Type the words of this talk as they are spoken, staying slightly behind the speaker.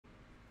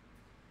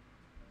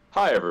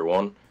Hi,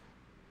 everyone.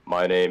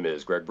 My name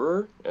is Greg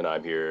Brewer, and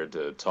I'm here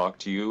to talk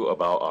to you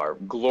about our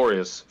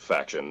glorious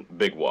faction,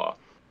 Big Wagh.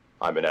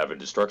 I'm an avid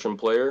destruction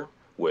player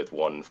with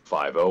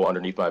 150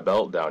 underneath my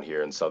belt down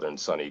here in southern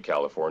sunny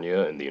California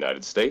in the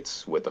United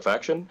States with the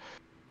faction.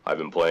 I've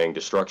been playing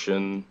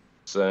destruction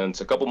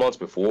since a couple months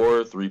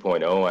before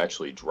 3.0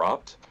 actually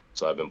dropped.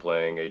 So I've been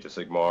playing Age of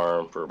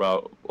Sigmar for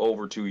about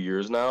over 2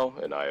 years now,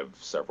 and I have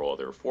several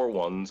other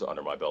 4-1s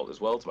under my belt as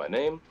well to my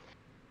name,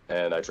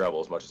 and I travel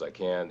as much as I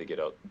can to get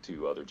out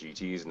to other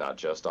GTs, not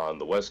just on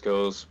the West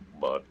Coast,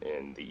 but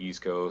in the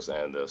East Coast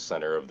and the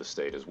center of the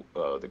state as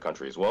the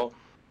country as well.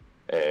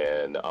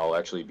 And I'll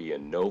actually be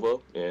in Nova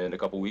in a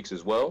couple weeks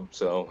as well.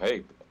 So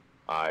hey,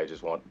 I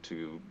just want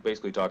to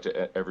basically talk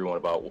to everyone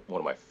about one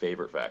of my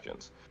favorite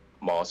factions.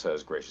 Moss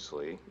has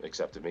graciously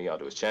accepted me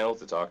onto his channel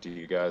to talk to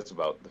you guys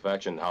about the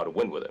faction and how to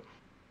win with it.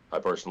 I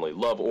personally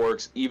love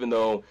orcs, even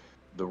though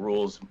the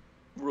rules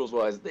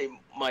wise they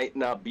might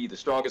not be the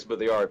strongest, but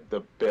they are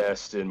the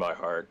best in my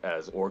heart,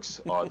 as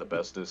orcs are the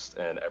bestest,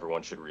 and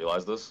everyone should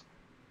realize this.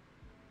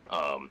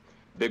 um,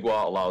 Big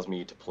Wah allows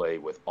me to play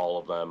with all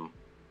of them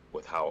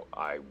with how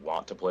I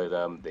want to play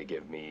them. They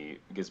gives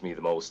me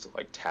the most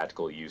like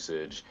tactical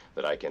usage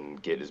that I can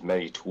get as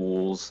many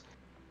tools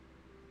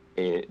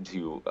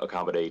to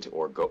accommodate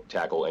or go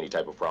tackle any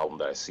type of problem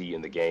that I see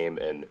in the game.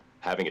 And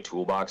having a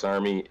toolbox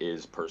army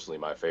is personally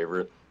my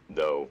favorite,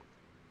 though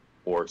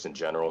orcs in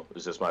general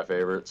is just my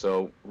favorite.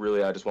 So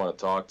really, I just want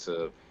to talk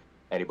to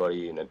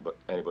anybody and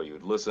anybody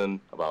who'd listen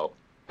about,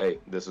 hey,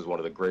 this is one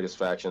of the greatest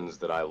factions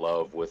that I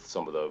love with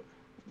some of the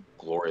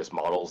glorious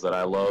models that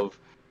I love,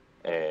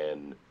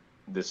 and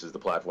this is the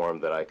platform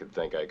that I could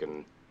think I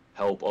can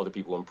help other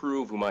people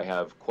improve who might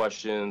have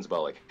questions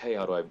about, like, hey,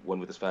 how do I win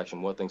with this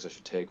faction? What things I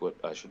should take, what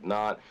I should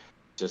not,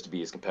 just to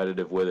be as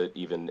competitive with it,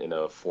 even in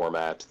a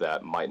format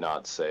that might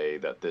not say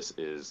that this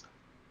is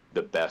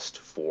the best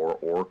for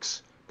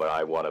orcs, but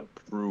I want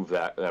to prove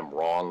that I'm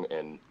wrong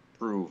and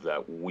prove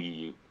that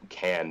we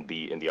can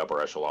be in the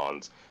upper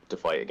echelons to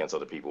fight against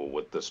other people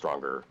with the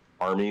stronger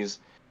armies.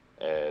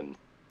 And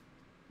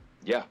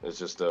yeah, it's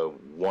just a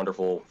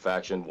wonderful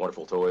faction,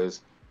 wonderful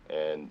toys,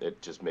 and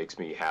it just makes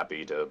me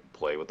happy to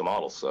play with the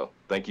models. So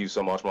thank you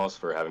so much, Moss,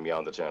 for having me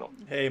on the channel.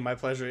 Hey, my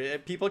pleasure.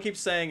 People keep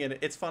saying, and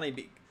it's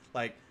funny,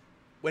 like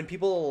when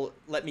people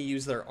let me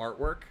use their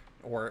artwork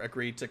or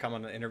agree to come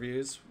on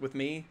interviews with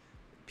me,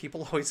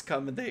 people always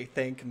come and they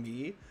thank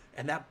me,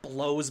 and that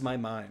blows my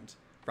mind.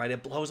 Right?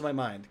 It blows my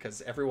mind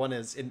because everyone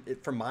is,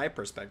 from my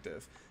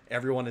perspective,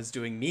 everyone is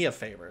doing me a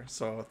favor.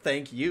 So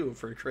thank you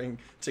for agreeing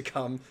to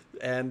come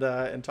and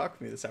talk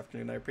with me this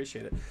afternoon. I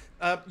appreciate it.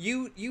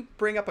 You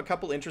bring up a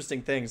couple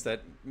interesting things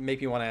that make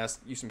me want to ask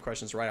you some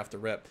questions right off the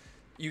rip.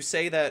 You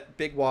say that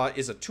Big Wah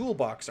is a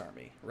toolbox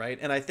army, right?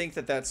 And I think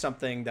that that's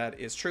something that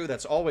is true.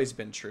 That's always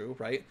been true,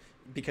 right?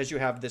 Because you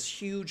have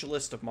this huge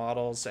list of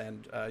models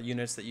and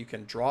units that you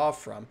can draw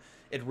from.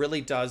 It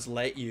really does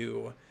let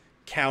you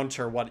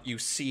counter what you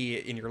see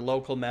in your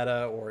local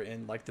meta or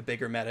in like the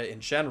bigger meta in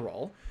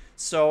general.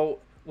 So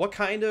what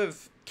kind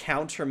of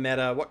counter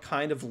meta, what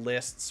kind of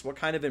lists, what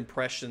kind of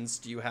impressions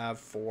do you have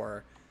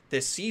for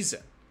this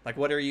season? Like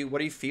what are you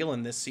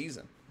feeling this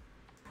season?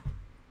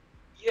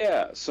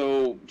 Yeah,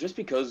 so just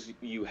because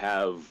you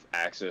have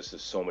access to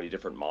so many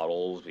different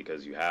models,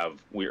 because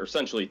we're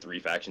essentially three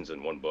factions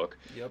in one book,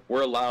 Yep.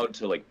 we're allowed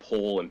to like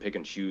pull and pick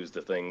and choose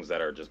the things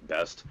that are just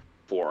best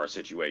for our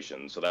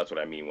situation. So that's what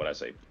I mean when I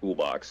say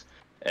toolbox.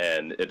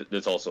 And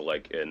it's also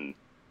like in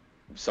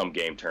some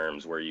game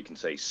terms where you can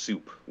say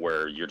soup,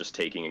 where you're just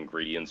taking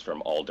ingredients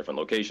from all different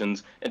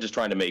locations and just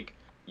trying to make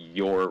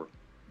your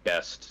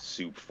best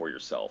soup for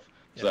yourself.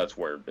 So Yep. that's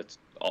where it's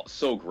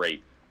so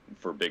great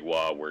for Big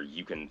Wah, where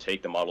you can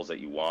take the models that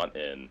you want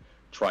and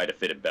try to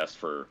fit it best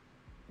for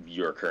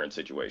your current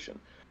situation.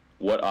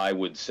 What I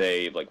would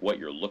say, like what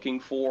you're looking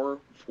for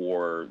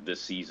this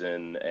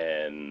season,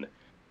 and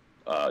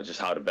just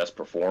how to best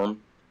perform.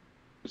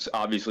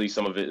 Obviously,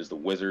 some of it is the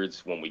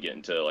wizards. When we get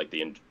into like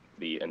the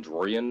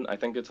Androrian, I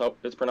think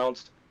it's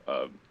pronounced.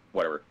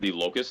 Whatever, the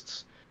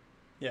locusts,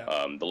 Yeah.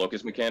 the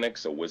locust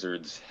mechanics. So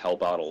wizards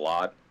help out a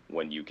lot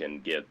when you can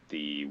get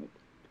the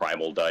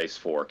primal dice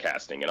for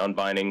casting and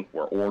unbinding.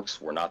 Where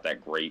orcs were not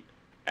that great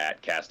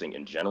at casting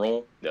in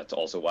general. That's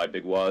also why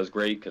Big Wah is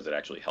great, because it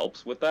actually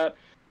helps with that.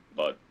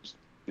 But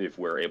if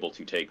we're able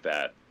to take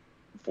that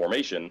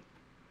formation,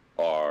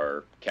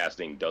 our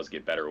casting does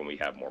get better when we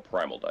have more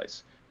primal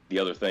dice. The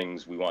other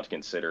things we want to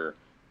consider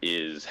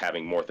is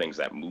having more things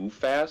that move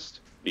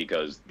fast,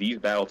 because these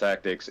battle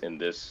tactics in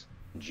this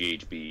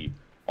GHB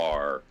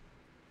are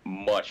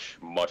much,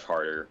 much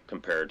harder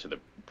compared to the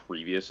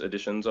previous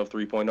editions of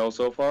 3.0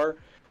 so far,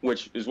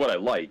 which is what I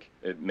like.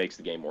 It makes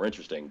the game more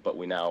interesting, but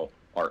we now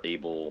are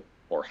able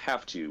or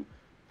have to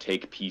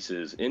take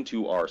pieces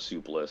into our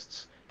soup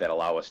lists that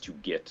allow us to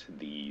get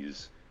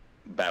these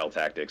battle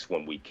tactics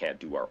when we can't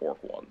do our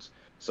orc ones.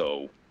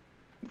 So,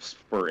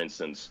 for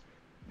instance,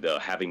 the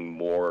having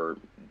more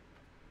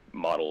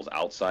models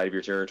outside of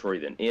your territory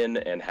than in,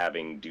 and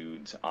having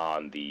dudes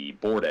on the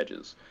board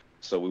edges.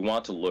 So we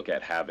want to look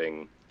at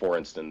having, for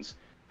instance,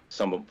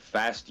 some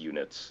fast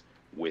units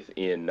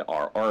within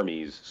our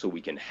armies so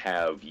we can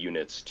have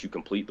units to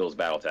complete those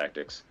battle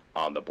tactics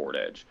on the board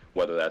edge,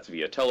 whether that's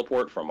via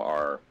teleport from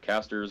our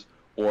casters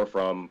or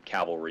from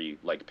cavalry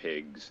like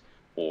pigs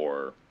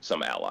or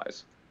some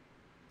allies.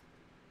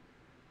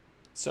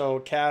 So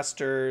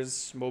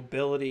casters,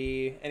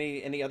 mobility,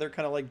 any other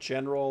kind of like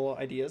general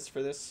ideas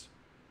for this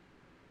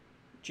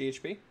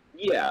GHB?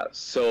 Yeah,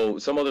 so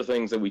some other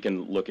things that we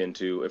can look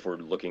into if we're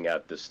looking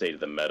at the state of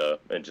the meta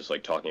and just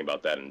like talking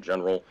about that in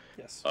general,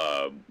 Yes.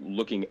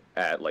 looking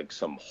at like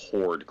some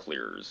horde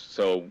clears.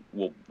 So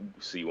we'll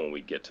see when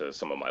we get to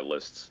some of my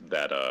lists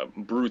that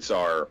brutes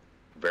are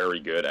very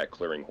good at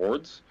clearing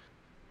hordes.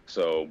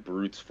 So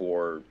brutes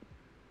for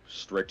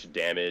strict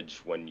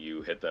damage when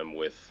you hit them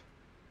with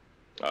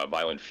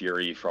Violent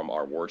Fury from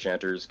our War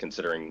Chanters,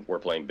 considering we're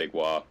playing Big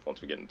Wagh,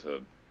 once we get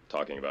into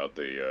talking about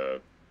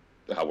the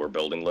how we're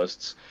building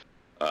lists.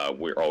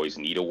 We always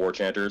need a War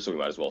Chanter, so we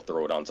might as well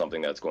throw it on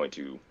something that's going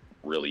to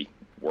really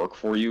work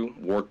for you.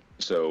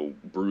 So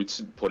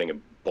Brutes putting a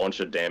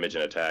bunch of damage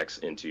and attacks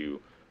into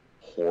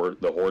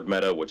the Horde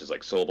meta, which is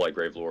like Soul Blight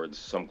Gravelords,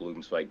 some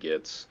Gloomspite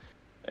Gits,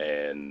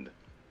 and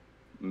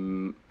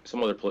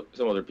some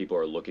other people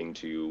are looking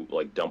to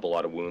like dump a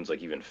lot of wounds.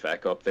 Like even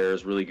Feck up there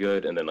is really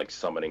good, and then like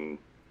summoning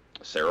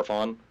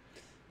Seraphon.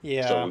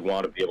 Yeah. So we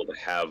want to be able to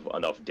have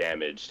enough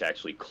damage to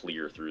actually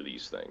clear through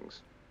these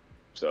things.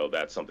 So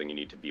that's something you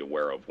need to be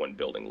aware of when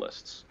building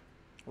lists.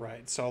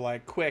 Right. So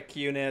like quick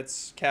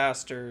units,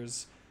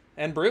 casters,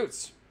 and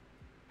brutes,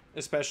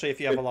 especially if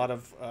you have a lot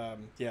of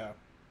yeah.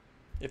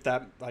 If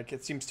that like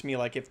it seems to me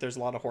like if there's a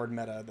lot of horde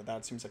meta,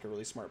 that seems like a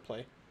really smart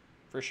play,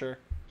 for sure.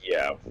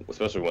 Yeah,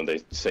 especially when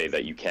they say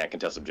that you can't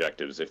contest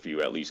objectives if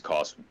you at least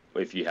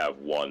if you have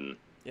one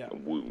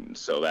wound.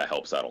 So that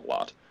helps out a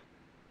lot.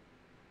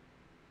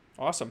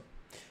 Awesome.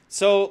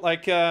 So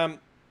like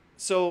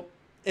so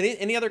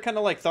any other kind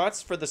of like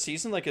thoughts for the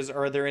season? Like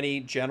are there any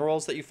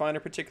generals that you find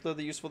are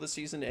particularly useful this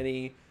season?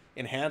 Any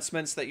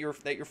enhancements that you're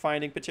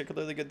finding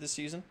particularly good this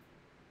season?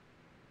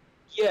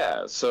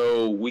 Yeah,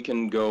 so we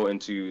can go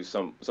into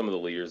some of the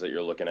leaders that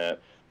you're looking at.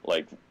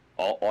 Like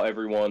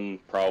everyone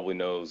probably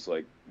knows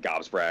like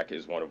Gobsprak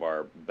is one of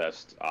our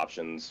best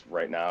options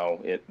right now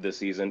this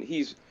season.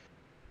 He's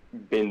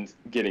been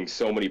getting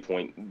so many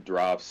point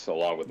drops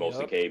along with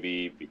mostly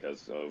KB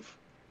because of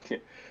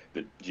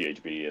the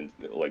GHB and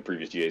like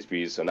previous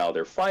GHBs. So now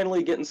they're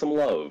finally getting some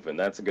love, and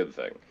that's a good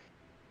thing.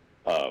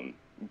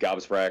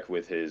 Gobsprak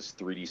with his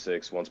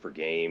 3d6 once per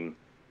game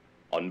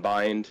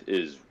unbind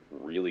is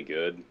really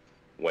good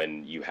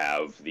when you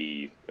have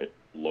the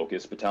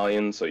Locust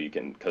Battalion, so you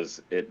can,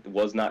 because it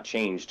was not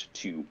changed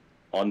to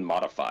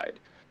unmodified.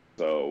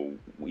 So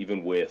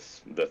even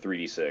with the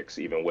 3d6,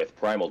 even with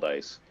Primal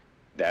Dice,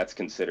 that's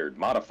considered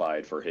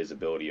modified for his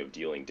ability of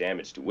dealing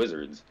damage to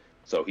wizards.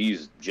 So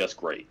he's just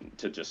great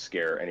to just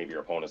scare any of your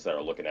opponents that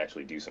are looking to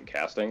actually do some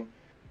casting.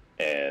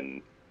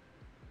 And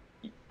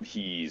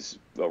he's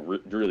a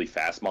really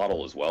fast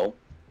model as well.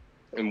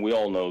 And we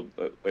all know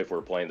if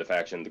we're playing the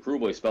faction, the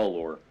Crewboy spell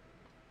lore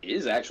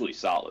is actually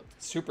solid.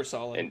 Super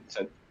solid. And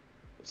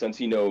since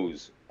he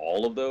knows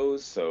all of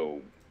those,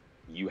 so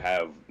you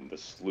have the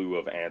slew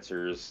of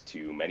answers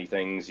to many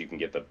things. You can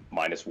get the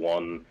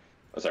 -1.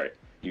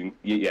 You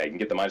can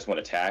get the -1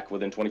 attack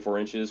within 24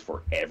 inches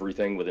for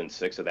everything within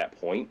 6 of that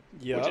point,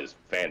 which is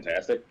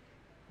fantastic.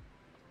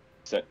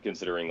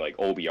 Considering like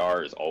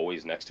OBR is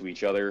always next to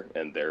each other,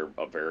 and they're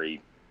a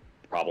very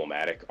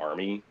problematic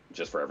army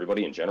just for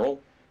everybody in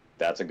general.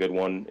 That's a good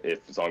one.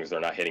 As long as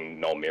they're not hitting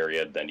Null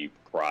Myriad, then you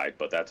cry,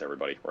 but that's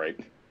everybody, right?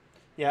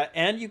 Yeah,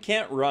 and you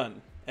can't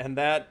run. And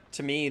that,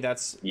 to me,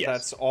 that's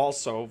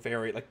also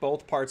very, like,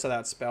 both parts of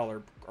that spell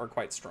are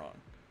quite strong.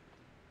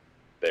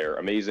 They're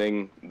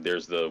amazing.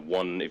 There's the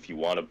one, if you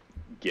want to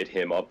get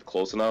him up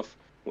close enough,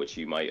 which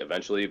you might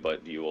eventually,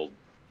 but you will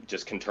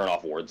just can turn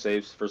off ward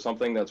saves for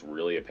something that's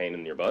really a pain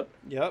in your butt.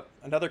 Yep.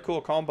 Another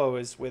cool combo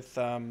is with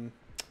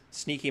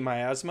Sneaky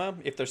Miasma.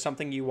 If there's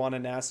something you want a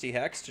nasty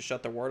hex to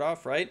shut the ward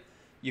off, right?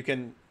 You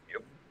can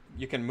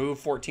move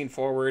 14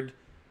 forward,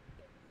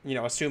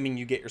 assuming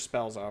you get your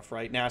spells off,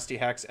 right? Nasty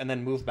hex, and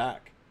then move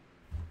back,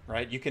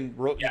 right? You can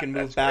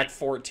move back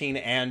 14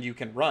 and you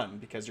can run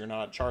because you're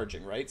not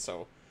charging, right?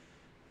 So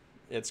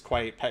it's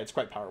quite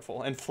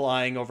powerful. And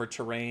flying over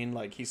terrain,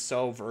 like he's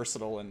so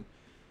versatile,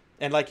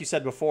 and like you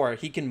said before,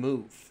 he can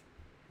move,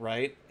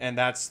 right? And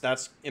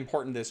that's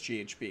important this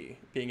GHB,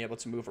 being able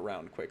to move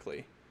around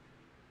quickly.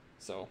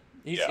 So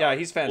he's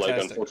fantastic.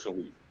 Like,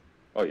 unfortunately.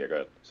 Oh yeah, go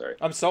ahead. Sorry.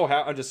 I'm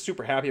just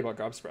super happy about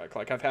Gobsprak.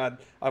 Like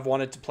I've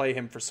wanted to play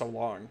him for so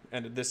long,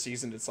 and this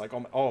season it's like,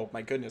 oh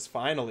my goodness,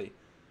 finally,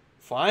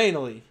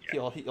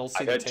 he'll see the table.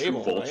 I've had 2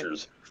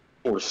 vultures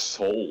for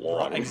so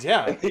long.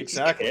 Yeah,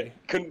 exactly.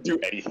 Couldn't do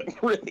anything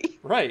really.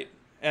 Right,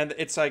 and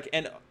it's like,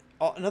 and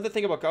another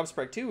thing about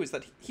Gobsprak too is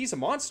that he's a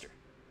monster,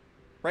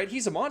 right?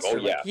 He's a monster.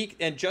 Oh, yeah. Like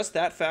and just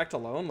that fact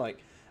alone, like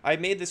I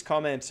made this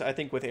comment I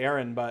think with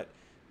Aaron, but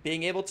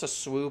being able to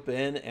swoop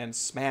in and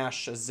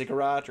smash a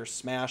Ziggurat or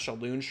smash a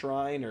Loon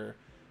Shrine or,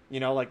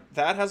 like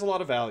that has a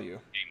lot of value.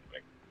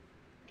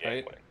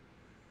 Game winning.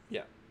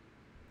 Yeah.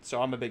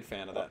 So I'm a big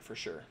fan of that for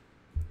sure.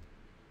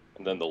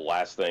 And then the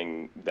last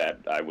thing that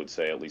I would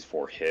say, at least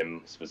for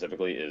him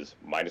specifically, is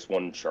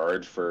 -1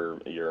 charge for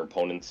your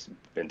opponent's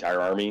entire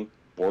army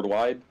board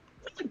wide.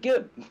 Really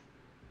good.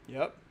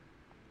 Yep.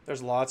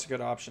 There's lots of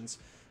good options.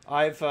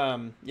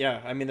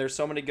 Yeah, I mean there's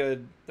so many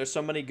good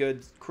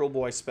Cruel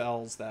Boy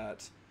spells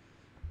that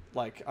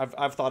like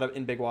I've thought of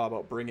in Big Wagh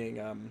about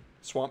bringing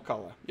Swamp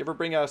Calla. You ever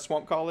bring a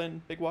Swamp Calla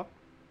in Big Wagh?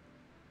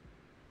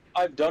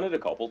 I've done it a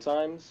couple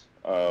times.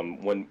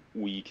 When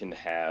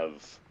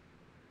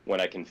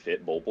I can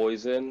fit Bolt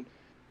Boys in.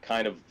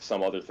 Kind of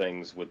some other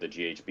things with the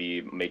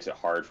GHB makes it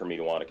hard for me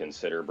to want to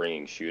consider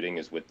bringing shooting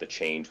is with the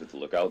change with the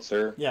Lookout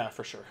Sir. Yeah,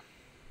 for sure.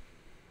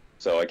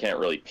 So I can't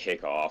really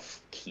pick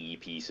off key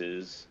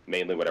pieces.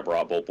 Mainly what I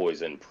brought Bolt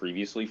Boys in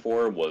previously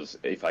for was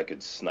if I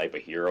could snipe a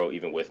hero,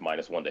 even with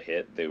 -1 to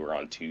hit, they were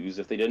on 2s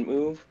if they didn't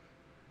move.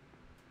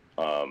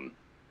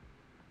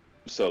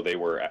 So they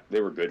were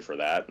good for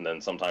that, and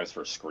then sometimes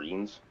for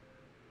screens.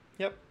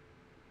 Yep.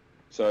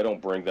 So I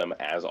don't bring them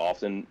as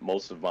often.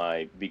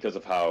 Because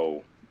of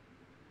how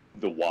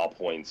the WA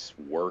points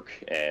work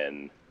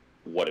and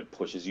what it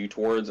pushes you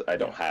towards, I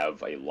don't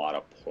have a lot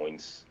of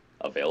points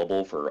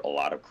available for a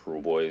lot of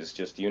Cruel Boys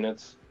just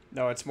units.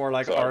 No, it's more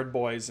like Ard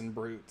Boys and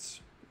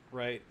Brutes,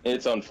 right?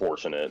 It's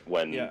unfortunate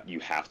when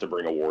you have to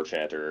bring a War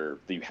Chanter,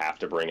 you have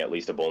to bring at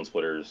least a Bone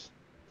Splitter's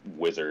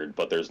Wizard,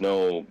 but there's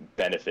no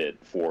benefit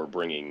for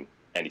bringing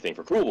anything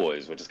for Cruel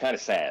Boys, which is kind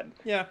of sad.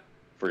 Yeah.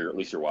 For at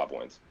least your WA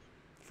points.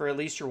 For at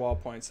least your wall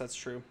points, that's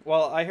true.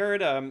 Well, I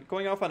heard,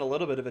 going off on a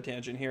little bit of a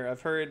tangent here,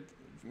 I've heard,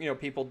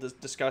 people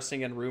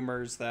discussing and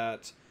rumors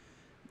that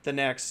the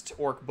next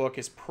Orc book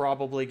is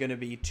probably going to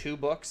be 2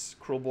 books,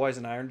 Cruel Boys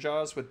and Iron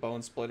Jaws, with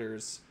Bone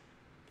Splitters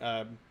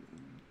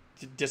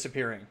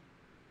disappearing.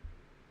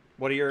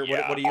 What do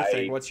you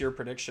think? What's your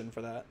prediction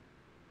for that?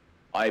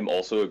 I'm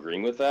also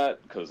agreeing with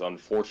that, because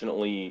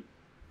unfortunately,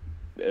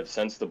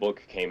 since the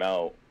book came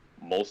out,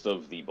 most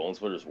of the Bone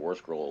Splitters War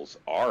Scrolls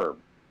are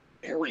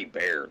very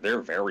bare. They're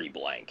very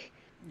blank.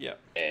 Yeah.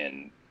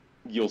 And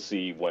you'll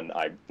see when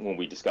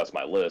we discuss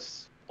my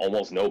lists,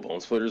 almost no Bone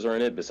Splitters are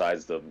in it,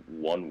 besides the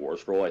one War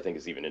Scroll I think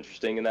is even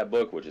interesting in that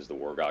book, which is the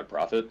Wargog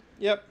Prophet.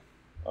 Yep.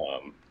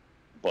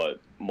 But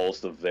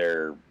most of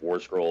their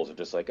War Scrolls are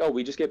just like, oh,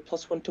 we just get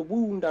 +1 to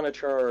wound on a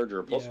charge,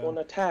 or +1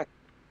 attack.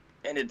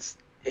 And it's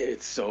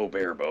so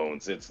bare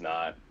bones. It's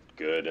not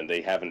good, and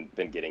they haven't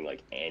been getting,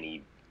 like,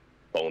 any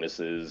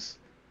bonuses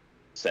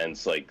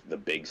since, like, the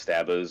big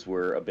Stabbas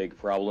were a big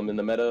problem in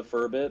the meta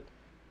for a bit.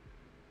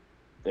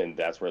 And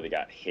that's where they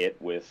got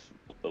hit with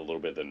a little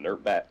bit of the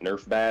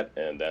nerf bat,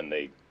 and then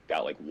they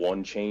got, like,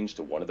 1 change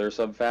to one of their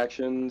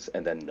sub-factions,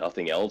 and then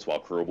nothing else, while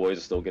Cruel Boys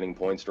is still getting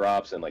points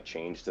drops and, like,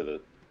 change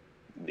to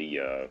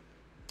their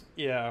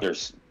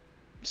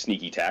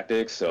sneaky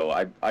tactics. So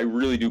I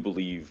really do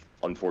believe,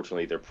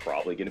 unfortunately, they're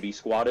probably going to be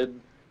squatted.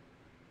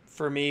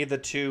 For me, the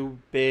 2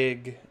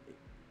 big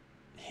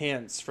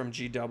hints from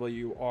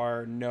GW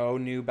are no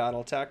new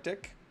battle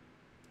tactic.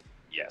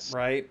 Yes.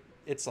 Right?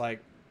 It's like,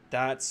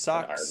 that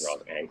sucks. Iron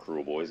Jaws and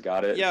Cruel Boys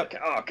got it. Yep.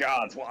 Like, oh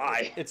god,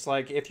 why? It's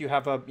like if you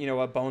have a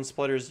Bone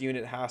Splitters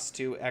unit has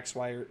to X,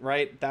 Y,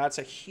 right? That's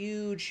a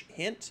huge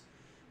hint.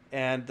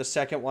 And the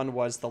second one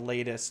was the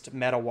latest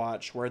Meta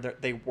Watch, where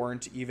they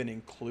weren't even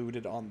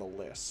included on the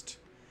list.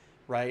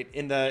 Right?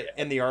 In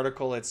the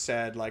article it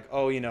said like,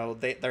 oh,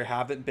 there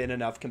haven't been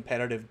enough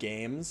competitive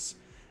games.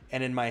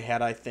 And in my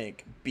head I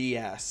think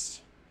BS.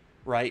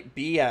 Right?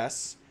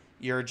 BS.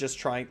 You're just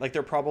trying, like,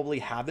 there probably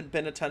haven't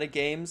been a ton of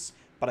games,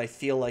 but I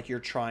feel like you're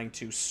trying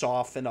to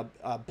soften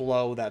a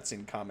blow that's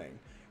incoming,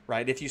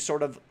 right? If you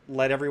sort of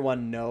let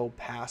everyone know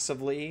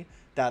passively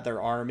that their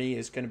army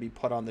is going to be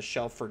put on the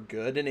shelf for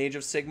good in Age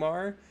of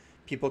Sigmar,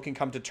 people can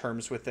come to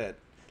terms with it.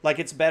 Like,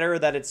 it's better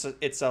that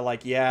it's a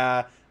like,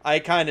 yeah, I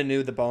kind of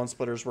knew the Bone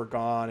Splitters were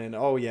gone, and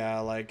oh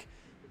yeah, like,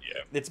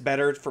 yeah. It's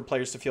better for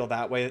players to feel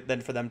that way than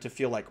for them to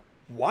feel like,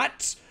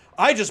 what?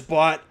 I just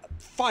bought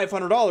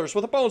 $500 worth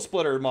of Bone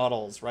Splitter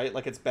models, right?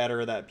 Like, it's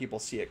better that people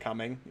see it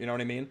coming. You know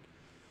what I mean?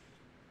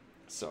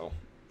 So.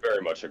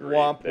 Very much agree.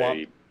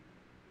 Womp.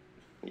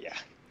 Yeah.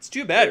 It's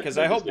too bad, because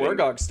I hope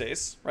Wargog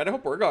stays, right? I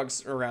hope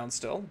Wargog's around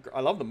still.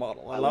 I love the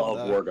model. I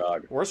love the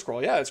Wargog. War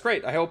Scroll. Yeah, it's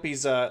great. I hope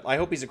he's a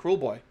Cruel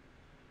Boy.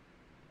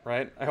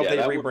 Right? I hope they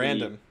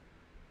rebrand him.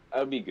 That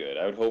would be good.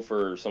 I would hope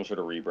for some sort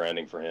of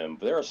rebranding for him.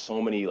 But there are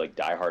so many, like,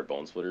 diehard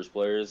Bone Splitters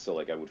players, so,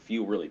 like, I would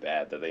feel really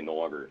bad that they no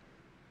longer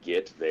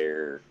get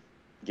to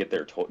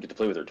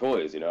play with their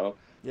toys,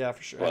 Yeah,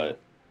 for sure. But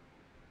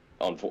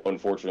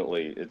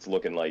unfortunately, it's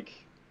looking like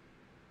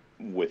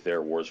with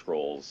their War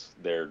Scrolls,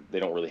 they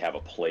don't really have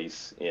a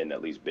place in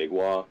at least Big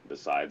Wagh,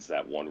 besides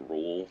that one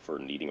rule for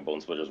needing a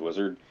Bone Splitter's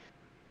Wizard.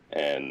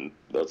 And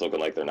it's looking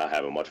like they're not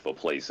having much of a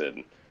place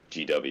in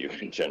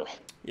GW in general.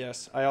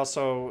 Yes.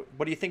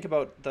 What do you think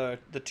about the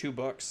 2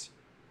 books,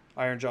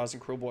 Iron Jaws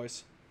and Cruel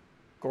Boys,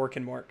 Gork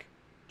and Mork?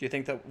 Do you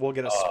think that we'll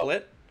get a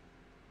split?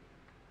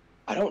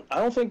 I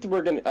don't think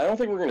we're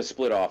gonna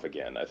split off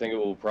again. I think it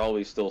will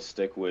probably still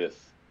stick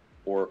with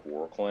Orc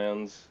War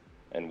Clans,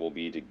 and we'll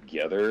be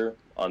together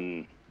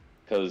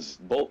because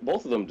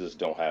both of them just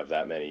don't have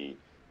that many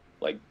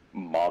like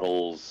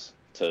models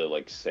to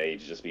like say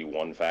to just be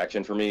one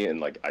faction for me. And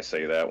like I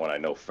say that when I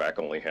know FAC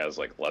only has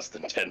like less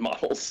than 10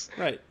 models.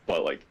 Right.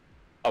 But like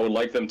I would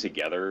like them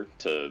together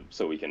to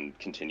so we can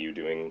continue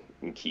doing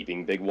and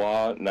keeping Big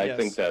Wah, and I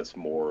think Yes. that's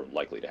more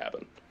likely to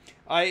happen.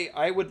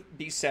 I would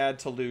be sad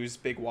to lose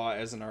Big Wah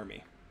as an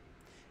army.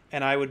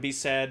 And I would be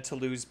sad to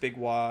lose Big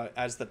Wah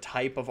as the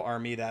type of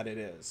army that it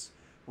is,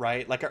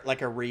 right?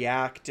 Like a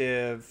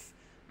reactive,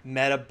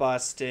 meta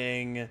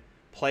busting,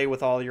 play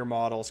with all your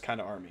models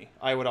kind of army.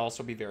 I would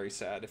also be very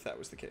sad if that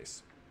was the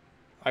case.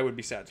 I would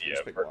be sad to lose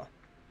Yeah, Big Wah.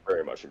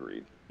 very much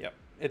agreed. Yep.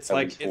 It's At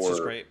like least it's just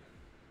for great.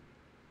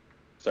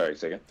 sorry,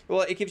 say again.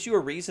 Well, it gives you a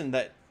reason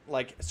that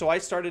like so I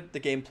started the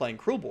game playing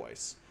Cruel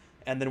Boys.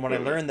 And then when I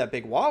learned that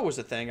Big Wah was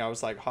a thing, I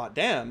was like, hot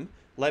damn,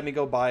 let me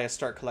go buy a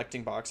start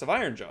collecting box of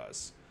Iron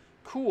Jaws.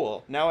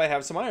 Cool. Now I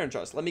have some Iron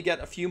Jaws. Let me get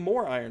a few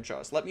more Iron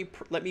Jaws. Let me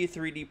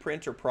 3D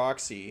print or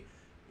proxy,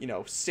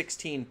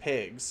 16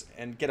 pigs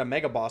and get a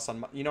mega boss on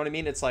my, you know what I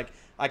mean? It's like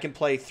I can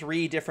play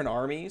 3 different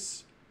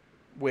armies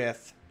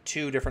with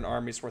 2 different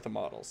armies worth of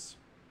models.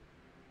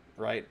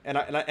 Right? And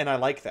I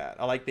like that.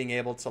 I like being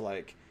able to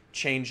like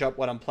change up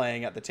what I'm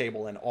playing at the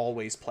table and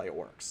always play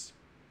orcs.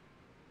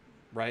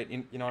 Right?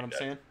 You know what I'm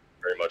saying?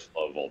 Very much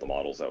love all the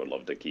models. I would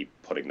love to keep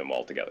putting them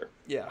all together.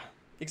 Yeah,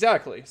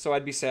 exactly. So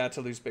I'd be sad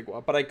to lose Big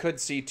Wah, but I could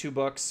see 2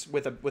 books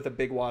with a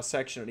Big Wah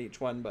section in each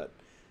one. But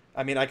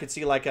I mean, I could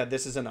see like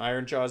this is an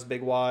Iron Jaws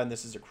Big Wah and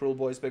this is a Cruel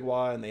Boys Big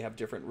Wah, and they have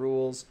different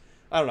rules.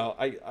 I don't know.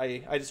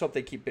 I just hope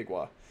they keep Big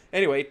Wah.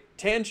 Anyway,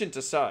 tangent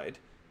aside.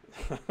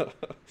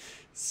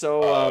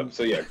 So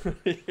yeah,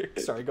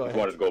 sorry. Go I ahead.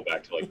 wanted to go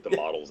back to like the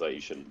models that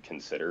you should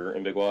consider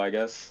in Big Wah, I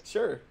guess.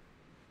 Sure.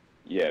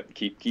 Yeah,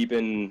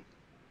 keeping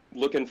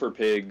looking for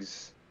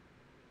pigs.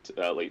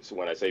 At least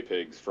when I say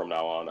pigs from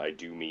now on, I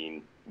do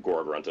mean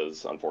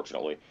Gorogruntas,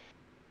 unfortunately.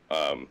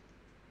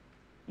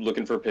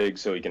 Looking for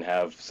pigs so he can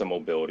have some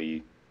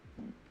mobility.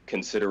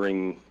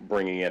 Considering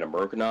bringing in a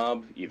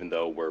Merknob, even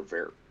though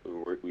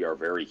we are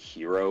very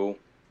hero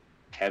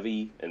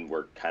heavy and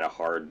we're kind of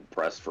hard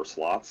pressed for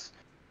slots.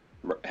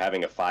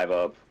 Having a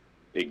 5-up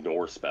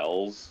ignore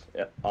spells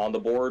on the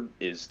board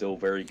is still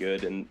very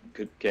good and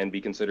can be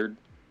considered.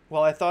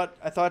 Well, I thought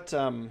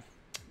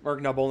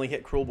Mergnub only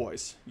hit Cruel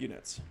Boys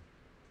units.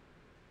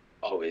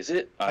 Oh, is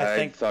it?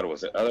 I thought it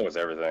was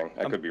everything.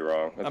 I could be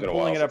wrong. It's I'm been a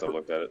while pulling it since up- I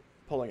looked at it.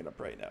 Pulling it up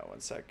right now, 1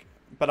 sec.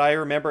 But I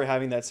remember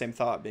having that same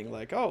thought, being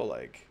like, oh,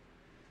 like,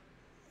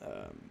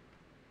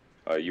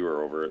 You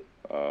were over it.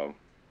 oh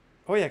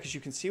yeah, because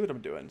you can see what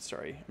I'm doing.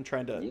 Sorry, I'm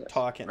trying to Yes,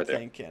 talk and right there.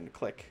 think and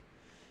click.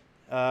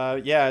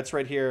 Yeah, it's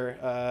right here.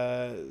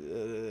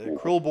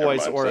 Cruel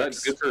Boys Never mind. So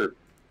that's Orcs. good for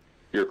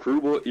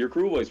your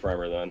Cruel Boys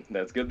primer then.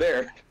 That's good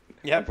there.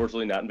 Yep.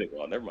 Unfortunately, not in Big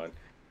One. Never mind.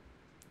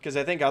 Because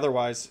I think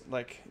otherwise,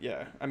 like,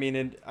 yeah, I mean,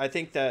 and I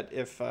think that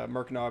if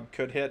Merknob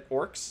could hit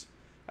Orcs,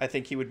 I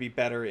think he would be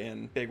better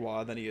in Big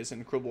Wah than he is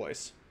in Cruel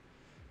Boys,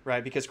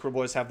 right? Because Cruel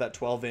Boys have that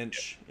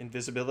 12-inch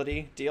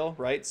invisibility deal,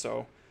 right?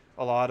 So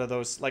a lot of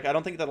those, like, I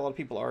don't think that a lot of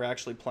people are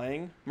actually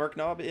playing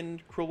Merknob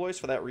in Cruel Boys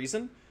for that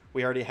reason.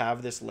 We already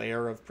have this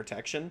layer of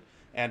protection,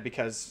 and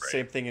because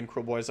same thing in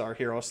Cruel Boys, our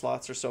hero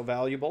slots are so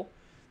valuable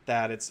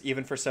that it's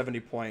even for 70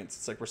 points,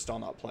 it's like we're still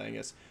not playing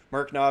as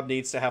Merknob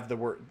needs to have the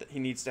word. He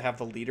needs to have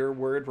the leader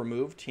word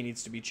removed. He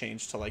needs to be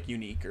changed to like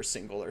unique or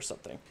single or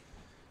something,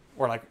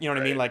 or like you know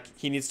what I mean. Like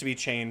he needs to be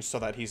changed so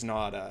that he's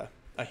not a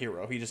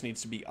hero. He just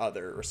needs to be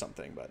other or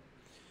something. But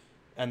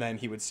and then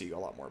he would see a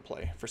lot more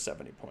play for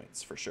 70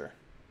 points for sure.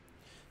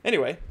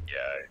 Anyway. Yeah,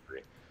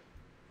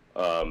 I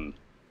agree.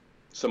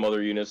 Some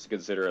other units to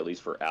consider, at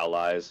least for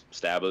allies.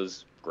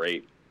 Stabas,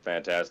 great,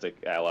 fantastic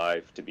ally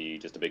to be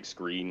just a big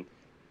screen.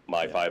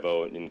 My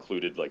 5-0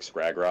 included like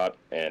Scragrot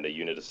and a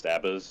unit of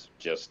Stabas.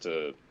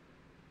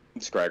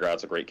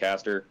 Scragrot's a great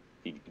caster.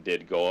 He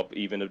did go up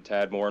even a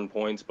tad more in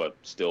points, but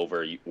still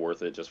very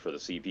worth it just for the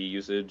CP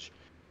usage.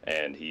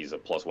 And he's a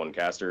 +1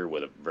 caster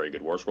with a very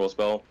good War Scroll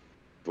spell.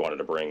 If you wanted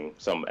to bring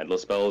some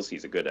Endless spells,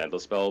 he's a good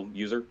Endless spell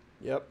user.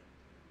 Yep.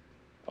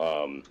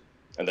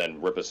 And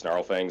then Rippus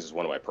Snarlfangs is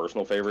one of my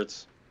personal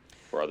favorites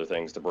for other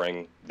things to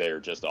bring. They're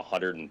just a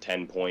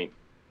 110 point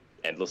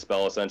endless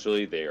spell,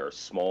 essentially. They are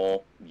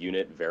small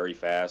unit, very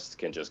fast,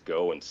 can just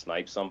go and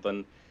snipe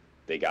something.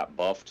 They got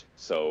buffed,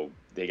 so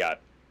they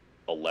got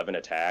 11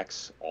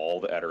 attacks,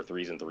 all that are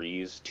 3s and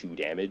 3s, 2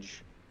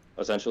 damage,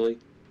 essentially.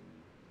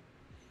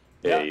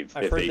 Yeah,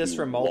 I've heard this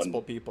from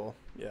multiple people.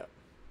 Yeah.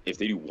 If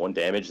they do 1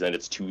 damage, then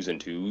it's 2s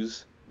and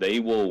 2s.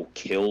 They will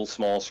kill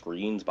small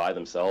screens by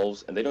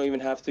themselves, and they don't even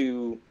have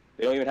to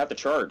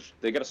charge.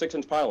 They got a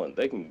 6-inch pile-in.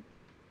 They can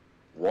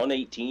run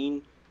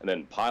 18 and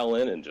then pile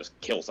in and just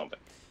kill something.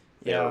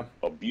 Yeah.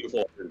 They're a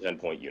beautiful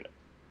 110-point unit.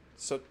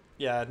 So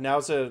yeah,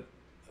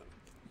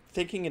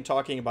 thinking and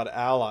talking about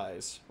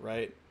allies,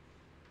 right?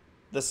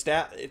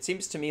 It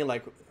seems to me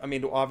like, I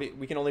mean,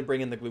 we can only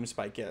bring in the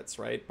Gloomspike Gits,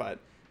 right? But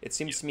it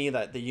seems to me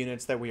that the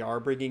units that we are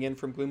bringing in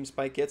from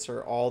Gloomspike Gits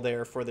are all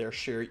there for their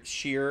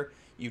sheer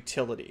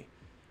utility,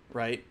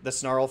 right? The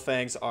Snarl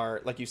Fangs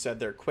are, like you said,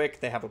 they're quick.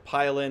 They have a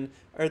pile-in.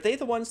 Are they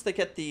the ones that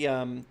get the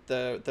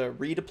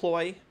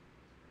redeploy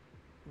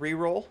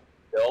reroll?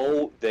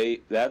 No,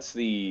 that's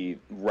the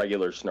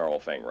regular Snarl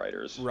Fang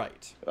Riders.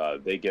 Right.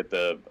 They get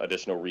the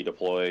additional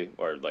redeploy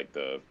or like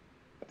I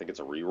think it's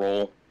a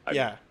reroll. I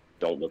Yeah.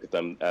 don't look at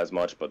them as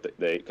much, but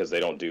because they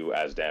don't do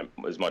as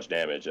much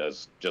damage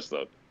as just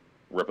the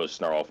Rippo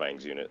Snarl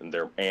Fangs unit, and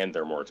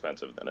they're more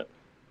expensive than it.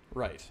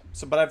 Right.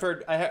 So,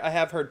 but I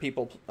have heard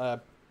people,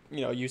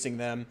 using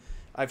them.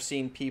 I've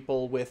seen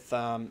people with,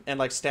 and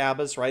like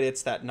Stabas, right?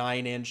 It's that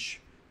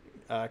 9-inch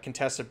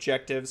contest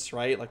objectives,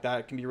 right? Like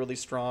that can be really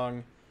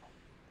strong.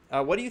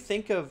 What do you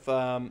think of?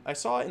 I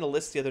saw in a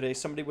list the other day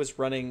somebody was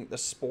running the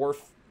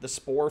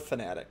Spore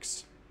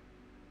Fanatics.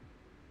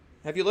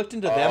 Have you looked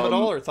into them at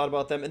all or thought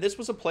about them? And this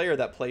was a player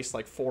that placed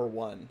like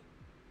 4-1,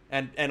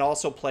 and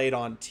also played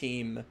on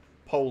Team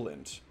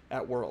Poland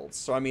at Worlds.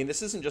 So I mean,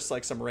 this isn't just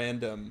like some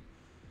random,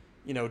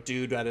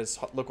 dude at his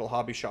local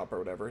hobby shop or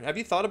whatever. Have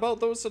you thought about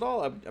those at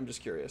all? I'm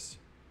just curious.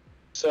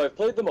 So I've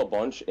played them a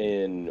bunch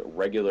in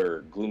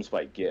regular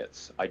Gloomspite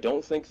Gits. I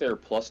don't think their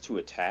 +2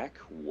 attack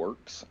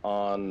works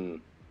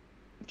on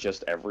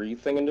just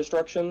everything in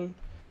Destruction.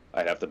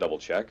 I'd have to double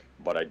check,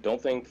 but I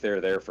don't think they're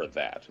there for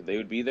that. They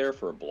would be there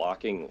for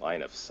blocking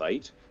line of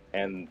sight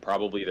and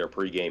probably their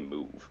pregame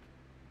move.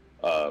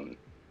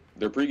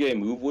 Their pregame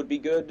move would be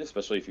good,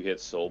 especially if you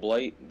hit Soul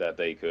Blight, that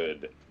they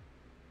could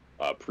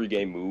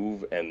pregame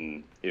move,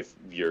 and if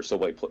your Soul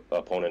Blight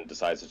opponent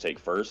decides to take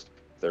first,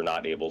 they're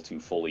not able to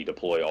fully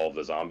deploy all of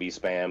the zombie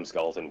spam,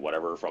 skeleton,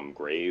 whatever from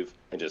Grave,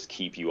 and just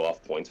keep you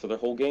off points for the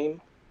whole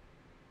game.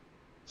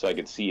 So I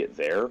could see it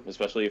there,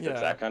 especially if it's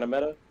that kind of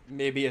meta.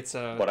 Maybe it's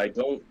but I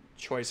don't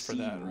choice for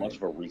that. Right? Much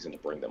of a reason to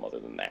bring them other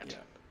than that. Yeah.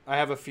 I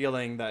have a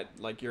feeling that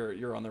like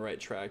you're on the right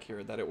track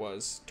here. That it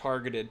was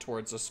targeted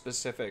towards a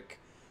specific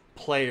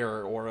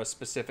player or a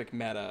specific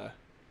meta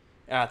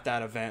at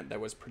that event that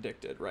was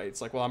predicted. Right?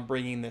 It's like, well, I'm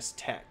bringing this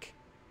tech,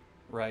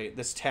 right?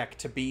 This tech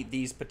to beat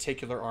these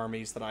particular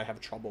armies that I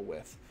have trouble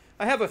with.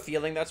 I have a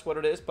feeling that's what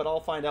it is, but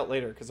I'll find out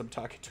later because I'm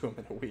talking to him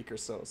in a week or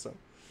so. So.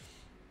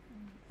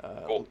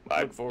 Cool.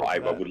 I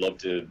would love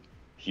to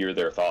hear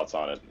their thoughts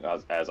on it,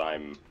 as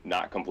I'm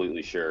not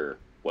completely sure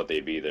what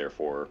they'd be there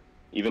for.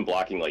 Even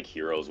blocking like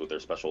heroes with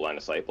their special line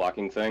of sight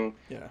blocking thing,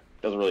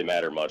 doesn't really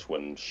matter much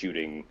when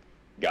shooting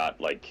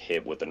got like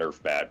hit with the Nerf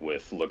bat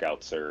with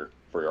Lookout Sir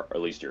for at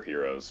least your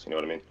heroes. You know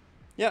what I mean?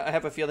 Yeah, I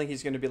have a feeling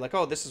he's going to be like,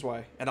 oh, this is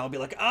why. And I'll be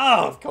like,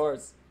 oh, of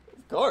course.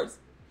 Of course.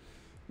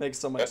 Makes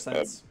so much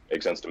sense.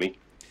 Makes sense to me.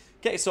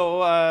 Okay,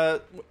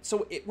 so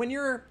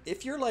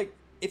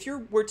if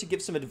you were to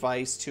give some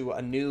advice to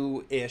a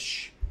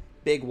new-ish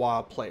Big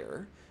Wagh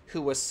player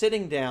who was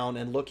sitting down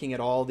and looking at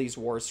all these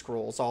war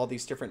scrolls, all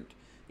these different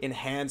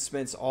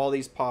enhancements, all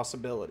these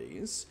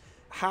possibilities,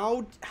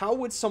 how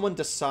would someone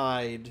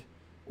decide,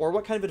 or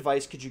what kind of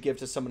advice could you give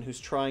to someone who's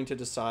trying to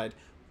decide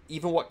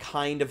even what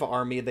kind of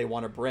army they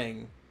want to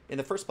bring in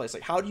the first place?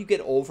 Like, how do you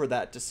get over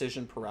that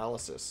decision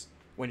paralysis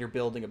when you're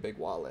building a Big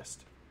Wagh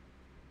list?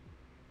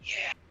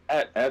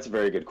 Yeah, that's a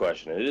very good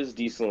question. It is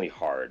decently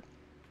hard.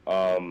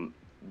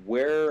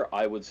 Where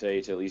I would say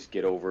to at least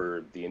get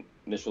over the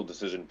initial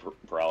decision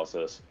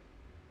paralysis,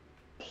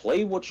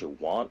 play what you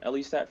want, at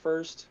least at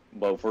first.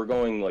 But if we're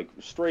going like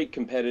straight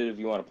competitive,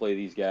 you want to play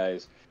these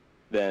guys,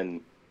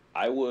 then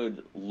I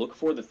would look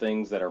for the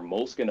things that are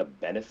most going to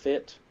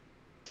benefit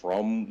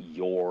from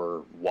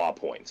your WA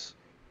points.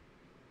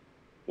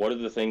 What are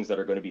the things that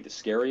are going to be the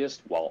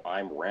scariest while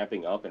I'm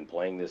ramping up and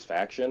playing this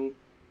faction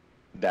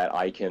that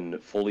I can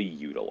fully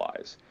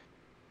utilize?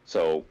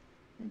 So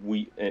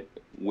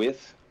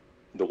with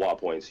the WA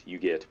points, you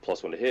get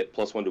 +1 to hit,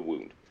 +1 to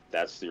wound.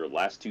 That's your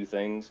last two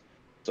things.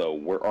 So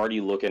we're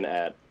already looking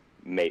at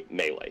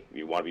melee.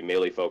 You want to be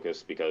melee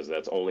focused because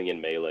that's only in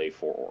melee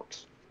for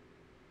orcs.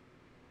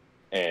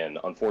 And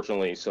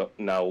unfortunately, so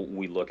now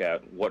we look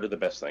at what are the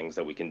best things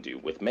that we can do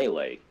with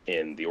melee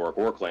in the Orc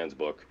War Clans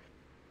book.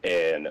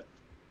 And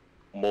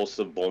most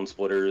of Bone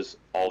Splitters,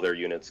 all their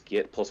units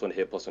get +1 to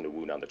hit, +1 to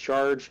wound on the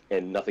charge,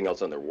 and nothing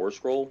else on their war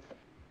scroll.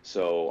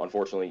 So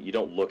unfortunately, you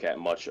don't look at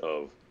much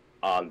of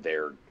on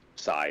their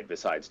side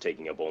besides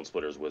taking a Bone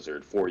Splitter's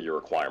Wizard for your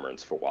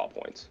requirements for WoW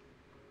points.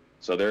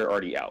 So they're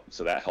already out.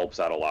 So that helps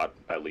out a lot,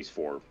 at least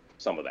for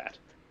some of that.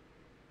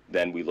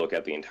 Then we look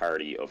at the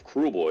entirety of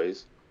Cruel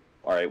Boys.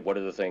 All right, what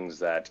are the things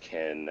that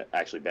can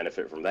actually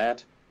benefit from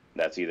that?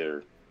 That's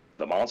either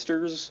the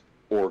monsters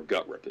or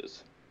Gut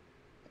Rippers.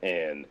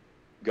 And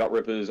Gut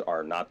Rippers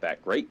are not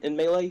that great in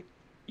melee.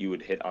 You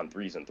would hit on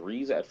 3s and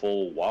 3s at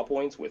full WoW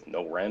points with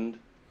no rend,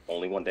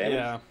 only 1 damage.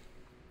 Yeah.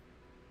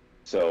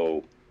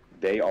 So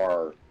they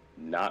are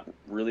not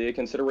really a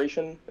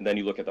consideration. And then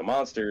you look at the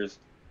monsters,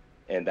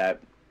 and that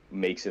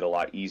makes it a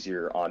lot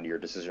easier on your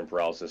decision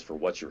paralysis for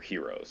what's your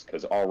heroes.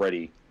 Because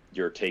already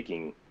you're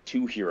taking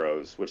 2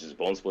 heroes, which is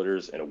Bone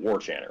Splitters and a War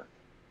Chanter.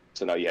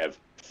 So now you have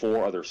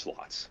 4 other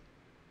slots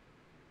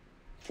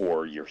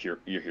for your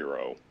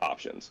hero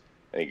options.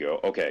 And you go,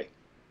 okay,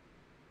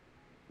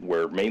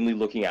 we're mainly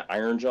looking at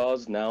Iron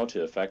Jaws now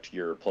to affect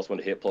your +1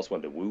 to hit,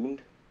 +1 to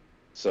wound.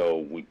 So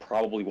we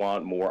probably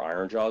want more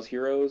Iron Jaws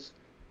heroes.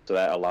 So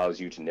that allows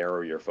you to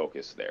narrow your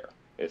focus there,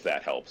 if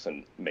that helps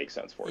and makes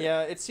sense for you.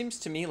 Yeah, it seems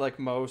to me like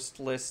most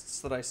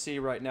lists that I see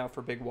right now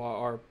for Big Wah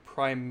are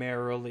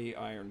primarily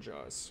Iron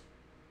Jaws,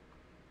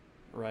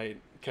 right?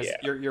 Because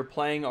Yeah. you're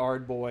playing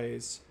Ard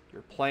Boys,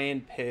 you're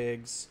playing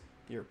Pigs,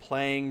 you're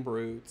playing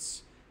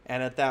Brutes,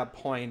 and at that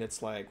point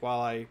it's like,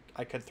 well, I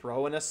could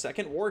throw in a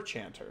second War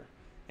Chanter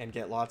and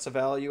get lots of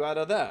value out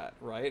of that,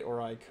 right? Or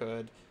I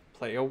could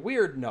play a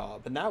Weird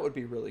Knob, and that would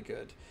be really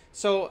good.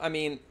 So I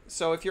mean,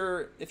 so if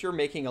you're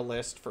making a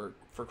list for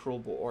Cruel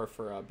Bull or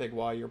for Big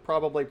Y, you're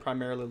probably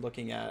primarily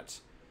looking at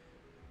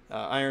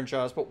Iron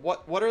Jaws. But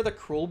what are the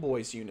Cruel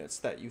Boys units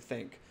that you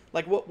think?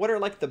 Like what are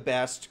like the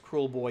best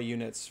Cruel Boy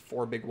units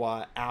for Big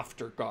Y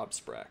after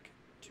Gobsprack?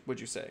 Would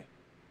you say?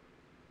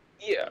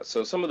 Yeah,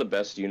 so some of the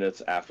best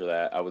units after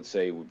that, I would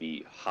say, would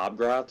be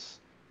Hobgrots.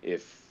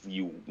 If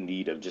you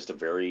need just a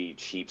very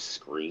cheap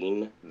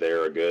screen,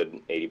 they're a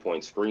good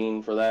 80-point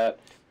screen for that.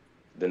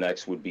 The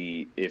next would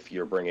be if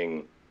you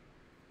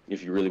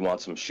really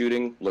want some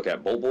shooting, look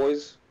at Bolt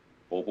Boys.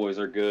 Bolt Boys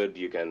are good.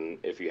 You can,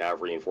 if you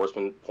have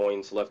reinforcement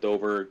points left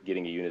over,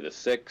 getting a unit of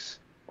 6,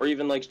 or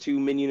even like 2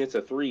 min units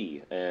of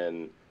 3.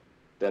 And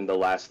then the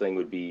last thing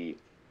would be,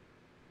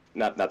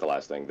 not the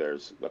last thing,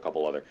 there's a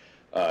couple other.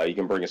 You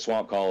can bring a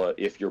Swamp Call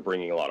if you're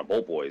bringing a lot of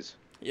Bolt Boys,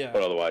 Yeah.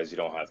 but otherwise you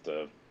don't have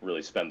to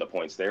really spend the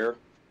points there.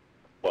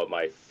 But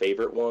my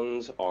favorite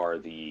ones are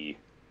the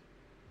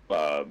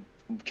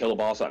Kill a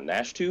Boss on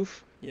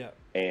Nashtooth Yeah.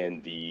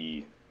 and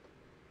the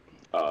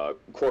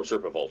Corpse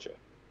Ripper Vulture,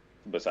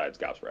 besides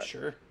Gobsprack.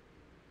 Sure.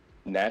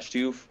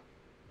 Nashtooth,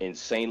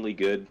 insanely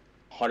good.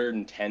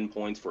 110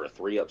 points for a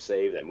 3-up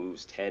save that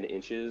moves 10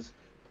 inches.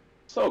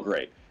 So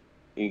great.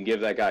 You can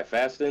give that guy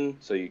Fasten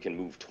so you can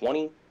move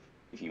 20.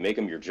 If you make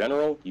him your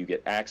general, you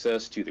get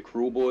access to the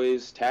Cruel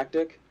Boys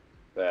tactic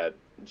that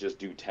just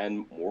do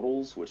 10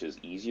 mortals, which is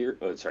easier.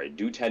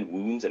 Do 10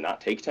 wounds and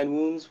not take 10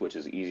 wounds, which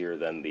is easier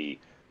than the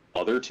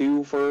other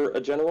two for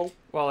a general.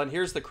 Well, and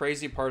here's the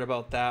crazy part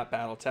about that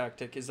battle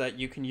tactic is that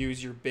you can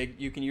use your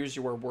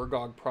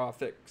Wargog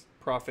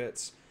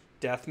Prophet's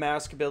Death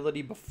Mask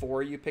ability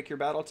before you pick your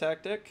battle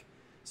tactic.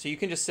 So you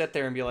can just sit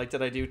there and be like,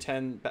 did I do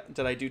 10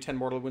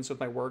 mortal wounds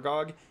with my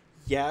Wargog?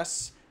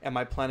 Yes. Am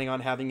I planning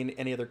on having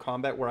any other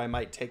combat where I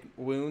might take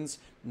wounds?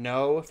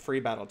 No. Free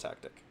battle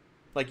tactic.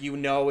 Like, you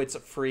know it's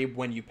free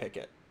when you pick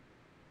it,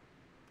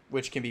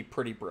 which can be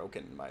pretty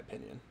broken in my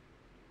opinion.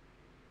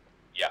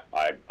 Yeah,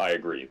 I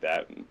agree.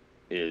 That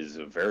is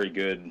a very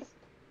good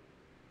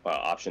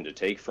option to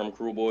take from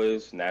Cruel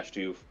Boys.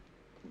 Nashtooth,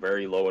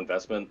 very low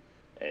investment,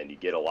 and you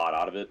get a lot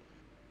out of it.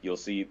 You'll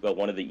see, but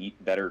one of the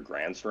better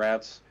grand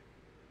strats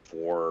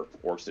for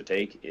orcs to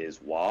take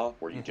is Wah,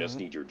 where you just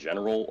need your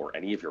general or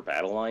any of your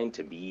battle line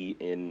to be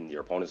in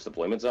your opponent's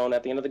deployment zone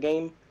at the end of the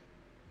game.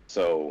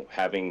 So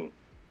having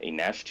a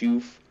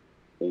Nashtooth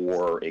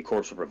or a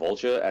Corpse Ripper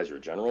Vulture as your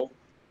general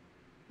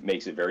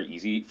makes it very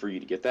easy for you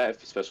to get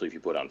that, especially if you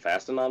put on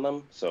Fasten on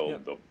them. So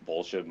the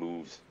Vulture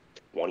moves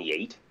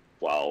 28,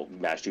 while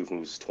Nashtooth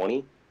moves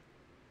 20,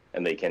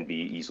 and they can be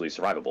easily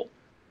survivable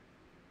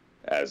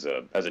as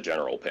a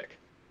general pick.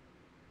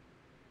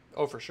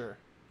 Oh, for sure.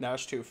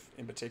 Nashtooth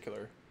in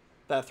particular.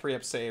 That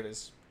 3-up save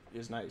is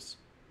nice.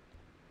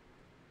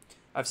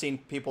 I've seen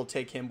people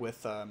take him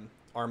with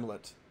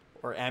Armlet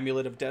or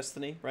Amulet of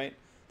Destiny, right?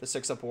 The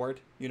 6-up ward,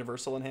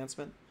 universal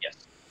enhancement. Yes.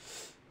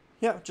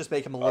 Yeah, just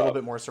make him a little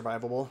bit more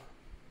survivable.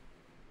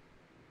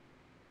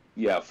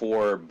 Yeah,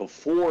 for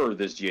before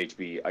this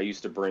GHB, I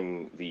used to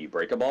bring the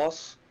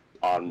Break-a-Boss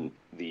on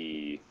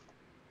the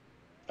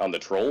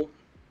Troll.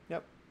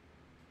 Yep.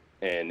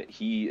 And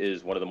he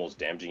is one of the most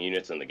damaging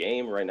units in the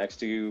game, right next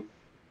to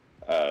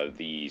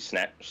the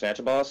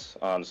Snatch-a-Boss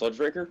on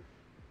Sludgebreaker.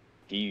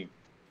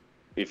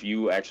 If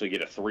you actually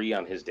get a 3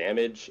 on his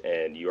damage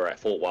and you are at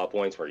full WoW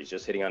points where he's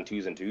just hitting on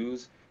 2s and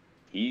 2s,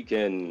 he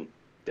can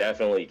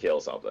definitely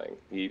kill something.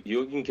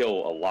 You can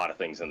kill a lot of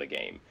things in the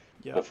game.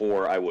 Yep.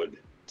 Before, I would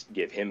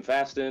give him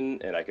Fasten,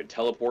 and I could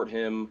teleport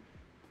him,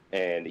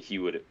 and he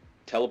would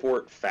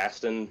teleport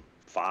Fasten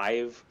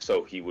 5,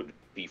 so he would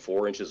be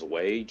 4 inches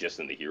away just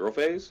in the hero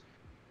phase,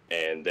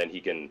 and then he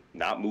can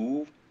not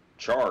move,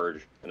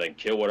 charge, and then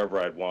kill whatever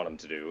I'd want him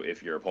to do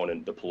if your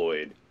opponent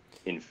deployed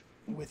in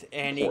with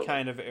any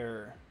kind of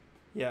error.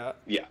 Yeah.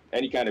 Yeah,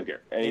 any kind of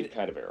error.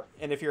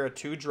 And if you're a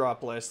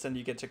 2-drop list and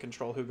you get to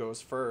control who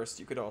goes first,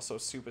 you could also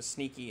super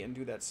sneaky and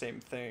do that same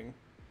thing.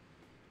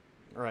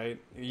 Right?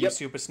 You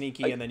super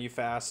sneaky and then you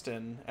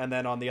Fasten, and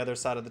then on the other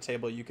side of the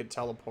table you could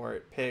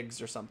teleport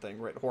pigs or something,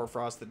 right?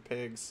 Hoarfrosted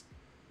pigs.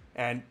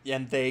 And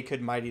they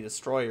could Mighty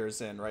Destroyers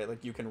in, right?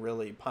 Like, you can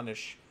really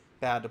punish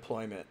bad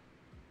deployment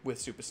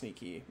with super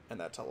sneaky and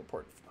that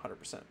teleport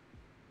 100%. Yeah,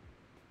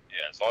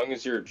 as long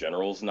as your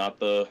general's not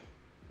the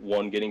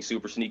one getting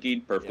super sneaky,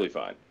 perfectly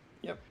fine.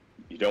 Yep.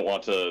 You don't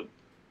want to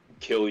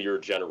kill your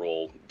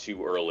general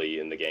too early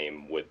in the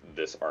game with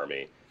this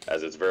army,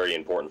 as it's very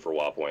important for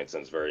WoW points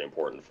and it's very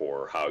important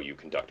for how you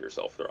conduct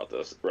yourself throughout the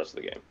rest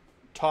of the game.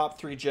 Top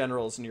 3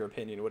 generals in your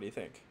opinion, what do you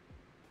think?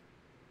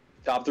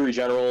 Top three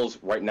generals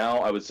right now,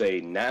 I would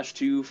say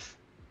Nashtooth,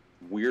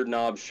 Weird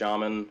Knob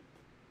Shaman,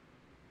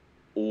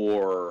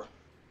 or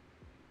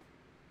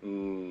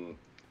you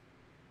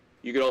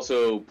could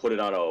also put it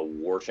on a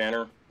War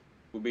Chanter.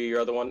 Would be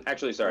your other one.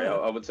 Actually, sorry, Yeah.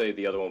 I would say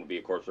the other one would be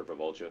a Corpse Ripper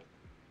Vulture.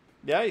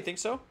 Yeah, you think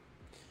so?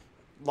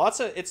 Lots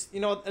of it's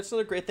that's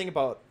another great thing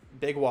about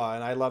Big Wagh,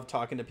 and I love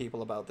talking to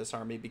people about this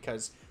army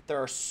because there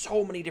are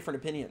so many different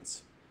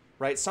opinions,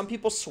 right? Some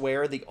people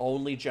swear the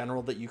only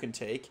general that you can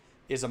take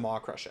is a Maw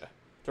Crusher.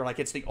 They're like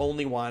it's the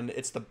only one,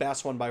 it's the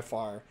best one by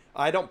far.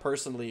 I don't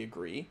personally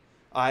agree.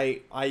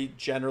 I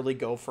generally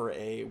go for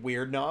a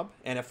Weird Knob,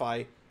 and if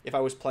I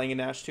was playing a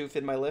Nash Tooth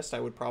in my list, I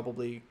would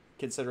probably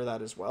consider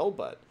that as well.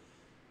 But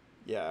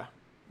yeah,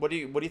 what do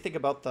you think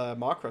about the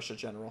Maw Crusher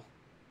general?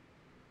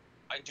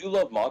 I do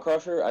love Maw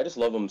Crusher. I just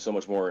love him so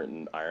much more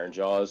in Iron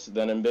Jaws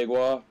than in Big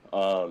Wah.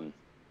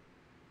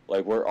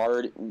 Like we're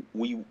already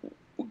we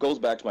it goes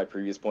back to my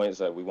previous point is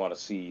that we want to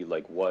see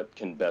like what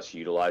can best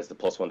utilize the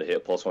 +1 to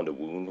hit, +1 to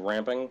wound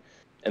ramping,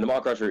 and the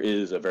Maw Crusher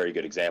is a very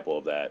good example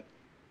of that.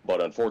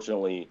 But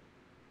unfortunately,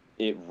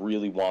 it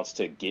really wants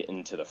to get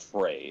into the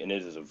fray, and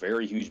it is a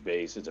very huge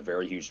base. It's a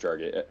very huge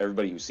target.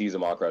 Everybody who sees a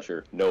Maw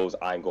Crusher knows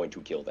I'm going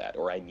to kill that,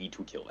 or I need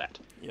to kill that,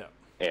 Yeah.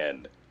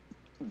 and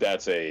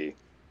that's a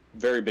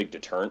very big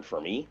deterrent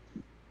for me.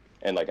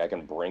 And like I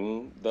can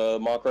bring the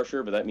Maw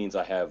Crusher, but that means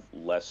I have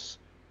less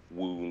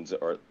wounds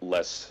or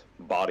less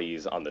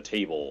bodies on the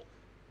table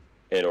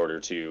in order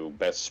to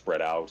best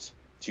spread out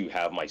to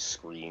have my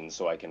screen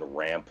so I can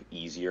ramp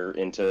easier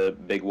into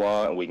Big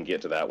Wah, and we can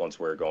get to that once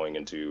we're going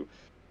into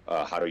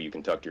how do you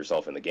conduct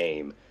yourself in the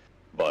game.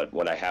 But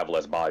when I have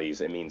less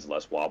bodies, it means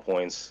less Wah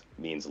points,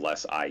 means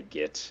less I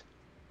get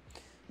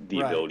the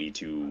Right. ability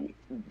to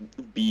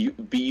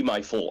be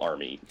my full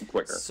army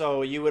quicker.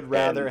 So you would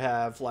rather And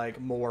have like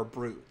more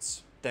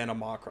brutes than a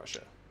Maw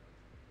Crusher.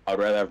 I'd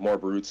rather have more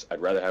brutes.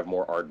 I'd rather have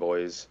more ard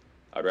boys.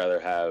 I'd rather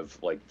have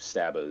like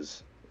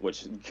stabbas,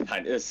 which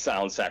kind of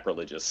sounds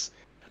sacrilegious.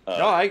 No,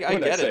 I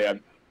When I get say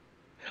it.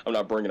 I'm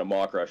not bringing a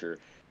maw crusher,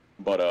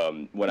 but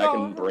when I No,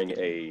 can bring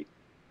a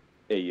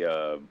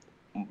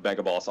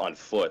mega boss on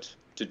foot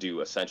to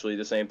do essentially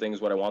the same thing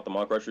as what I want the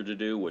maw crusher to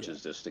do, which yeah,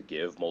 is just to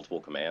give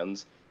multiple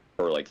commands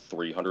for like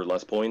 300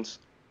 less points,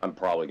 I'm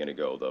probably gonna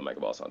go the mega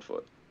boss on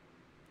foot.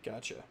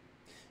 gotcha.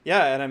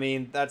 Yeah, and I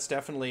mean that's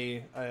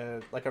definitely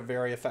like a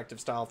very effective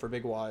style for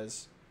Big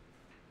Wise.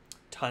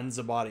 Tons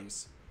of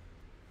bodies,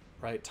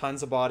 right?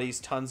 Tons of bodies,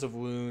 tons of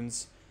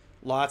wounds,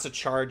 lots of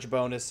charge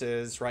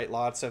bonuses, right?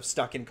 Lots of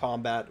stuck in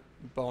combat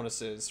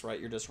bonuses, right?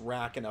 You're just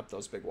racking up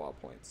those Big Wall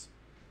points.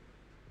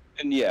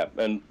 And yeah,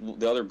 and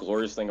the other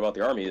glorious thing about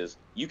the army is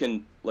you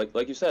can like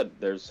you said,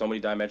 there's so many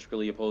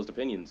diametrically opposed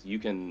opinions. You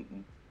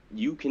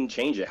can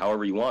change it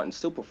however you want and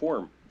still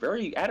perform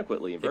very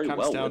adequately and It very comes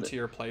well down with to it.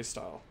 your play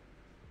style.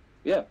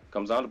 Yeah,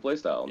 comes down to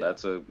playstyle.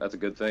 Yeah, That's a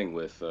good thing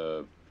with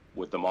the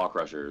Maw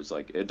Crushers.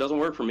 Like it doesn't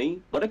work for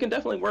me, but it can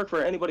definitely work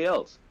for anybody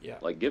else. yeah.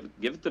 Like give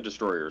it the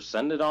destroyer,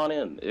 send it on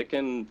in. It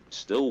can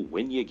still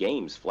win you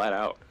games flat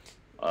out.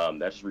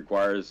 That just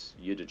requires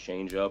you to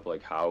change up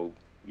like how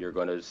you're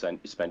going to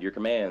spend your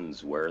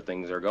commands, where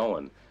things are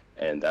going,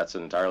 and that's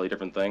an entirely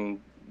different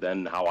thing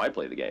than how I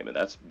play the game, and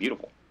that's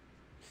beautiful.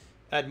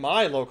 At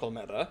my local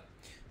meta,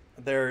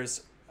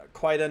 there's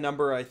quite a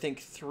number, I think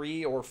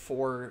 3 or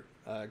 4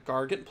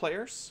 Gargant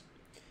players,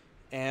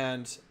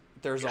 and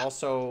there's Yeah.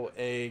 also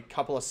a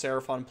couple of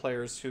Seraphon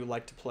players who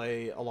like to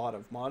play a lot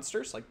of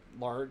monsters, like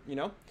large.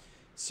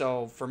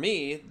 So for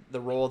me, the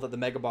role that the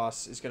Mega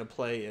Boss is going to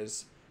play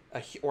is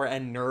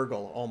and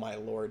Nurgle. Oh my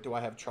lord, do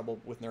I have trouble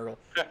with Nurgle?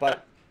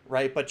 But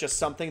right, but just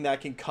something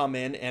that can come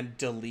in and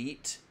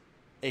delete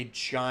a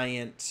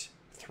giant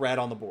threat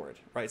on the board,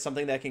 right?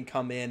 Something that can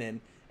come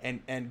in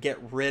and get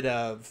rid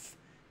of,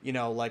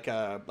 like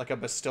a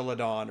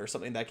Bastillodon or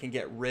something that can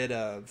get rid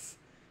of,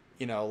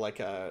 like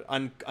a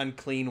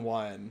unclean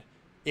one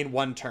in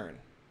one turn,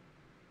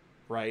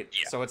 right?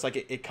 Yeah. So it's like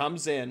it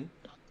comes in,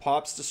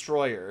 pops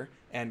Destroyer,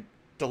 and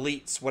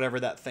deletes whatever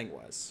that thing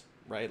was,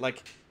 right?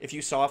 Like if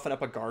you soften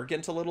up a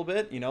Gargant a little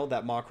bit,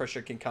 that Maw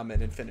Crusher can come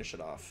in and finish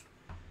it off.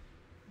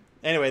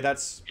 Anyway, Yeah.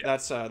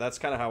 that's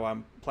kind of how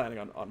I'm planning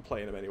on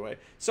playing them anyway.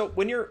 So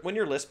when you're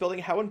list building,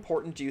 how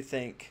important do you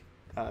think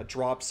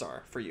drops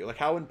are for you? Like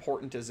how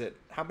important is it?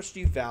 How much do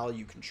you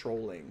value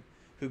controlling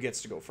who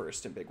gets to go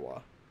first in Big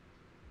Wah?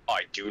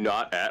 I do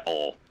not at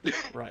all.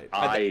 Right.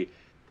 I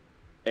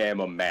am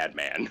a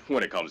madman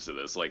when it comes to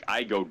this. Like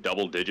I go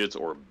double digits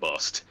or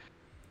bust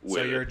So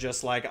with you're it.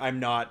 just like I'm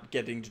not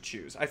getting to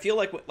choose. I feel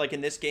like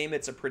in this game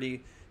it's a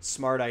pretty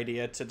smart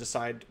idea to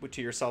decide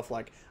to yourself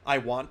like I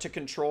want to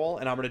control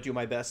and I'm going to do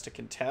my best to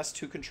contest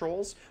who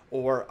controls,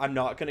 or I'm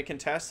not going to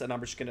contest and I'm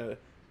just going to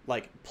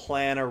like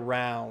plan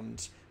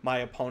around my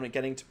opponent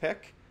getting to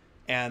pick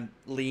and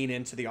lean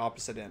into the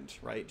opposite end,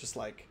 right? Just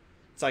like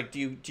it's like do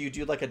you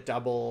do like a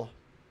double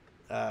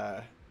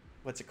uh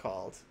what's it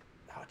called?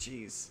 Oh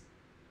jeez.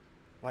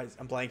 I'm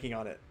blanking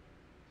on it.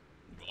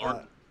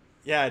 Or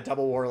Yeah,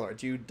 double warlord.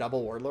 Do you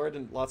double warlord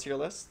in lots of your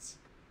lists?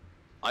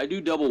 I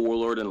do double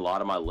Warlord in a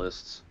lot of my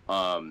lists.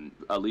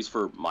 At least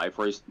for my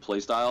play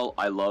style,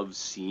 I love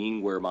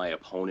seeing where my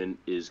opponent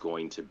is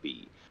going to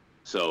be.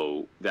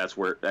 So that's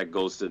where that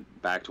goes to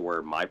back to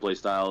where my play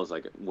style is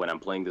like when I'm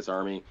playing this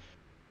army.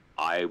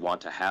 I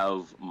want to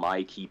have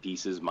my key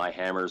pieces, my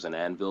hammers and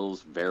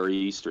anvils,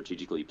 very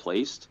strategically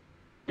placed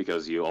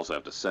because you also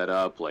have to set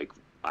up, like,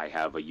 I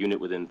have a unit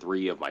within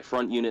 3 of my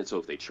front unit, so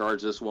if they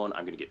charge this one,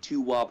 I'm going to get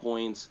 2 WA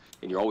points,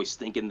 and you're always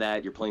thinking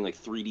that. You're playing like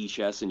 3D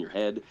chess in your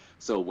head.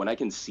 So when I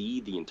can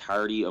see the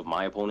entirety of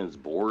my opponent's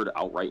board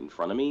outright in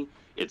front of me,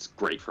 it's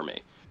great for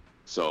me.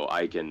 So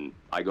I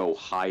go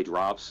high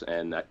drops,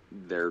 and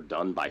they're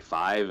done by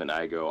 5, and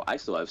I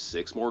still have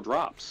 6 more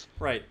drops.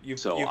 Right.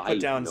 You've put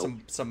down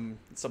some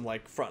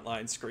like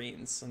frontline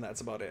screens, and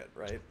that's about it,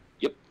 right?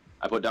 Yep.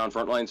 I put down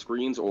frontline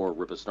screens, or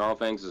Rip of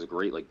Snarlfangs is a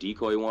great like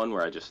decoy one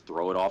where I just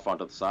throw it off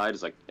onto the side.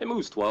 It's like, it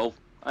moves 12.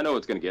 I know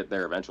it's going to get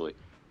there eventually.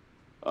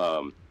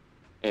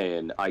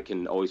 And I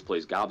can always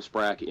place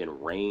Gobsprakk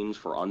in range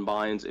for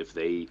unbinds. If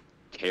they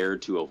care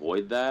to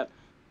avoid that,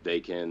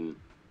 they can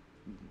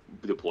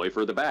deploy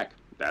further back.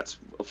 That's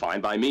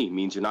fine by me. It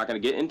means you're not going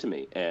to get into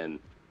me. And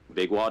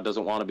Big Wagh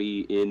doesn't want to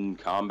be in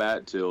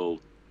combat till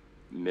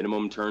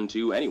minimum turn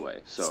 2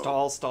 anyway.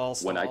 So stall.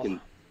 When I can,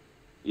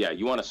 yeah,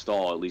 you want to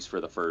stall at least for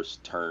the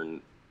first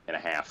turn and a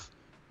half.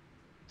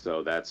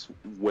 So that's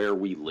where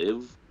we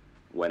live.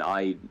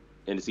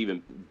 And it's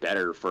even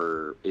better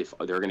for if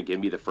they're going to give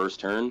me the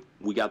first turn.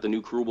 We got the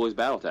new Cruel Boys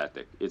battle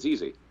tactic. It's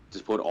easy.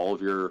 Just put all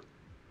of your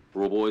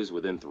Cruel Boys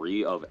within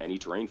 3 of any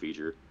terrain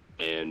feature,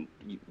 and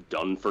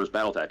done first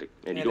battle tactic.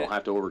 And you don't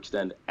have to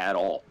overextend at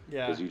all.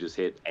 Yeah. Because you just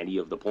hit any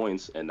of the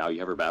points, and now you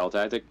have your battle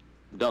tactic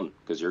done,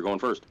 because you're going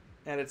first.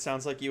 And it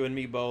sounds like you and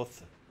me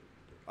both.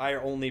 The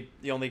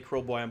only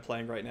Cruel Boy I'm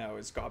playing right now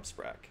is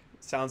Gobsprakk.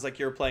 It sounds like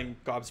you're playing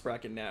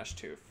Gobsprakk and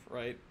Gnashtooth,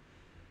 right?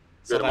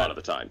 Good amount of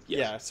the time, yes.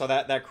 Yeah, so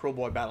that Cruel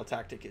Boy battle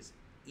tactic is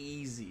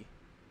easy,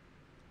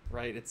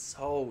 right? It's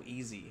so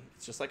easy.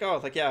 It's just like,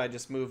 I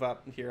just move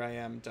up, and here I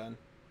am, done.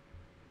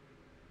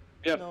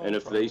 Yeah, no and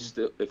if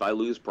I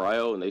lose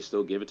Prio and they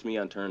still give it to me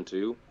on turn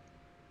 2,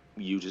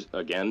 you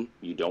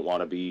don't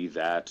want to be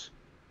that.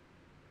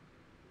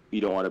 You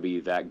don't want to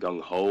be that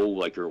gung ho.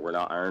 Like we're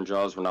not Iron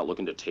Jaws. We're not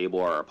looking to table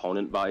our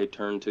opponent by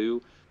turn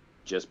 2.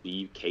 Just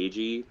be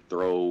cagey.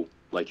 Throw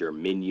like your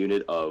min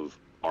unit of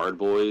Ard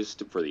Boys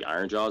for the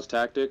Iron Jaws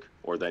tactic,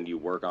 or then you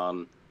work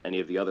on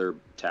any of the other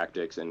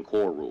tactics and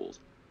core rules.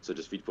 So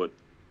just if you put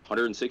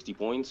 160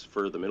 points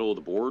for the middle of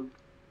the board,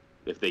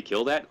 if they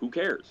kill that, who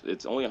cares?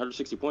 It's only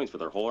 160 points for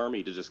their whole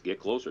army to just get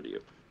closer to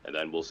you. And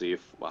then we'll see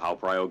how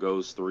Prio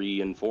goes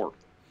 3 and 4.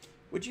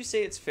 Would you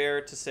say it's fair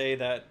to say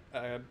that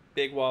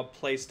Big Wagh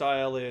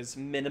playstyle is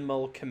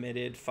minimal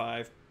committed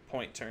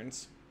 5-point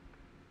turns?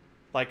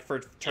 Like for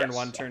turn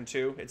 1, turn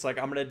 2, it's like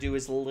I'm gonna do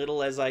as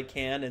little as I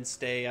can and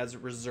stay as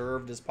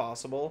reserved as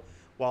possible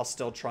while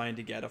still trying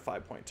to get a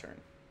 5-point turn.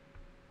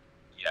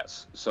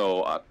 Yes.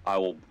 So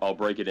I'll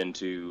break it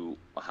into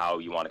how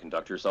you want to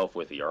conduct yourself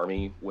with the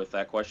army with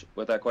that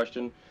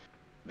question.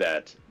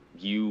 That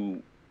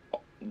you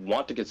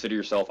want to consider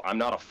yourself. I'm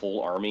not a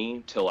full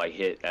army till I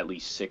hit at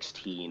least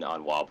 16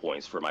 on WoW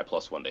points for my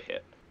 +1 to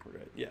hit.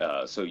 Right.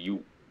 Yeah. So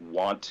you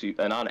want to,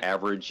 and on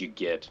average you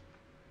get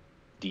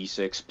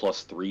D6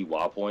 plus 3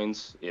 WoW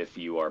points if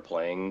you are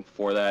playing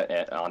for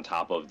that on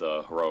top of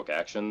the heroic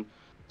action.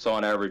 So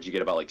on average you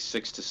get about like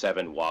 6 to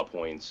 7 WoW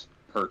points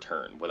per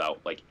turn without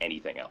like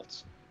anything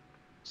else.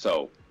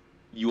 So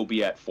you'll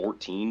be at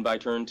 14 by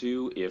turn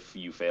 2 if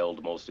you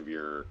failed most of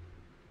your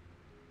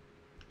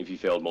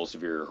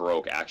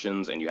heroic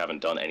actions and you haven't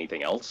done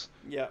anything else.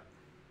 Yeah.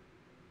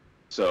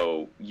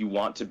 So you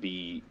want to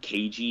be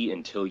cagey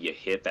until you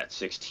hit that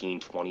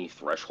 16-20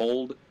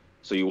 threshold.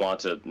 So you want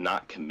to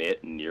not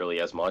commit nearly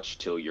as much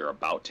till you're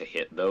about to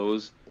hit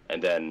those,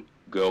 and then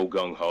go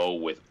gung-ho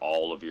with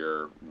all of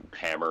your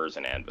hammers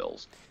and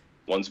anvils.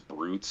 Once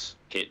brutes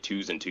hit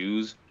 2s and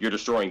 2s, you're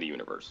destroying the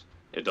universe.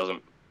 It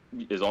doesn't,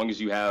 as long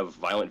as you have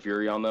Violent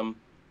Fury on them,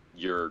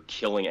 you're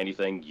killing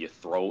anything you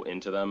throw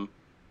into them.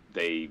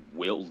 They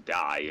will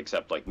die,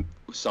 except like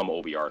some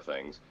OBR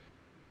things.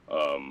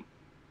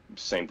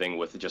 Same thing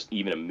with just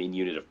even a min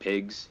unit of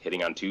pigs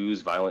hitting on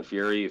 2s, Violent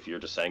Fury. If you're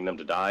just sending them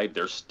to die,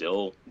 they're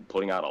still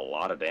putting out a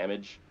lot of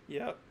damage.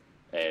 Yep.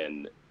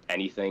 And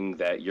anything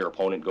that your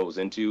opponent goes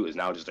into is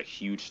now just a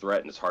huge threat,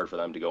 and it's hard for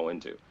them to go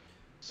into.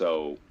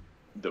 So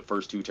the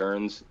first 2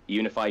 turns,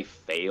 even if I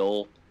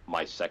fail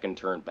my second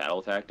turn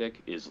battle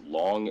tactic, as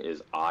long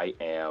as I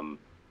am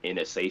in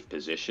a safe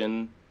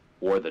position,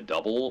 or the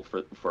double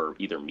for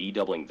either me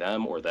doubling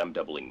them or them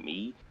doubling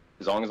me,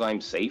 as long as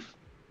I'm safe,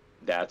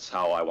 that's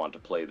how I want to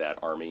play that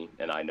army,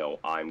 and I know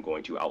I'm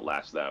going to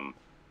outlast them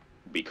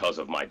because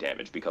of my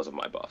damage, because of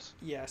my buffs.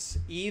 Yes,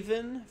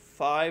 even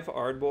 5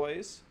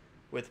 Ardboys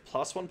with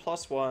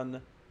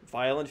 +1/+1,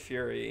 Violent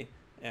Fury,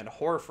 and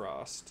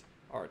Hoarfrost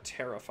are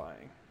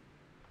terrifying.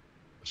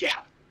 Yeah.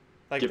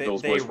 Like they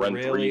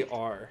really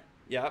are.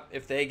 Yep.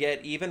 If they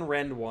get even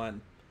Rend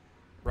 1,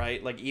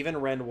 right? Like even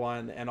Rend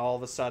 1, and all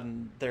of a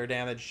sudden their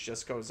damage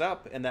just goes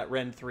up, and that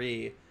Rend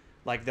 3,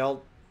 like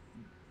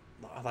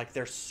like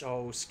they're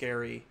so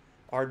scary.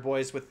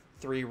 Ardboys with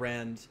 3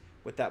 rend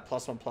with that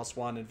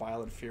 +1/+1 and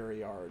Violent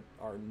Fury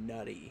are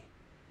nutty.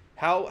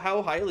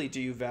 How highly do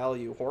you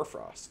value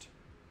Hoarfrost?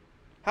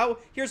 How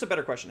Here's a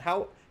better question.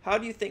 How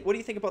do you think, what do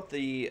you think about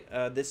the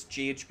this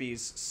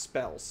GHB's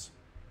spells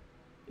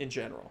in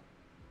general?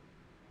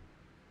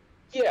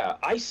 Yeah,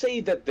 I say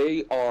that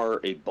they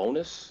are a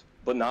bonus,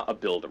 but not a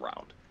build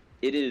around.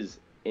 It is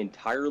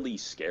entirely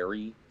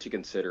scary to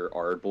consider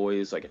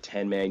Ardboys, like a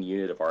 10-man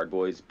unit of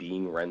Ardboys,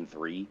 being Ren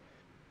 3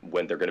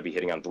 when they're going to be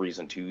hitting on 3s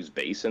and 2s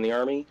base in the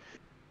army.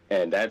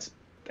 And that's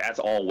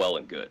all well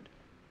and good.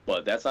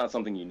 But that's not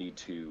something you need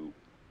to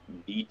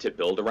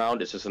build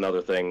around. It's just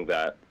another thing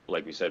that,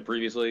 like we said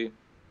previously,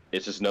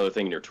 it's just another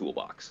thing in your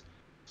toolbox.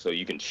 So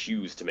you can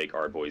choose to make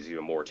Ardboys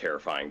even more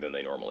terrifying than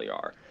they normally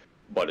are.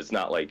 But it's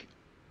not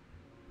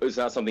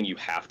something you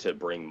have to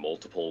bring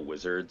multiple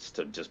wizards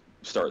to just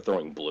start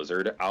throwing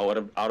Blizzard out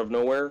of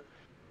nowhere.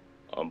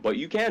 But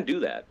you can do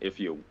that if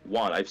you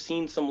want. I've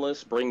seen some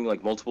lists bring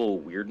like multiple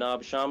Weird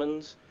Knob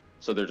Shamans,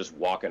 so they're just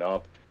walking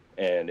up,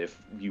 and if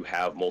you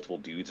have multiple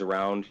dudes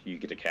around, you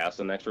get to cast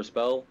an extra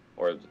spell,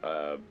 or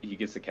he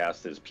gets to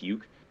cast his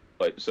Puke.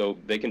 But so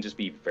they can just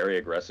be very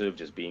aggressive,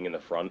 just being in the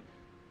front,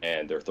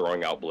 and they're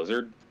throwing out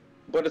Blizzard.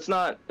 But it's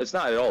not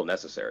at all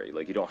necessary.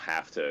 Like, you don't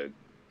have to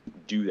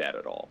do that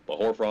at all. But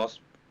Hoarfrost,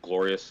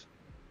 glorious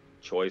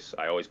choice.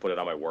 I always put it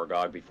on my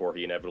Wargog before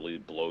he inevitably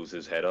blows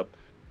his head up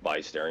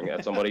by staring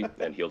at somebody,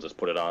 and he'll just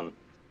put it on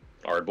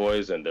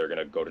Ardboys, and they're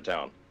gonna go to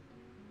town.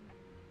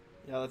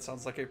 Yeah, that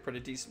sounds like a pretty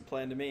decent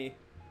plan to me.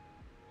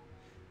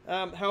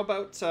 How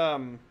about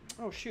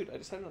oh shoot, I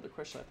just had another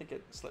question. I think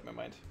it slipped my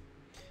mind.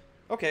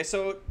 Okay,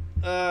 so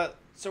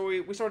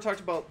we sort of talked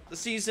about the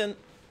season.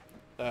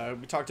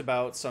 We talked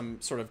about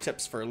some sort of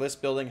tips for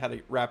list building, how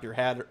to wrap your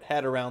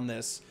head around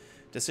this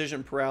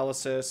decision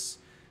paralysis.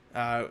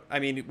 I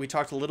mean, we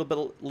talked a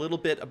little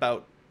bit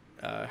about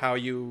how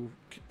you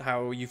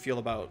feel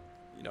about,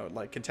 you know,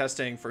 like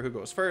contesting for who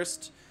goes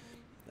first.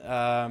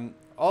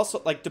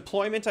 Also, like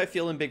deployment, I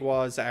feel in Big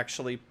Wagh is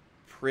actually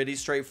pretty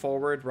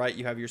straightforward, right?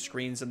 You have your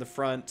screens in the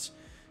front.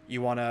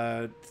 You want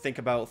to think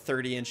about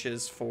 30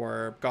 inches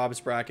for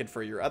Gobsbrack and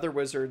for your other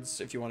wizards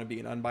if you want to be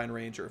in Unbind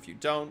range, or if you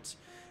don't.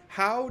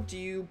 How do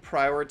you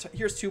prioritize?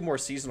 Here's 2 more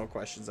seasonal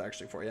questions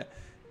actually for you.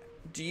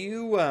 Do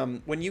you,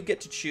 when you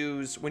get to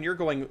choose, when you're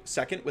going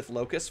second with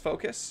Locust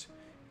Focus,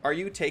 are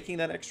you taking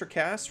that extra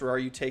cast, or are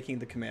you taking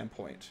the command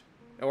point?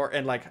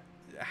 And like,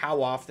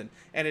 how often?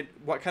 And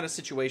what kind of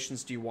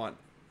situations do you want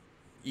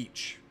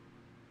each?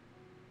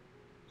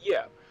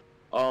 Yeah.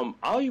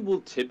 I will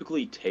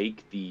typically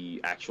take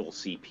the actual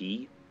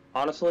CP,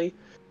 honestly.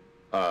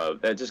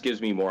 That just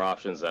gives me more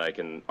options that I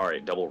can,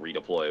 alright, double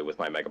redeploy with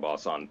my Mega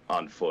Boss on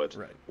foot,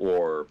 Right.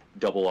 or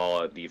double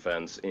all-out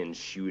defense in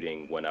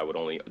shooting when I would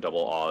only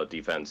double all-out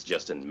defense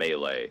just in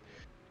melee.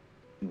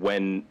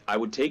 When I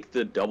would take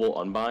the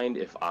double Unbind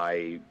if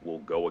I will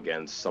go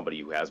against somebody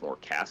who has more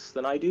casts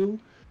than I do.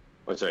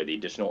 Or sorry, the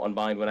additional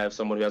Unbind when I have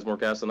someone who has more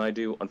casts than I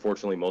do.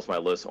 Unfortunately, most of my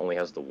list only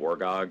has the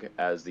Wargog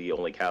as the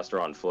only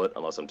caster on foot,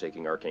 unless I'm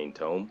taking Arcane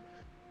Tome.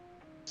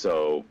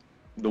 So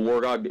the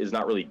Wargog is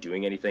not really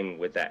doing anything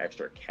with that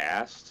extra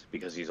cast,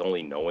 because he's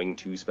only knowing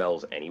 2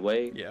 spells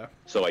anyway. Yeah.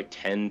 So I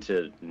tend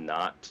to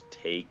not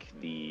take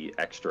the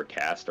extra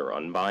cast or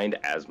Unbind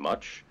as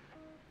much,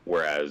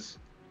 whereas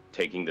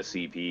taking the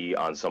CP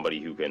on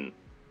somebody who can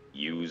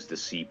use the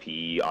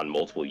CP on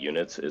multiple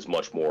units is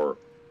much more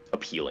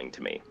appealing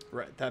to me.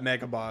 Right. That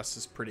Mega Boss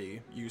is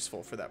pretty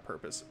useful for that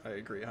purpose. I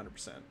agree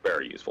 100%.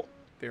 Very useful.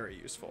 Very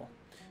useful.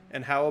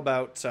 And how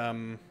about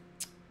the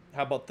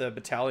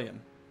battalion?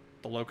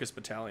 The Locust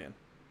Battalion.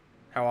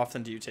 How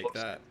often do you take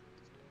that?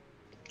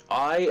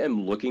 I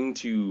am looking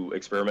to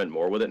experiment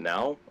more with it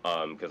now,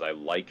 because I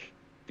like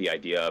the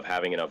idea of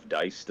having enough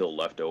dice still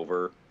left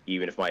over,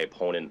 even if my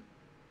opponent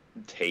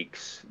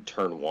takes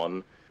turn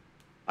 1.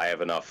 I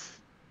have enough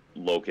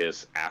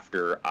Locusts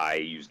after I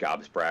use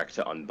Gobsbrack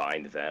to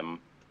unbind them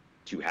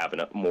to have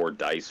enough more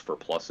dice for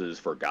pluses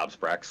for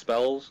Gobsbrack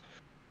spells,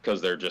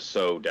 because they're just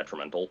so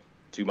detrimental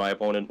to my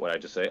opponent when I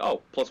just say,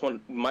 oh,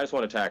 +1,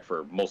 -1 attack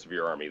for most of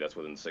your army that's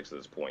within 6 at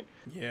this point.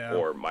 Yeah.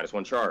 Or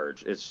 -1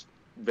 charge. It's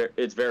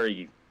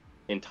very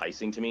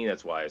enticing to me.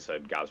 That's why I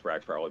said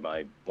Gobsbrack's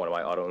probably one of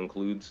my auto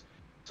includes.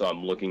 So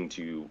I'm looking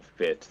to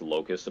fit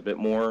Locust a bit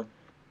more.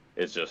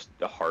 It's just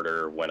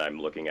harder when I'm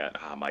looking at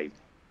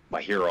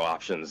my hero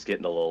options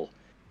getting a little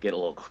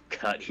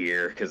cut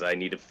here, because I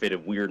need to fit a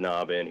Weird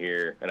Knob in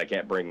here, and I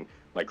can't bring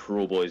my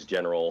Cruel Boys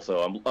General.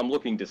 So I'm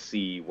looking to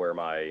see where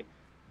my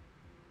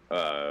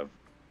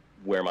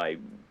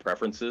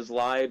preferences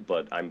lie,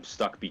 but I'm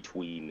stuck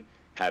between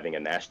having a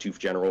Gnashtooth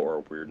General or a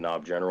Weird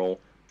Knob General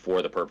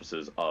for the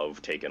purposes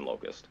of taking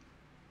Locust.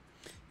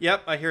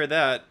 Yep, I hear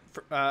that.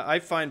 I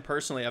find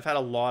personally I've had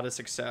a lot of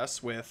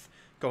success with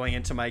going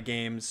into my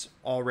games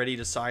already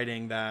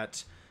deciding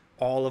that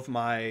all of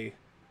my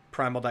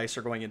primal dice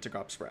are going into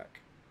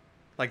Gobsbrack.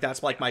 Like,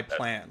 that's like my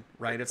plan,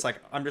 right? It's like,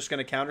 I'm just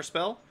going to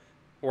counterspell,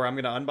 or I'm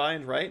going to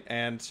unbind, right?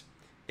 And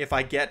if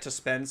I get to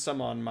spend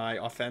some on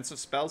my offensive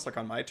spells, like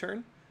on my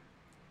turn,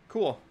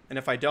 cool. And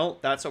if I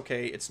don't, that's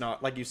okay. It's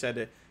not, like you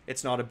said,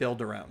 it's not a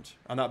build around.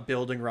 I'm not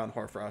building around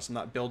Horfrost. I'm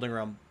not building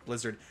around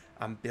Blizzard.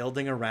 I'm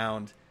building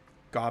around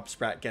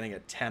Gobsprat getting a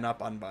 10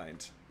 up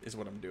unbind is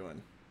what I'm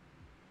doing.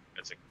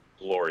 It's a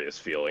glorious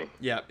feeling.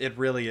 Yeah, it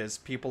really is.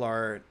 People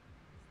are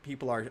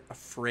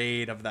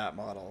afraid of that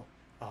model.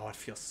 Oh, it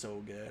feels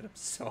so good. I'm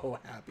so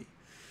happy.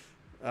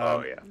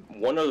 Oh yeah.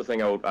 One other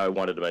thing I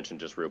wanted to mention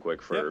just real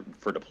quick for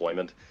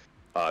deployment,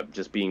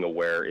 just being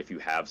aware if you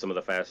have some of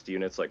the fast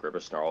units like Ripper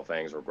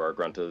Snarlfangs or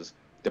Gargruntas,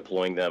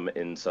 deploying them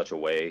in such a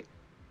way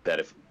that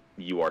if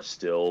you are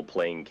still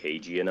playing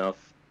cagey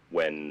enough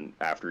when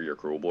after your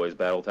Cruel Boys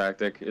battle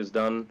tactic is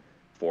done,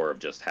 for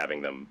just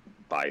having them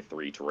buy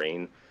 3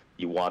 terrain,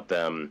 you want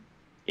them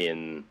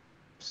in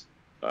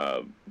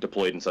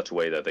deployed in such a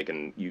way that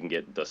you can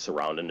get the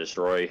surround and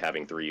destroy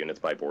having 3 units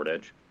by board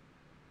edge.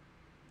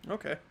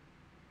 Okay.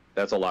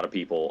 That's a lot of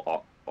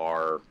people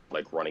are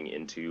like running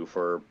into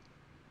for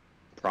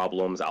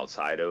problems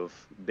outside of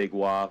Big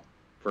Wagh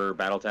for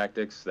battle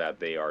tactics, that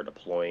they are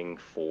deploying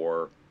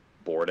for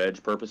board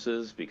edge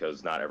purposes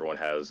because not everyone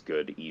has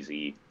good,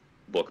 easy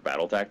book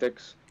battle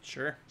tactics.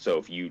 Sure. So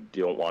if you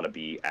don't want to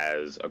be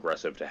as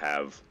aggressive to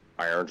have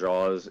Iron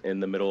Jaws in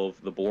the middle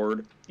of the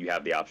board, you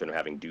have the option of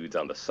having dudes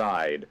on the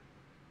side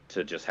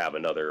to just have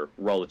another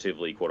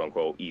relatively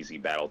quote-unquote easy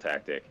battle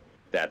tactic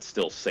that's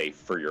still safe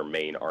for your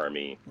main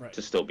army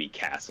to still be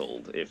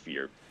castled if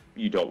you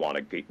don't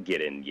want to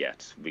get in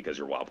yet because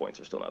your WoW points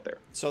are still not there.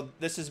 So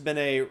this has been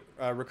a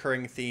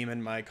recurring theme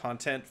in my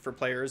content for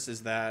players,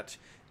 is that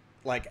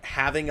like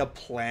having a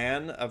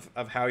plan of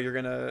how you're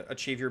going to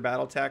achieve your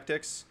battle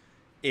tactics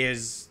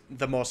is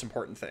the most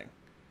important thing,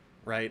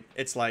 right?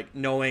 It's like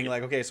knowing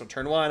like, okay, so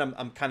turn 1,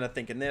 I'm kind of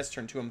thinking this,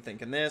 turn 2, I'm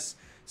thinking this.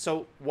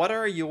 So what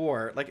are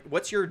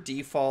what's your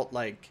default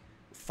like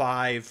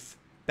 5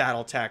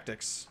 battle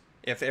tactics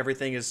if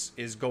everything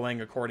is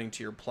going according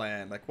to your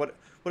plan? Like what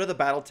do the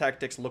battle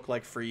tactics look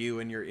like for you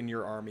in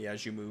your army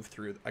as you move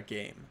through a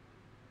game?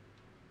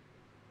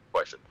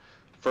 Question.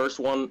 First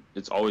one,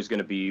 it's always going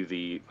to be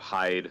the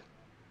hide,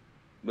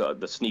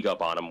 the sneak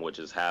up on them, which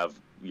is have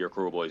your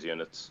Cruel Boys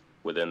units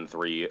within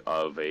 3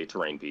 of a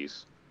terrain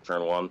piece.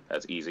 Turn 1,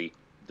 that's easy.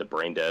 The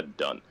brain dead,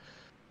 done.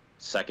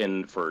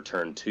 Second, for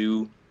turn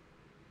 2,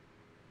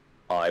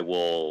 I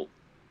will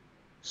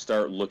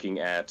start looking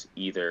at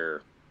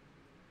either,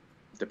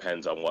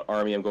 depends on what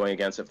army I'm going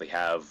against. If they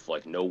have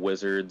like no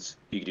wizards,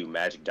 you can do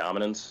magic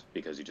dominance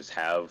because you just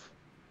have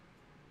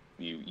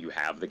you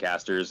have the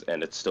casters,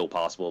 and it's still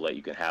possible that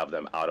you can have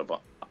them out of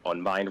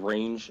unbind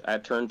range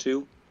at turn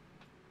 2.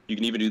 You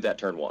can even do that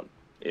turn 1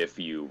 if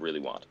you really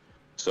want.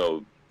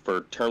 So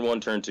for turn 1,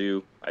 turn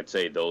 2, I'd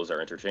say those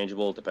are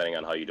interchangeable depending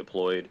on how you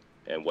deployed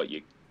and what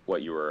you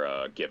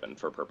were given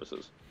for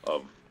purposes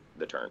of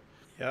the turn.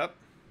 Yep.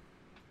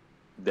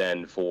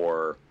 Then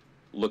for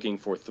looking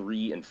for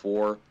 3 and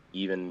 4,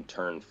 even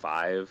turn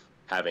 5,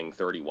 having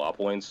 30 WoW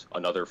points,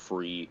 another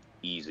free,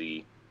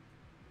 easy,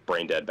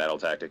 brain dead battle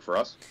tactic for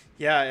us.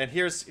 Yeah, and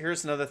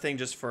here's another thing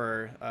just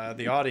for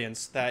the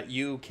audience, that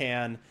you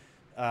can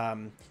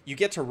you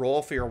get to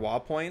roll for your WoW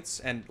points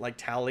and like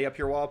tally up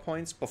your WoW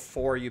points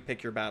before you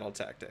pick your battle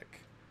tactic.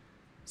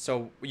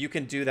 So you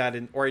can do that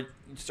or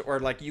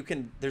like you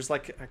can, there's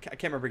like, I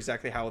can't remember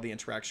exactly how the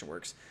interaction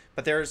works,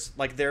 but there's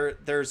like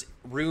there's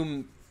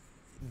room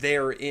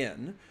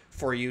therein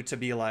for you to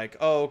be like,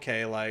 oh,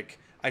 okay, like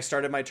I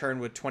started my turn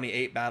with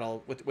 28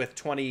 battle with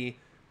 20,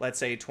 let's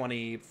say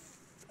 22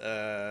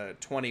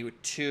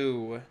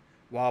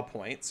 WoW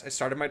points. I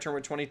started my turn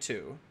with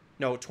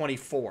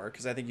 24,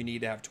 because I think you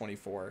need to have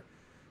 24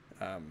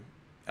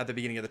 at the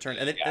beginning of the turn,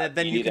 and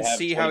then you can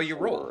see how you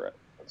roll.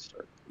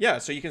 Yeah,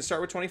 so you can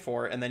start with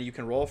 24, and then you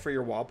can roll for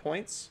your WoW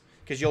points,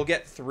 because you'll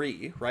get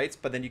 3, right?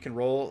 But then you can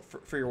roll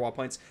for your WoW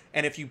points,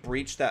 and if you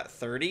breach that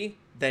 30,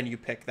 then you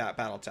pick that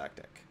battle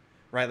tactic,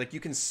 right? Like you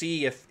can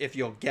see if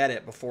you'll get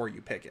it before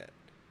you pick it.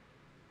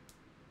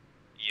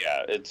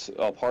 Yeah, it's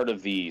a part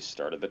of the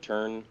start of the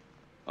turn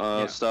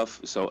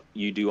stuff. So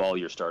you do all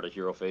your start of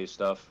hero phase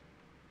stuff,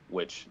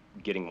 which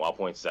getting WoW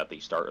points is at the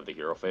start of the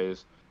hero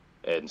phase,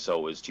 and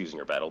so is choosing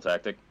your battle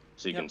tactic.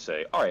 So you can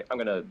say, all right, I'm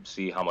going to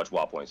see how much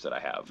WoW points that I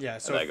have. Yeah,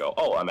 so and I go,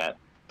 oh, I'm at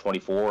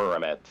 24 or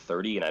I'm at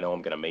 30, and I know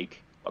I'm going to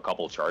make a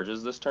couple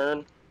charges this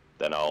turn,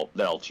 then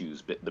I'll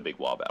choose the Big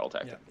Wagh battle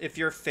tactic. Yeah. If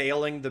you're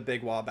failing the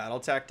Big Wagh battle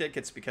tactic,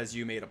 it's because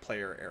you made a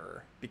player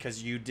error,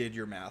 because you did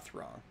your math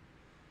wrong.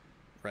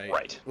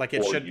 Right. Like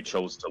or you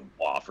chose to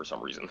WoW for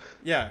some reason.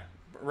 Yeah,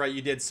 right,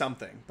 you did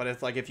something. But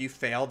it's like if you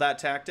fail that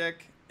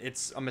tactic,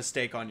 it's a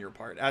mistake on your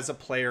part. As a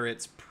player,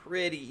 it's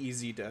pretty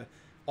easy to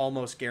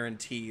almost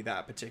guarantee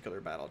that particular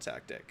battle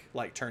tactic,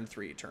 like turn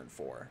 3, turn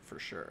 4, for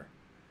sure.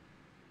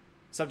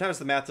 Sometimes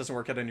the math doesn't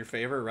work out in your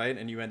favor, right?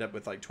 And you end up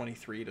with like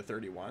 23 to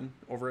 31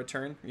 over a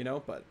turn,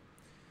 but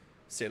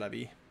c'est la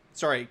vie.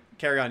 Sorry,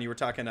 carry on. You were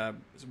talking,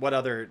 what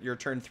other, your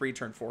turn 3,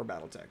 turn 4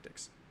 battle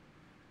tactics?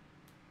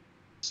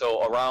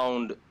 So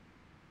around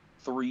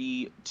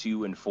 3,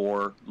 2, and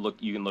 4,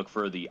 you can look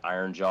for the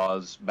Iron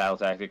Jaws battle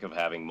tactic of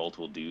having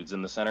multiple dudes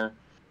in the center.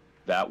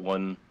 That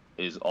one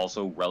is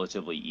also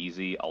relatively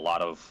easy.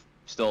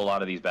 Still a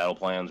lot of these battle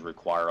plans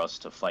require us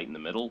to fight in the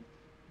middle,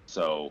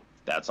 so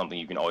that's something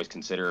you can always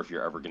consider if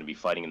you're ever going to be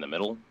fighting in the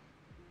middle.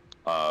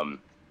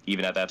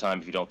 Even at that time,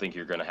 if you don't think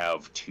you're going to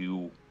have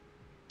two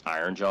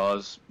Iron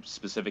Jaws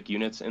specific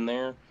units in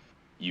there,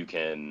 you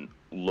can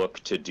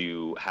look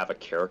to have a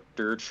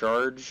character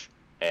charge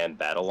and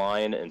battle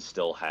line and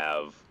still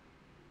have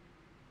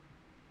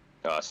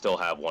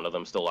one of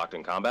them still locked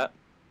in combat.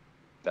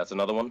 That's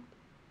another one.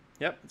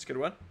 Yep, that's a good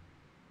one.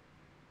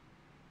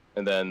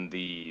 And then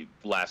the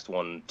last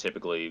one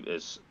typically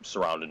is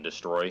surround and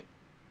destroy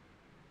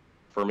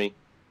for me.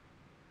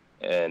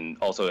 And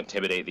also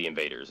intimidate the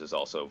invaders is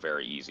also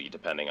very easy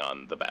depending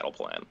on the battle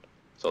plan.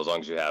 So as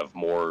long as you have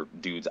more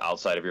dudes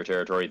outside of your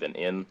territory than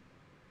in,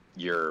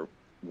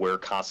 we're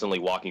constantly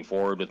walking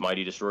forward with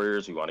mighty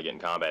destroyers. We want to get in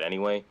combat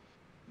anyway.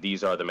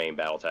 These are the main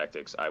battle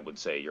tactics I would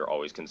say you're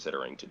always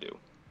considering to do.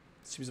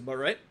 Seems about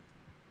right.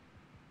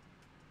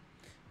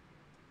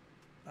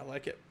 I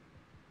like it.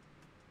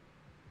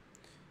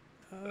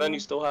 Then you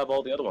still have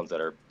all the other ones that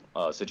are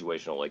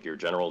situational, like your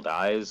general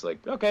dies,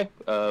 like, okay,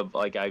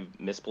 like I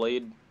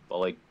misplayed, but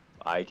like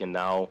I can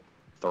now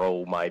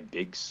throw my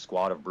big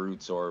squad of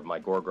brutes or my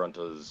gore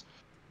gruntas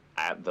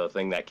at the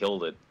thing that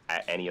killed it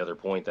at any other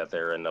point that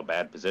they're in a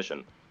bad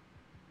position.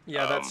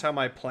 Yeah, that's how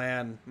my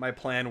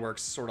plan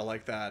works, sort of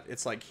like that.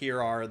 It's like,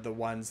 here are the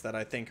ones that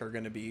I think are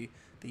going to be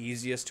the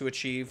easiest to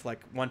achieve, like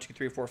 1, 2,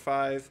 3, 4,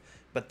 5.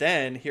 But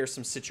then here's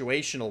some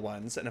situational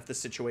ones, and if the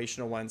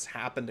situational ones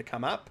happen to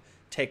come up,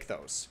 take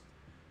those.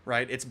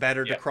 Right? It's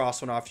better to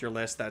cross one off your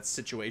list that's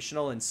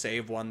situational and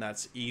save one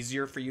that's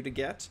easier for you to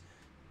get,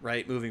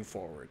 right? Moving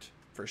forward,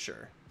 for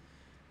sure.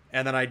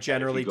 And then I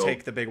generally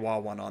take the Big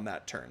Wagh one on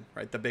that turn,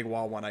 right? The Big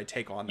Wagh one I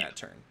take on that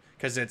turn.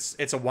 Because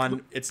it's a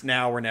one, it's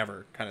now or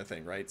never kind of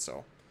thing, right?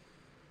 So,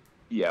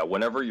 yeah,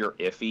 whenever you're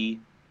iffy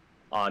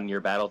on your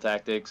battle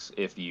tactics,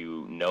 if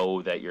you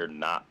know that you're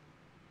not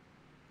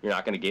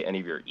going to get any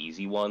of your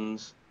easy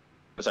ones.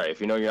 Sorry,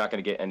 if you know you're not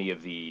going to get any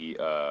of the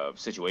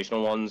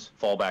situational ones,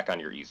 fall back on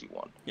your easy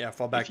one. Yeah,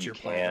 fall back to your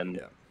plan.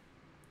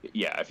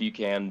 Yeah, if you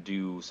can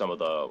do some of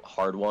the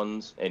hard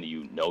ones and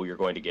you know you're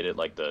going to get it,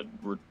 like the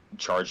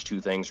charge 2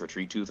 things,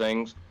 retreat 2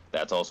 things,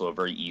 that's also a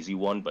very easy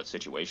one, but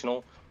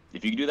situational.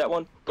 If you can do that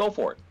one, go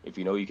for it. If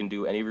you know you can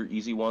do any of your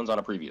easy ones on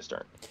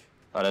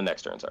a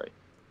next turn, sorry.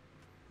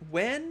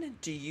 When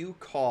do you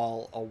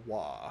call a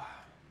Wagh?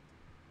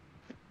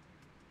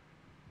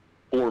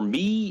 For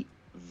me,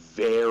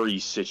 very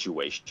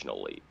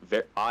situationally.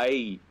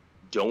 I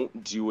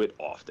don't do it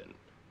often.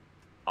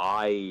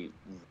 I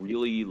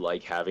really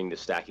like having the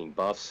stacking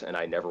buffs, and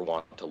I never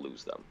want to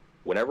lose them.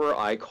 Whenever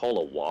I call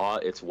a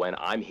Wagh, it's when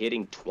I'm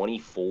hitting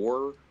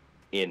 24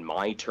 in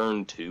my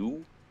turn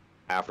 2,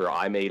 after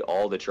I made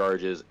all the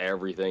charges,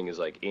 everything is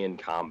like in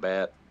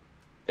combat,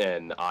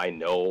 and I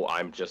know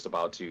I'm just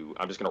going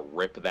to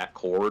rip that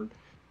cord.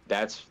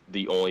 That's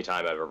the only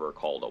time I've ever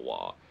called a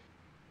Wagh.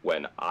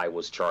 When I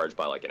was charged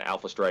by like an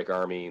Alpha Strike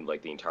army,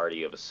 like the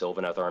entirety of a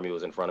Sylvaneth army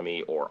was in front of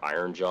me, or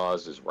Iron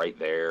Jaws is right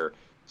there,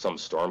 some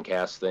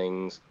Stormcast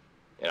things,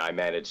 and I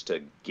managed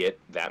to get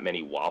that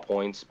many Wagh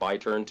points by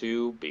turn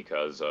 2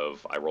 because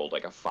I rolled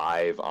like a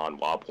 5 on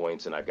Wagh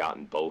points, and I've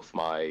gotten both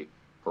my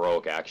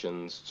heroic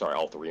actions,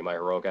 all 3 of my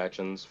heroic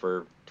actions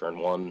for turn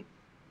 1,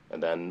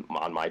 and then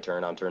on my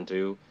turn on turn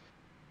 2.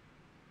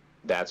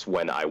 That's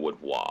when I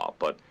would Wagh,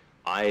 but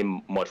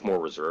I'm much more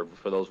reserved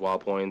for those Wagh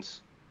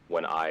points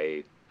when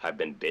I have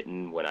been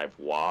bitten, when I've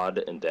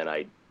Wahed, and then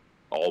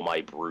all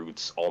my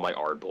brutes, all my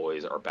Ard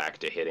boys are back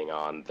to hitting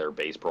on their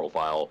base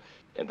profile,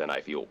 and then I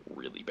feel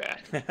really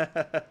bad.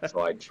 So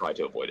I try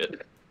to avoid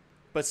it.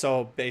 But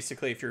so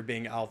basically, if you're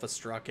being alpha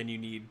struck and you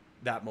need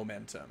that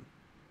momentum.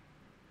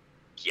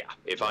 Yeah,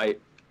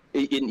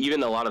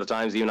 even a lot of the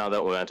times, even on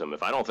that momentum,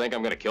 if I don't think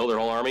I'm going to kill their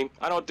whole army,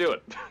 I don't do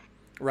it.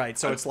 Right,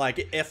 so it's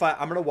like, if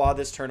I'm going to Wagh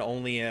this turn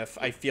only if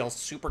I feel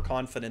super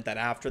confident that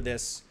after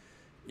this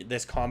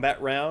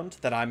combat round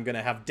that I'm going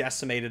to have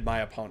decimated my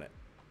opponent.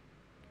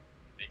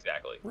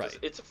 Exactly. Right.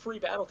 It's a free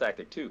battle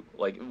tactic too.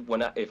 Like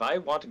if I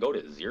want to go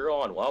to 0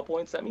 on Wagh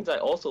points, that means I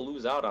also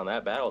lose out on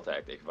that battle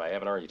tactic if I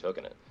haven't already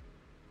taken it.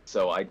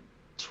 So I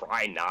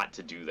try not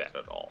to do that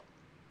at all,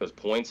 because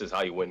points is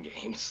how you win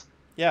games.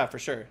 Yeah, for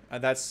sure.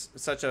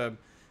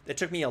 It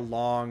took me a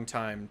long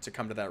time to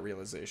come to that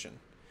realization.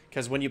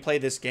 Because when you play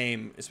this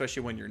game,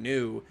 especially when you're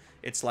new,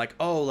 it's like,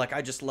 oh, like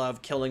I just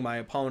love killing my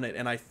opponent,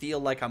 and I feel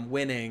like I'm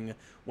winning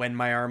when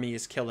my army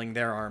is killing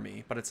their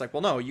army. But it's like,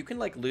 well, no, you can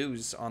like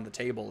lose on the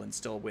table and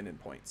still win in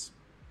points,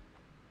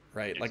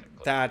 right? Exactly.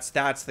 Like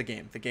that's the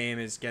game. The game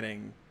is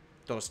getting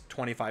those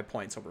 25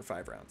 points over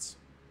 5 rounds,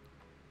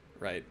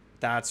 right?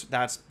 That's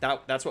what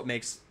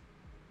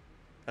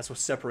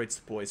separates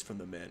the boys from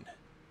the men.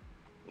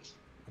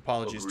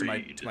 Apologies to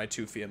my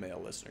 2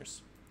 female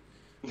listeners.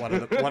 One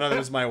of them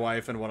is my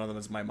wife, and one of them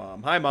is my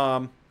mom. Hi,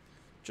 Mom.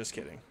 Just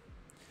kidding.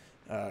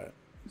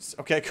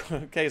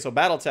 Okay. So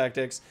battle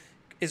tactics.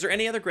 Is there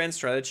any other grand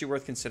strategy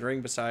worth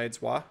considering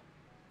besides Wagh?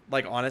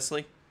 Like,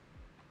 honestly.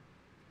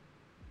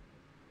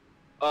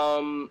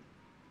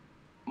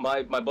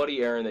 my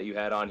buddy Aaron that you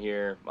had on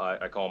here,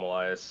 I call him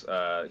Elias.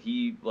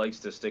 He likes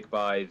to stick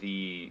by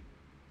the.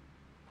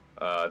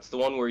 It's the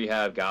one where you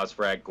have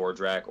Godsprag,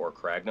 Gordrak, or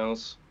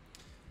Kragnos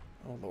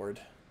Oh Lord.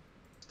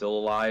 still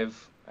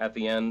alive at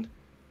the end.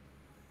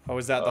 Oh,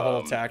 is that the whole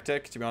Um,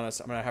 tactic? To be honest,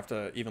 I'm gonna have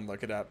to even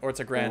look it up. Or it's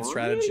a grand Pretty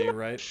strategy,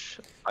 right? much.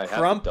 I have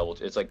Crump, to double.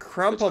 It's like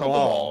crump it's them crumple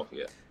all. all.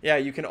 Yeah. Yeah,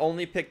 you can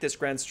only pick this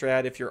grand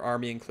strat if your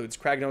army includes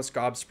Kragnos,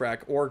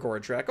 Gobsprak, or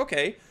Gordrak.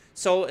 Okay,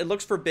 so it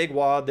looks for Big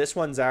Wagh. This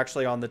one's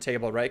actually on the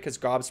table, right? Because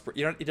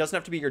Gobsprak, it doesn't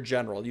have to be your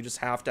general. You just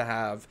have to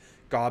have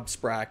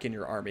Gobsprak in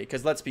your army.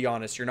 Because let's be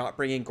honest, you're not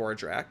bringing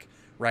Gordrak,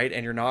 right?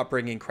 And you're not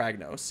bringing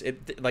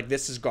Kragnos. Like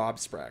this is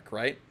Gobsprak,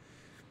 right?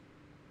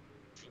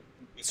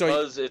 So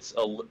Because it's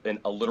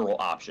a literal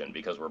option,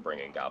 because we're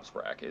bringing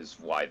Gobsprak, is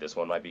why this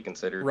one might be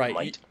considered. right,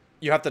 Might.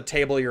 you have to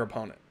table your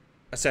opponent,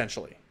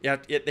 essentially.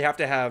 They have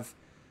to have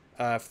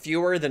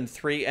fewer than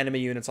 3 enemy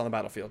units on the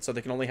battlefield, so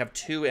they can only have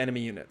 2 enemy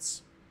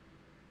units.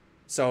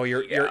 So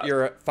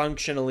you're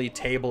functionally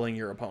tabling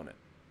your opponent.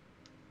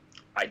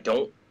 I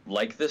don't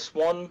like this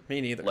one.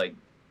 Me neither. Like,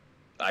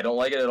 I don't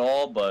like it at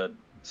all, but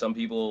some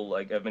people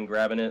like have been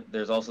grabbing it.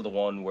 There's also the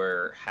one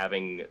where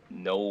having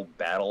no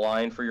battle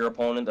line for your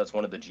opponent. That's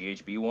one of the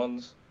GHB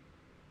ones.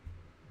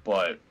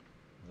 But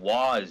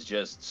Wah is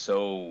just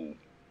so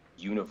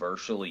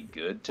universally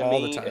good to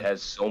All the me. time. It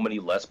has so many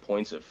less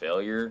points of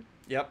failure.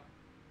 Yep.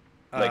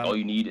 Like, all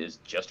you need is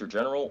Jester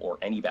General or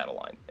any battle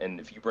line. And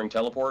if you bring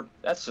Teleport,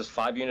 that's just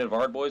 5 unit of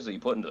Ard Boys that you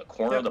put into the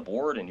corner of the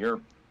board, and your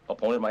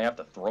opponent might have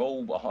to throw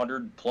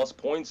 100 plus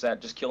points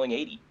at just killing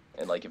 80.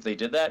 And, like, if they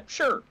did that,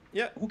 sure.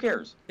 Yeah. Who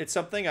cares? It's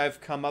something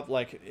I've come up,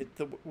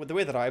 the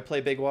way that I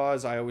play Big Wah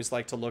is I always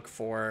like to look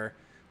for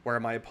where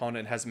my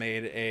opponent has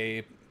made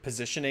a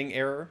positioning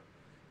error,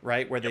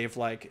 right? Where they've,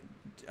 like,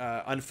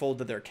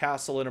 unfolded their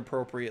castle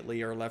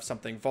inappropriately or left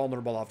something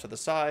vulnerable off to the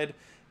side,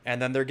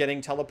 and then they're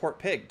getting teleport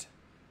pigged,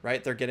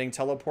 right? They're getting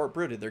teleport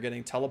brooded. They're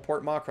getting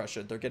teleport maw crushed.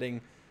 I'm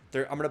going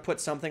to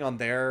put something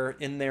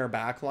in their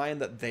back line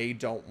that they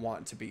don't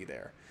want to be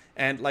there.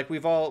 And like we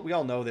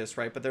all know this,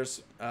 right? But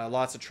there's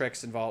lots of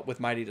tricks involved with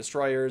Mighty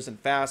Destroyers and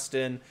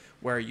Fasten,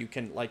 where you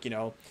can, like,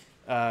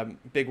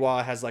 Big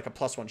Wah has like a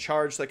 +1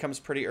 charge that comes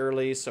pretty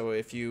early. So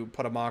if you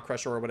put a Maw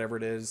Crusher or whatever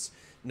it is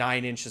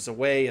 9 inches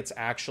away, it's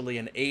actually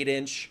an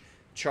 8-inch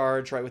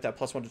charge, right? With that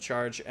 +1 to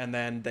charge, and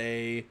then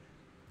they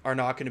are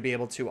not going to be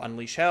able to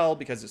unleash hell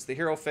because it's the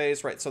hero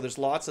phase, right? So there's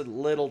lots of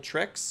little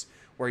tricks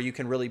where you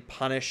can really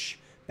punish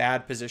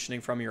bad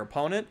positioning from your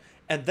opponent,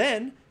 and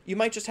then you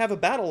might just have a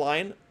battle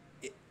line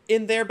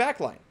in their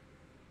backline,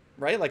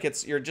 right? Like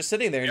you're just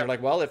sitting there and you're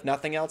like, well, if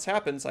nothing else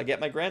happens, I get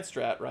my grand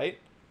strat, right?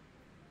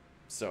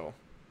 So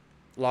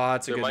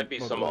lots of There might be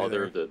some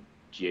other of the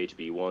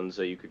GHB ones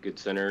that you could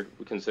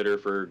consider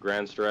for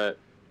grand strat,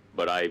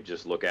 but I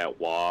just look at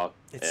Wah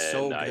It's and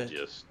so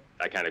good.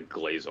 I kind of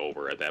glaze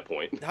over at that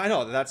point. I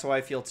know, that's how I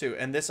feel too.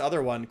 And this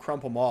other one,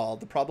 Crumple Mall,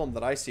 the problem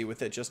that I see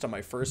with it just on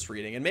my first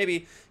reading, and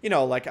maybe,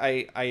 like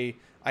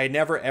I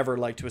never ever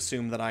like to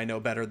assume that I know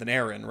better than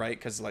Aaron, right?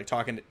 Because like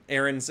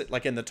Aaron's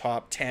like in the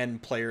top 10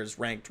 players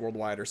ranked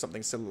worldwide or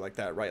something silly like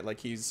that, right? Like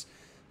he's,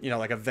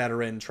 like a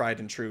veteran, tried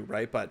and true,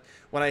 right? But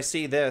when I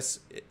see this,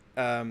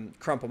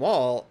 Crumple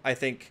Mall, I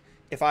think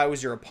if I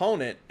was your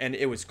opponent and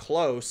it was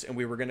close and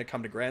we were going to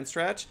come to Grand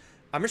Stretch,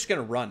 I'm just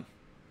going to run.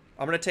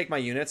 I'm going to take my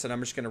units and I'm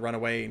just going to run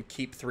away and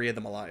keep 3 of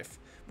them alive,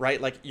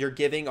 right? Like you're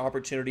giving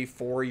opportunity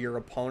for your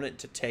opponent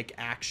to take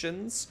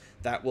actions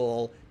that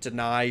will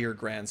deny your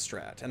grand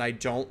strat. And I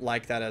don't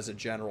like that as a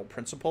general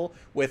principle.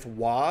 With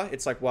Wah,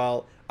 it's like,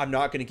 well, I'm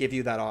not going to give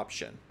you that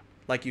option.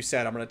 Like you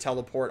said, I'm going to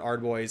teleport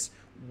Ardboys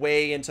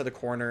way into the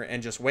corner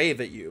and just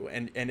wave at you.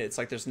 And it's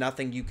like, there's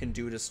nothing you can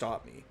do to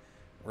stop me,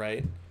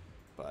 right?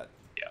 But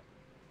Yeah.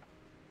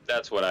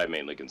 That's what I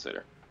mainly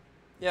consider.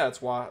 yeah,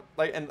 it's Wah.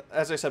 Like, and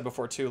as I said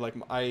before too, like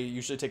I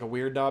usually take a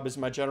Weird Knob as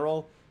my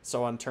general.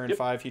 So on turn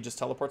 5, he just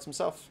teleports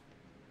himself.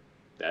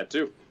 That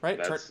too. Right.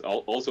 That's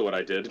also what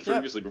I did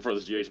previously before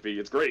this GHB.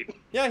 It's great.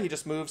 Yeah, he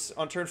just moves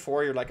on turn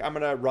 4. You're like, I'm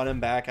going to run him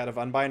back out of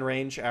Unbind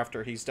range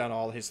after he's done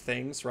all his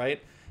things,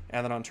 right?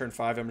 And then on turn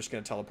 5, I'm just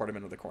going to teleport him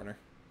into the corner.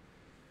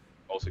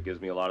 Also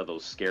gives me a lot of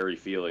those scary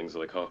feelings,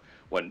 like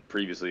when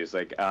previously it's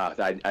like,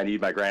 I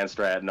need my grand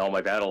strat and all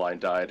my battle line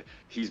died.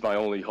 He's my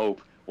only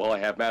hope. Well, I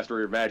have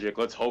Mastery of Magic.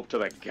 Let's hope to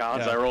the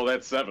gods I roll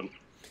that 7.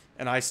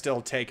 And I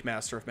still take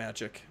Master of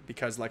Magic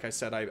because, like I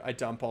said, I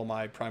dump all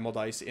my Primal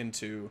Dice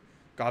into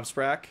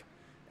Gobsprak.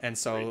 And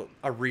so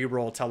a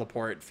reroll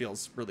teleport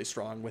feels really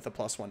strong with a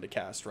 +1 to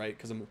cast, right?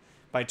 Because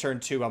by turn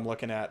 2, I'm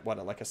looking at,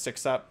 like a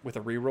 6-up with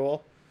a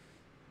reroll,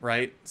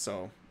 right?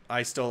 So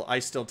I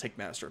still take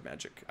Master of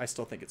Magic. I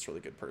still think it's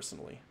really good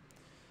personally.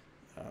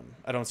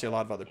 I don't see a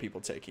lot of other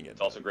people taking it.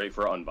 It's also great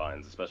for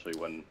unbinds, especially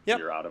when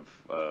you're out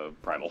of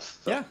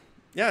primals. So.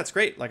 Yeah, it's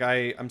great. Like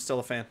I'm still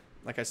a fan.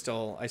 Like I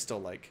still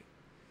like,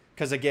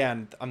 because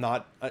again, I'm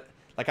not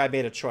like I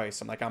made a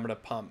choice. I'm like, I'm gonna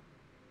pump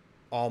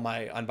all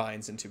my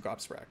unbinds into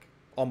Gobsprak,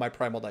 all my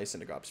Primal Dice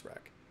into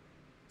Gobsprak,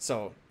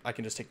 so I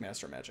can just take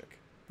Master Magic.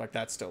 Like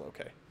that's still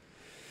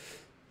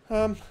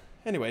okay.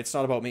 Anyway, it's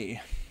not about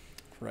me.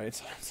 right?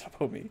 It's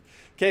about me.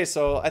 Okay,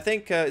 so I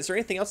think is there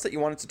anything else that you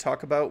wanted to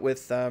talk about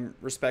with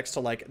respects to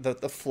like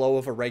the flow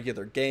of a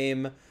regular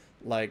game?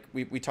 Like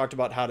we talked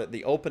about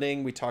the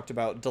opening, we talked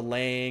about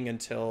delaying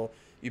until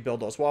you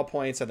build those wall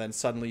points, and then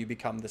suddenly you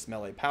become this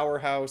melee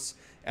powerhouse,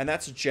 and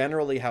that's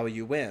generally how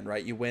you win,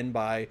 right? You win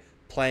by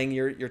playing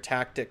your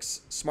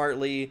tactics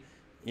smartly,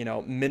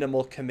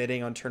 minimal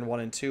committing on turn 1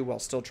 and 2 while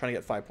still trying to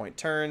get 5-point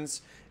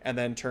turns, and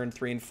then turn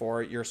 3 and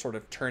 4 you're sort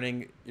of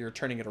turning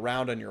it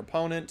around on your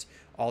opponent.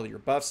 All your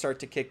buffs start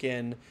to kick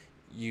in.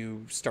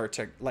 You start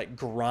to like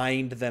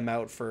grind them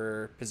out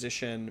for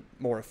position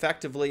more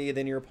effectively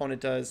than your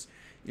opponent does.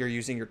 You're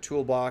using your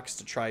toolbox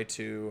to try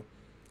to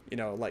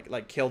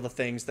like kill the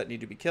things that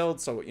need to be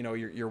killed. So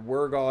your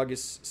Wurgog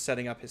is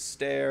setting up his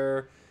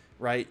stair,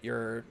 right?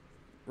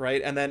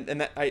 Right,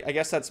 and I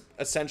guess that's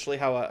essentially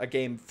how a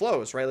game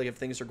flows, right? Like if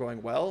things are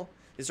going well.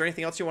 Is there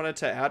anything else you wanted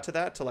to add to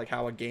that, to like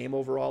how a game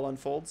overall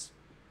unfolds?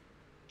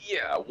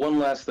 Yeah, one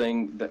last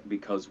thing, that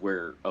because we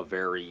are a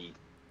very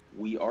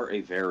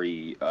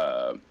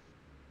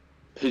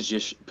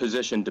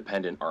position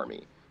dependent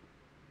army.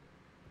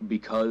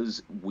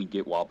 Because we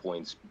get wall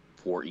points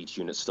for each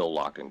unit still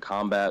locked in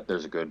combat.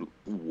 There's a good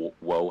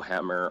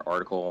Wohammer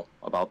article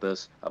about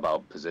this,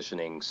 about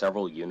positioning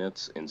several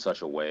units in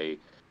such a way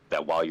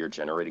that while you're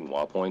generating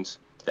wall points,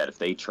 that if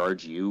they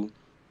charge you,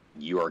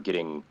 you are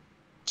getting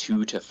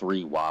 2 to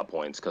 3 wall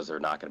points because they're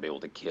not going to be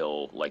able to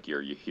kill like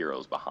your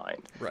heroes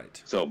behind.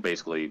 Right. So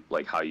basically,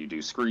 like how you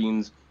do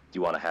screens,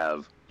 you want to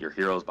have your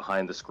heroes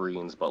behind the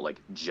screens, but like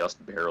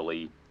just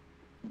barely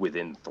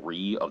within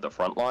 3 of the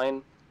front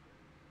line,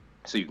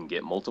 so you can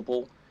get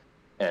multiple,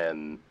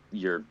 and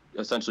you're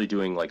essentially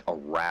doing like a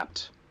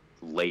wrapped,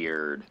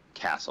 layered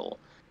castle,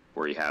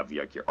 where you have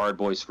like your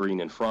Ardboy screen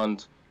in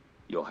front,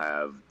 you'll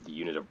have the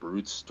unit of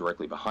brutes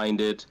directly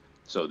behind it,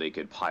 so they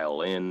could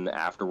pile in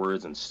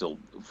afterwards and still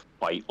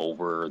fight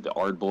over the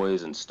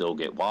Ardboys and still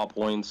get wall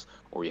points,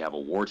 or you have a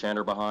War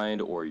Chanter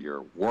behind, or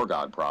your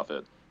Wargog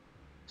Prophet,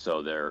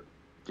 so they're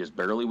just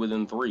barely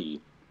within 3,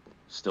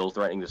 still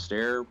threatening to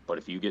stare, but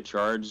if you get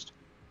charged,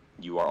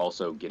 you are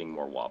also getting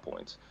more wall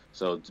points.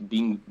 So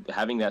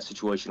having that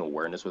situational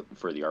awareness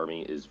for the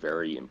army is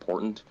very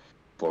important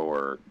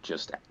for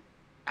just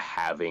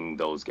having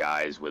those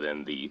guys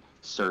within the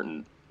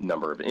certain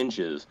number of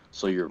inches,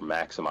 so you're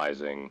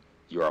maximizing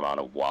your amount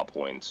of wall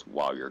points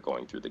while you're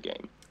going through the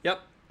game.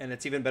 Yep, and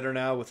it's even better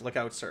now with Look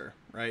Out Sir,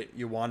 right?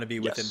 You want to be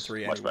within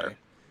 3 much anyway. Better.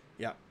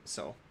 Yeah,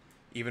 so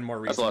even more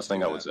reason. That's the last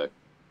thing I would say.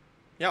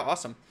 Yeah,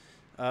 awesome.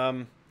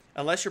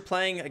 Unless you're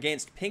playing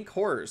against pink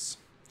horrors,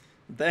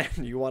 then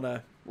you want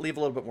to leave a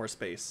little bit more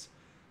space.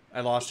 I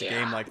lost a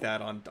game like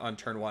that on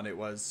turn 1. It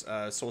was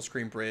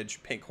Soulscream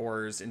Bridge, pink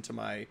horrors into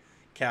my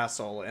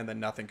castle, and then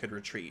nothing could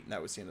retreat, and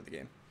that was the end of the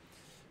game.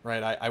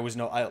 Right,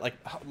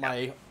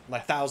 my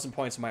 1,000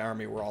 points of my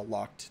army were all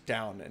locked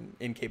down and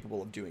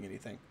incapable of doing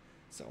anything.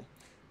 So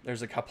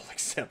there's a couple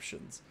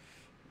exceptions.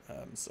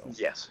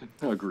 Yes,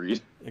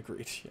 agreed.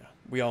 Agreed. Yeah,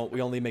 we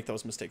only make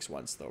those mistakes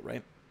once, though,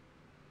 right?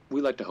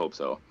 We like to hope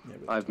so. Yeah,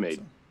 I've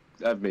made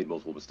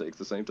multiple mistakes at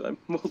the same time,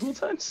 multiple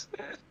times.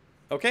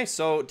 Okay,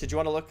 so did you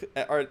want to look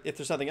at, or if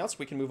there's nothing else,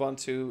 we can move on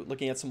to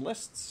looking at some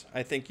lists.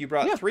 I think you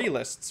brought 3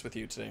 lists with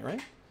you today,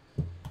 right?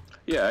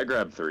 Yeah, I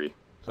grabbed 3,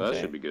 so okay. That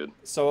should be good.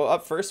 So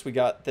up first, we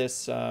got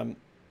this.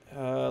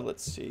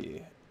 Let's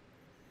see.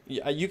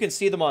 Yeah, you can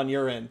see them on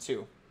your end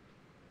too.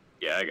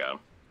 Yeah, I got them.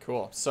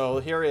 Cool. So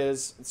here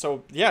is.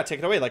 So yeah, take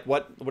it away. Like,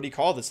 what do you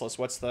call this list?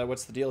 What's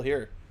the deal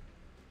here?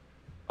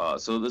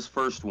 So this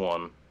first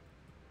one,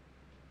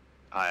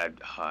 I'm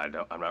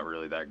not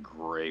really that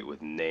great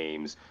with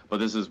names, but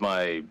this is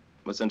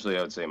essentially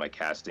I would say my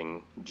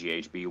casting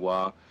GHB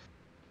Wah.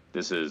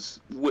 This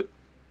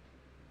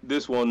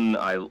one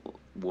I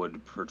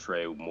would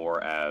portray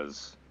more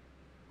as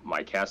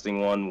my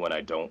casting one but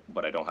I don't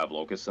have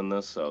Locust in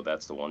this, so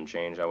that's the one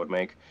change I would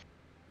make.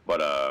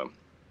 But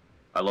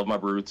I love my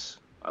brutes.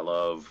 I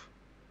love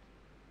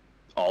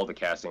all the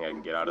casting I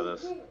can get out of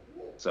this.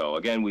 So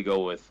again, we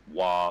go with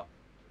Wah.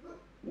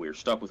 We're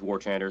stuck with War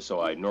Chanter, so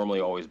I normally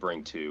always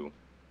bring 2.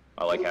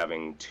 I like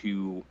having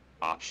 2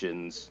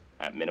 options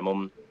at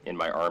minimum in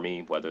my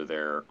army, whether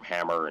they're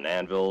hammer and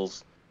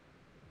anvils.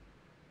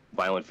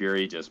 Violent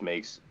Fury just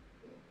makes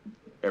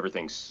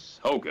everything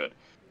so good.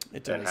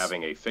 It does. And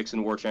having a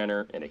fixing War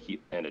Chanter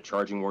and a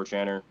charging War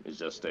Chanter is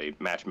just a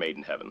match made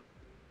in heaven.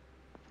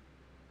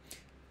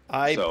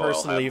 I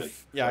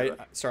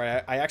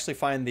actually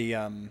find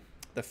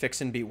the fix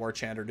and beat War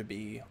Chanter to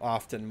be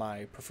often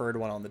my preferred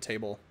one on the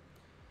table.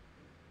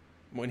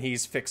 When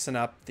he's fixing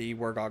up the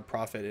Wurgog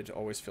Prophet, it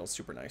always feels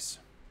super nice.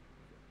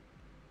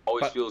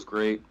 Feels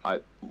great.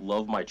 I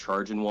love my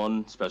charging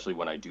one, especially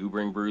when I do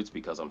bring brutes,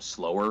 because I'm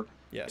slower.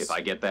 Yes. If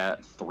I get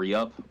that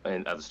 3-up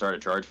and at the start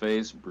of charge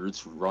phase,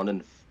 brutes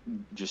running,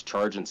 just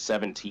charging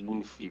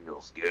 17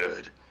 feels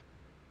good.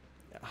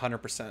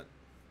 100%.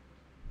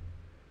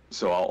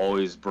 So I'll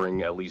always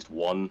bring at least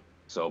 1.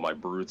 So my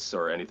brutes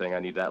or anything I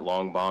need that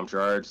long bomb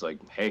charge, like,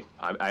 hey,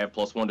 I have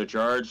 +1 to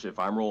charge. If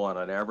I'm rolling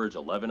on an average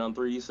 11 on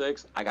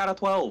 3d6, I got a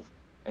 12.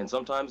 and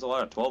sometimes a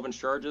lot of 12-inch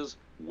charges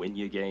win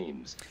you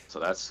games. So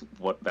that's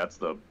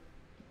the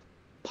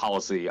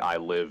policy I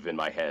live in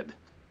my head,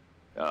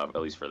 at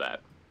least for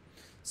that.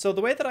 So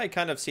the way that I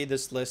kind of see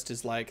this list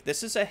is like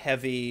this is a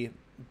heavy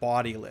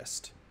body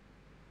list,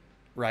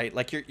 right?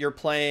 Like you're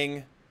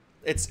playing.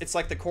 It's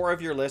like the core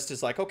of your list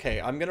is like, okay,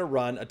 I'm gonna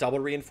run a double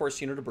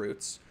reinforced unit of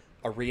brutes,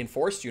 a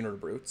reinforced unit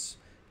of brutes,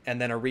 and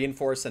then a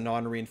reinforced and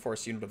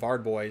non-reinforced unit of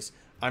Ardboys.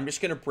 I'm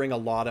just gonna bring a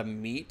lot of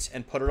meat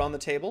and put it on the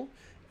table,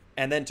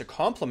 and then to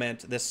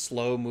complement this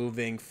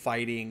slow-moving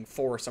fighting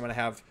force, I'm gonna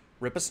have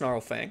Rippa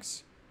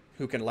Snarlfangs,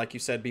 who can, like you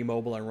said, be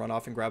mobile and run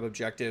off and grab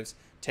objectives,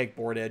 take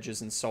board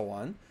edges, and so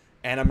on.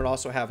 And I'm gonna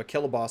also have a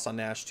Killaboss on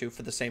Nash too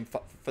for the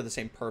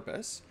same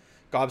purpose.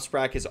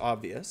 Gobsprak is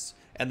obvious,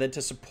 and then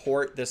to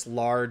support this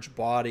large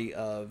body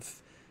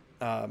of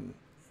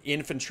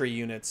infantry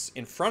units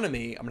in front of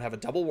me, I'm gonna have a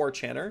double War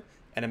Chanter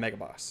and a Mega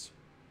Boss.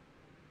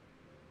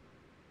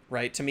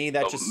 Right? To me,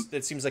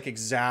 it seems like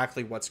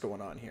exactly what's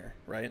going on here,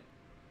 right?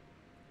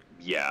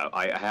 Yeah,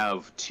 I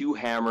have 2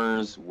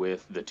 hammers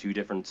with the 2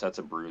 different sets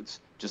of brutes,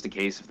 just in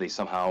case if they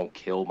somehow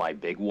kill my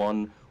big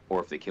one, or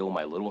if they kill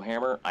my little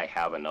hammer, I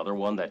have another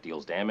one that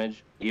deals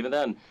damage. Even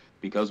then,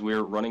 because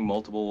we're running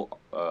multiple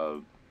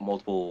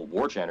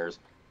War Chanters,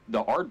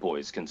 the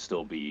Ardboys can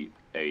still be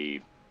a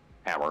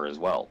hammer as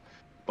well.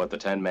 But the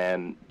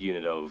 10-man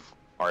unit of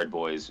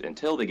Ardboys,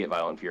 until they get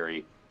Violent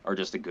Fury, are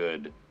just a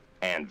good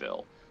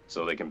anvil.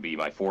 So they can be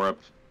my 4-up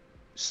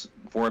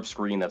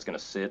screen that's going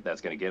to sit,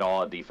 that's going to get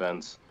all out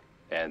defense,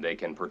 and they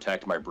can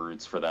protect my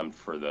brutes for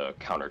the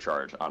counter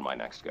charge on my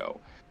next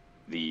go.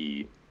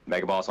 The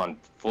Mega Boss on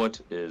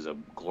foot is a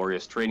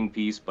glorious trading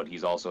piece, but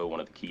he's also one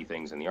of the key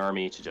things in the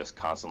army to just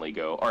constantly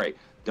go, all right,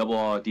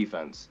 double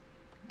defense,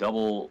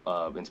 double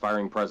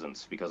inspiring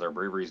presence, because our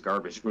bravery is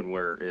garbage when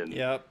we're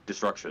in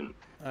destruction.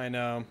 I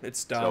know,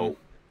 it's dumb.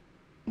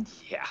 So,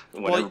 yeah,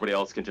 when everybody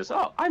else can just,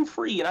 oh, I'm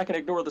free and I can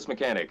ignore this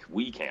mechanic,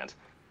 we can't.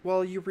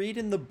 Well, you read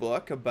in the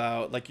book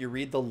about, like, you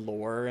read the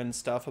lore and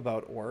stuff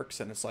about orcs,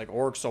 and it's like,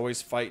 orcs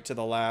always fight to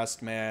the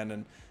last man,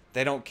 and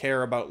they don't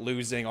care about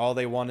losing, all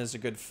they want is a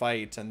good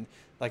fight, and,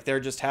 like,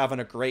 they're just having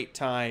a great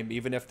time,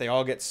 even if they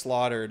all get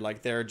slaughtered,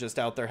 like, they're just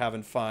out there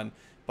having fun.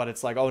 But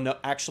it's like, oh, no,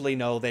 actually,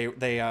 no,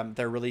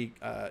 they're really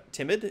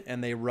timid,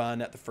 and they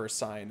run at the first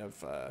sign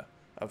of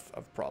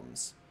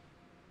problems,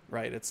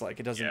 right? It's like,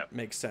 it doesn't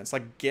make sense.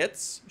 Like,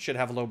 Gits should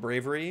have low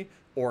bravery,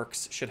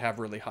 orcs should have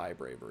really high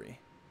bravery.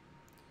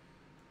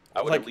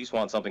 I would at least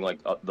want something like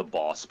the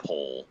boss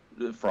pole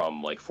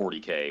from like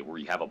 40K, where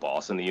you have a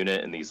boss in the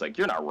unit and he's like,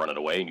 you're not running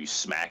away, and you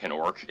smack an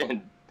orc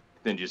and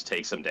then just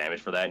take some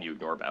damage for that and you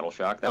ignore battle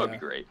shock. That would be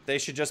great. They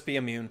should just be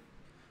immune.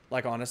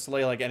 Like,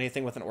 honestly, like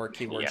anything with an orc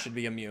keyword should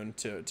be immune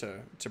to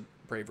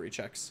bravery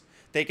checks.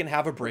 They can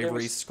have a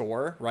bravery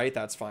score, right?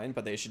 That's fine,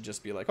 but they should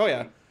just be like, oh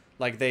yeah,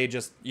 like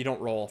you don't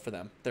roll for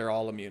them. They're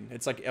all immune.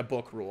 It's like a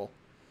book rule.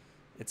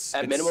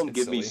 At minimum,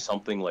 give me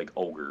something like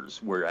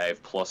ogres, where I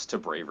have plus to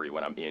bravery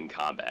when I'm in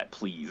combat,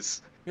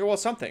 please. Yeah, well,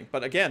 something.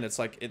 But again, it's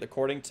like,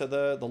 according to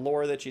the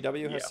lore that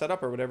GW has set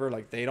up or whatever,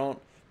 like,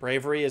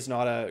 bravery is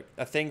not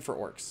a thing for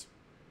orcs.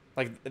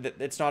 Like,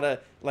 it's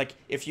not like,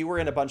 if you were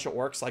in a bunch of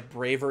orcs, like,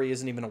 bravery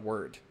isn't even a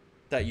word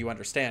that you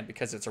understand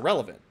because it's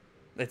irrelevant.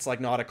 It's,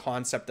 like, not a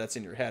concept that's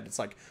in your head. It's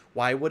like,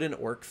 why would an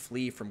orc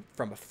flee from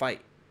a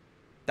fight?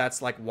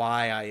 That's, like,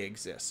 why I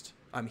exist.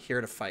 I'm here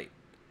to fight.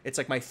 It's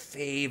like my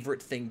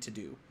favorite thing to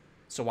do.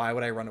 So why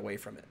would I run away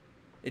from it?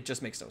 It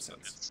just makes no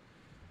sense.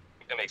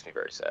 It makes me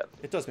very sad.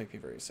 It does make me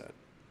very sad.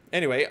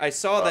 Anyway, I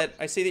see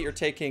that you're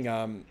taking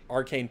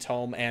Arcane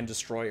Tome and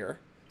Destroyer.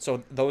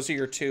 So those are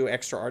your 2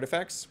 extra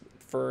artifacts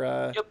for...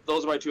 Yep,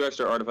 those are my 2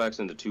 extra artifacts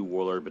into 2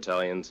 Warlord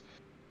battalions.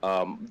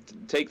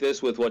 Take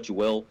this with what you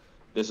will.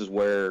 This is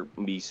where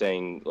me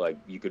saying, like,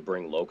 you could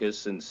bring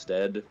Locust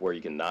instead, where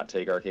you can not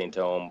take Arcane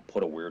Tome,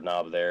 put a Weird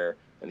Knob there,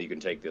 and you can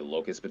take the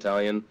Locust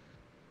battalion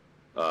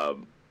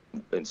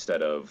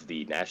instead of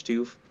the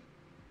Nashtooth.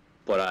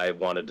 But I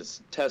wanted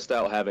to test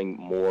out having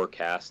more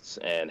casts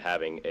and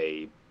having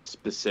a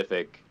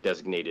specific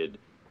designated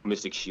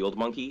Mystic Shield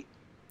Monkey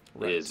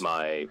was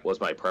my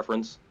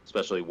preference,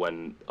 especially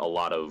when a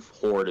lot of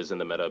Horde is in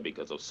the meta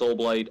because of Soul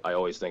Blight. I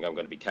always think I'm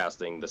going to be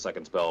casting the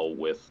second spell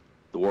with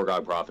the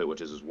Wargog Prophet,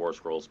 which is his War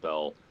Scroll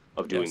spell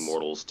of doing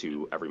mortals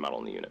to every model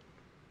in the unit.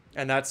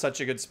 And that's such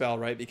a good spell,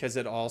 right? Because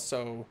it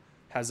also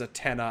has a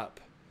 10-up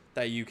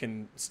that you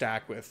can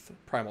stack with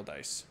Primal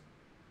Dice.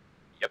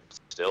 Yep,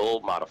 still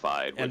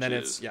modified, which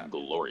is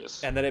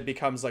glorious. And then it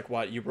becomes like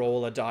what? You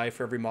roll a die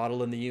for every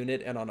model in the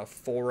unit, and on a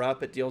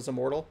 4-up, it deals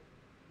Immortal?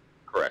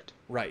 Correct.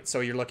 Right,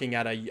 so you're looking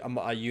at a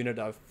unit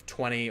of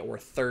 20 or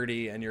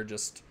 30, and you're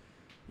just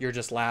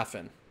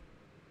laughing.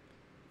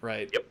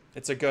 Right? Yep.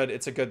 It's a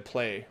good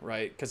play,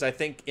 right? Because I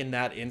think in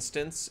that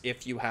instance,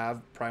 if you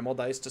have Primal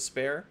Dice to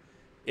spare,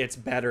 it's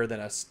better than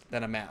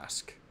a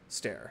Mask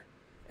Stare.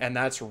 And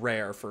that's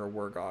rare for a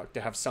Wargog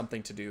to have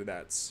something to do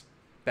that's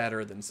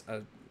better than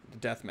a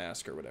Death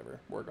Mask or whatever,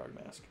 Wargog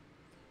Mask.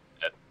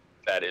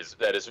 That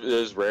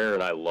is rare,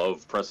 and I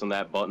love pressing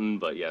that button.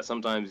 But yeah,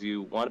 sometimes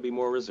you want to be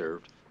more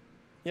reserved.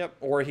 Yep.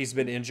 Or he's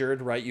been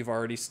injured, right? You've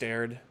already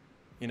stared,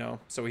 you know,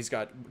 so he's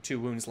got 2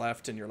 wounds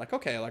left, and you're like,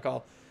 okay, like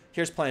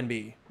here's plan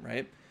B,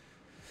 right?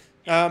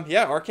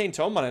 Yeah, Arcane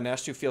Tome on a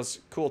Nash 2 feels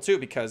cool too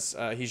because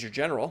he's your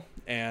general,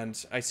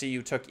 and I see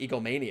you took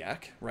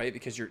Egomaniac, right?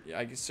 Because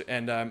I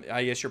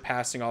guess you're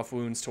passing off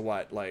wounds to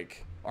what,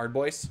 like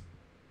Ardboys?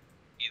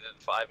 Either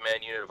the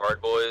 5-man unit of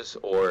Art Boys,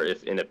 or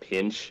if in a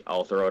pinch,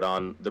 I'll throw it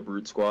on the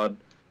Brute Squad.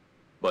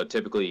 But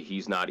typically,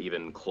 he's not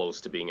even close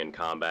to being in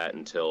combat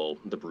until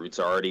the Brute's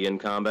already in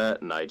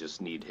combat, and I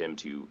just need him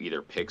to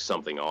either pick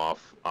something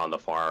off on the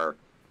far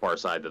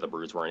side that the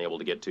Brutes weren't able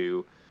to get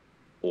to,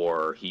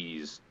 or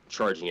he's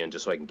charging in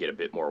just so I can get a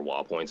bit more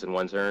wall points in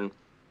one turn.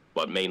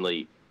 But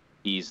mainly,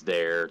 he's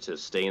there to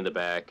stay in the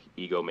back,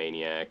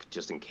 Egomaniac,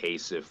 just in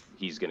case if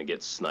he's going to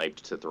get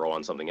sniped to throw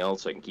on something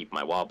else, so I can keep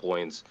my wall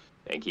points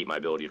and keep my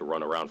ability to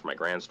run around for my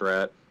Grand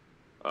Strat.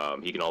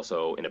 He can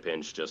also, in a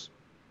pinch, just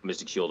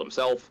Mystic Shield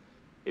himself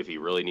if he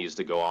really needs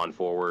to go on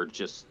forward,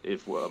 just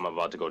if I'm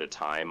about to go to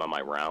time on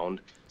my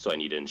round, so I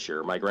need to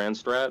ensure my Grand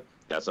Strat.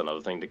 That's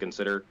another thing to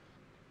consider,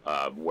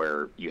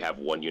 where you have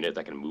one unit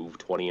that can move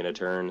 20 in a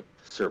turn,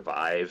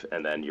 survive,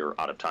 and then you're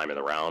out of time in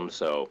the round,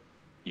 so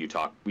we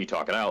talk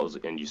it out,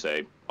 and you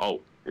say,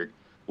 oh,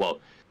 well,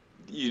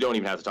 you don't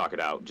even have to talk it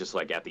out. Just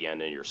like at the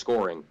end and you're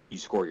scoring, you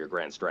score your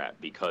Grand Strat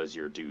because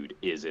your dude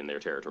is in their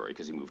territory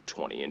because he moved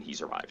 20 and he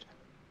survived.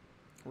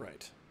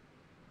 Right.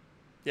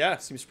 Yeah,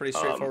 seems pretty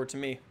straightforward to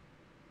me.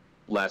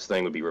 Last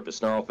thing would be Rip His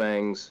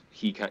Snarlfangs.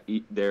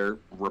 They're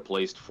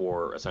replaced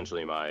for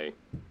essentially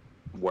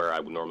where I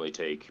would normally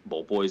take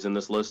Bolt Boys in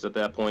this list at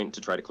that point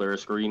to try to clear a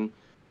screen.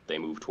 They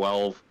move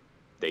 12.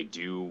 They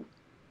do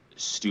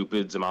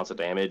stupid amounts of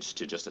damage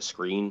to just a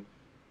screen,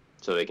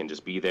 so they can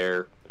just be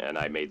there. And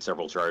I made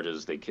several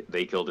charges. They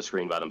killed the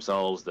screen by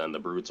themselves. Then the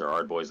Brutes or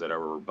Ard Boys that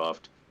ever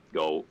rebuffed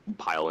go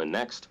pile in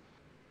next.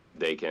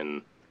 They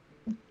can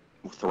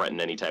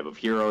threaten any type of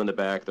hero in the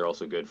back. They're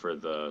also good for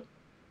the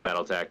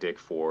battle tactic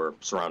for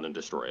surround and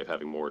destroy, of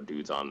having more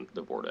dudes on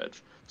the board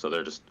edge. So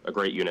they're just a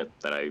great unit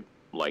that I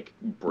like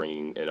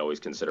bringing and always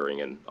considering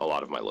in a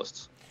lot of my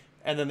lists.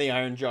 And then the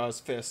Iron Jaws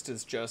Fist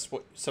is just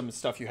some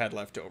stuff you had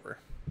left over.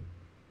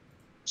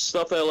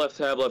 Stuff that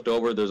I have left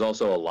over. There's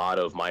also a lot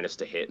of minus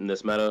to hit in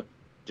this meta,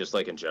 just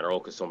like in general,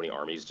 because so many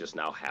armies just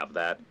now have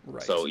that.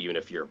 Right. So even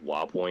if your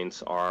WoW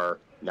points are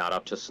not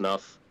up to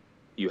snuff,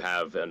 you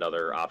have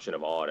another option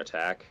of all-out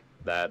attack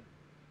that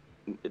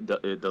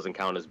it doesn't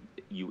count as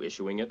you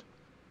issuing it.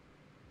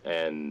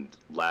 And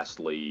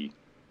lastly,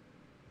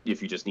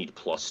 if you just need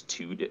 +2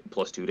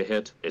 to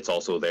hit, it's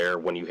also there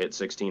when you hit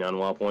 16 on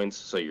WoW points,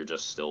 so you're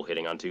just still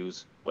hitting on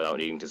 2s without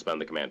needing to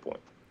spend the command point.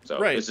 So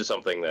right. This is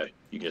something that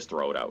you can just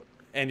throw it out.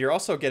 And you're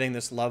also getting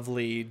this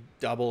lovely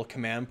double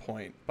command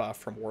point buff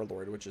from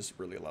Warlord, which is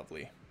really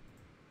lovely.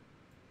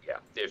 Yeah,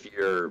 if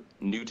you're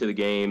new to the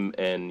game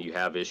and you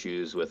have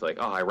issues with like,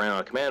 oh, I ran out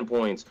of command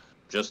points,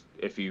 just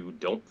if you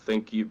don't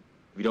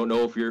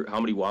know how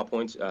many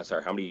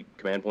how many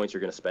command points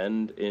you're going to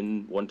spend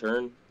in one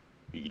turn,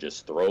 you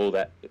just throw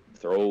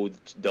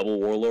double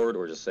Warlord,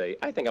 or just say,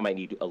 I think I might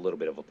need a little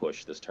bit of a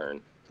push this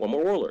turn, one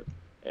more Warlord,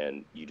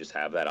 and you just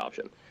have that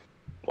option.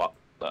 Well,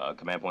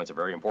 command points are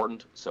very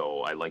important,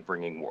 so I like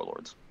bringing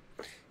Warlords.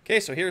 Okay,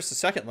 so here's the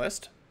second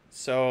list.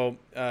 So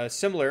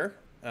similar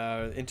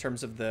in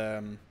terms of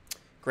the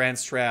Grand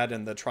Strat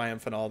and the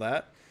Triumph and all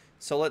that.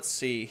 So let's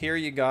see. Here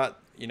you got,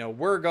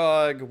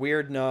 Wurgog,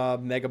 Weird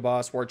Knob, Mega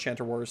Boss, War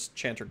Chanter,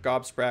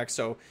 Gobsprak.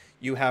 So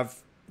you have,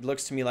 it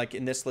looks to me like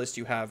in this list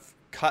you have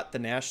cut the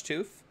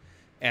Nashtooth,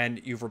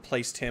 and you've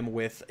replaced him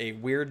with a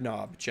Weird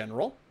Knob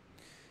General.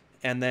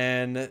 And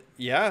then,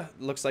 yeah,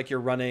 looks like you're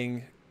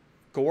running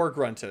Gore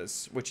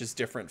Gruntas, which is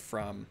different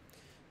from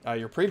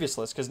your previous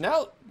list. Because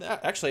now,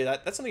 actually,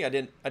 that's something I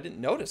didn't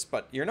notice,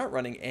 but you're not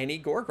running any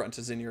Gore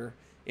Gruntas in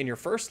your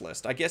first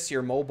list. I guess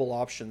your mobile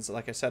options,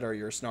 like I said, are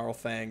your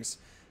Snarlfangs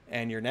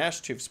and your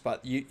Nashtooths,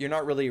 but you're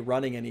not really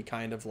running any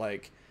kind of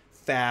like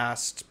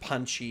fast,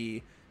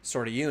 punchy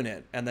sort of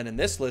unit. And then in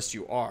this list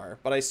you are,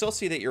 but I still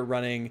see that you're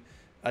running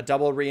a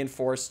double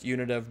reinforced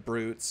unit of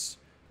Brutes,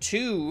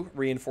 2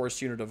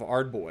 reinforced unit of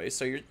Ardboys,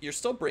 so you're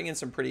still bringing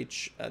some pretty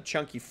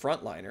chunky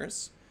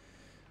frontliners.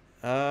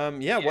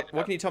 Yeah,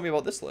 what can you tell me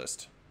about this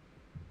list?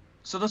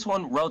 So this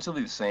one,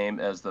 relatively the same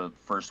as the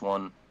first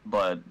one,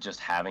 but just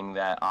having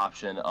that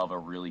option of a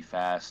really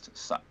fast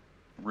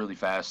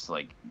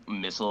like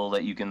missile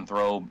that you can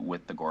throw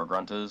with the Gore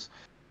Gruntas.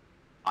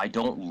 I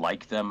don't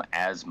like them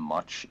as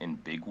much in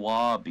Big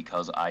Wagh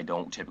because I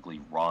don't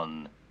typically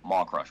run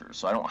Maw Crushers,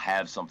 so I don't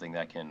have something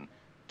that can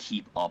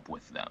keep up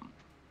with them,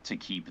 to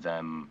keep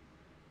them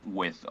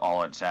with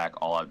all-out attack,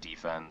 all-out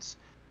defense,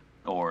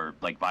 or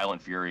like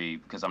Violent Fury,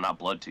 because I'm not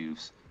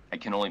Bloodtooths, I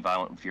can only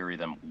Violent Fury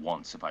them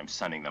once if I'm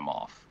sending them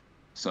off.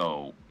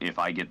 So if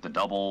I get the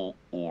double,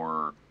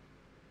 or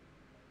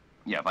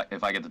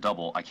if I get the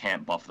double, I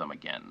can't buff them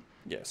again.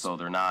 Yes. So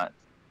they're not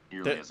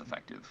nearly as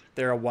effective.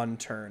 They're a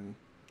one-turn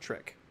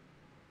trick.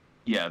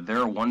 Yeah,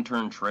 they're a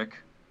one-turn trick.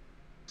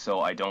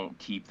 so I don't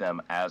keep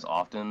them as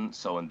often.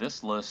 So in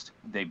this list,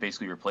 they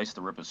basically replace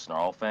the Rip of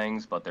Snarl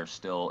Fangs, but they're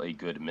still a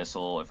good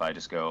missile if I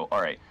just go,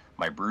 all right,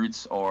 my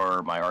Brutes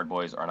or my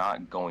Ardboys are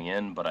not going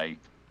in, but I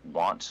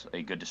want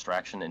a good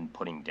distraction in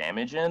putting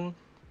damage in.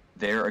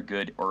 They're a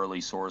good early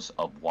source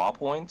of Wah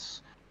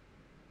points,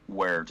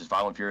 where just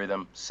Violent Fury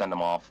them, send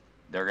them off.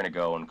 They're going to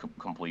go and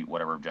complete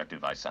whatever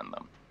objective I send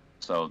them.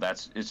 So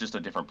it's just a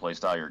different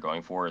playstyle you're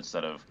going for.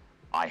 Instead of,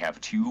 I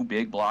have 2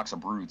 big blocks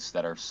of Brutes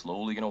that are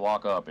slowly going to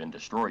walk up and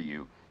destroy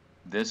you.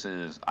 This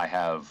is, I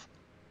have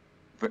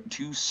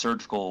 2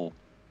 surgical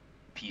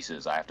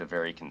pieces I have to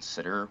very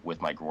consider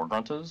with my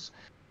Gorgruntas,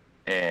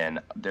 and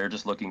they're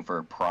just looking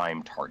for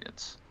prime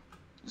targets.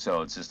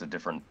 So it's just a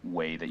different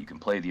way that you can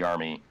play the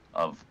army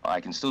of,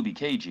 I can still be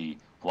cagey,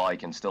 while I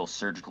can still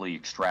surgically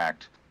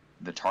extract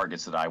the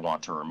targets that I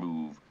want to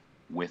remove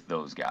with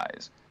those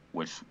guys,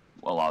 which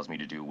allows me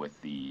to do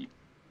with the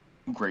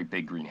Great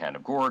Big Green Hand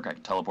of Gorg. I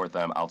can teleport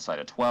them outside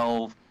of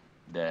 12,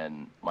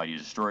 then Mighty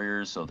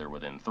Destroyers, so they're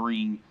within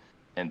 3,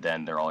 and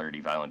then they're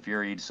already Violent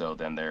Furied, so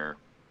then they're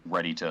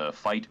ready to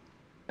fight.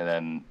 And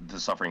then the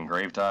Suffering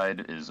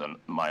Gravetide is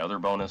my other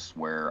bonus,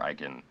 where I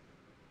can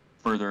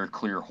further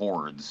clear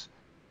hordes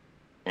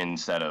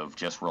instead of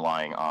just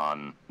relying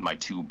on my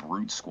 2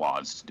 Brute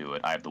squads to do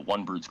it. I have the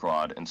 1 Brute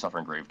squad and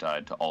Suffering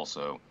Gravetide to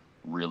also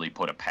really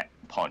put a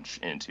punch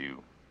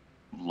into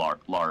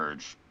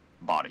large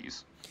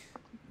bodies.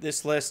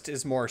 This list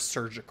is more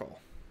surgical.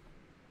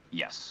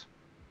 Yes.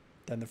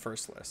 Than the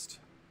first list,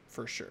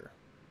 for sure.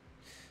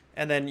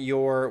 And then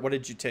what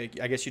did you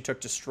take? I guess you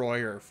took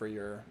Destroyer for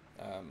your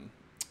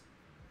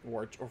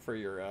Warlord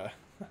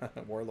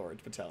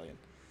battalion.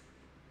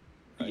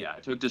 Right? Yeah, I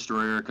took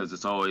Destroyer because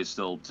it's always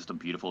still just a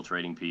beautiful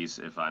trading piece.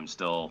 If I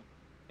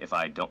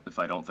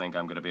don't think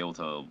I'm going to be able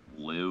to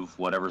live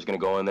whatever's going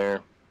to go in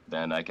there,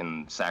 then I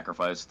can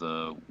sacrifice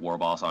the War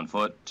Boss on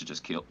foot to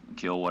just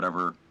kill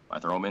whatever I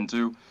throw him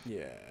into.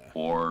 Yeah.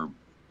 Or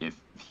if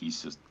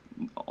he's just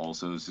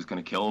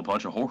going to kill a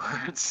bunch of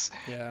hordes.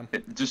 Yeah.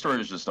 Destroyer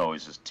is just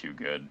always just too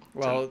good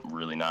to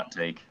really not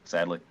take,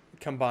 sadly.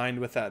 Combined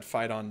with that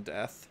fight on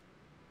death.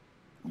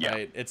 Yeah.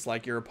 Right? It's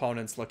like your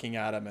opponent's looking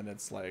at him and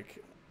it's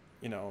like,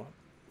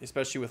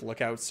 especially with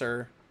Lookout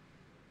Sir,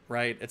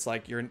 right? It's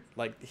like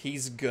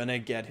he's gonna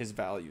get his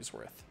value's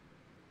worth.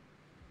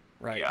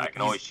 Right. Yeah, I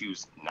can always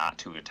choose not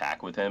to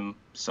attack with him.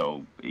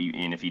 So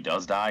even if he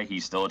does die,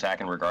 he's still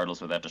attacking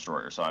regardless with that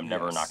Destroyer. So I'm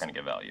never not going to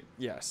get value.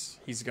 Yes,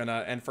 he's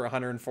gonna, and for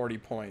 140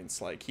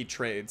 points, he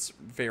trades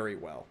very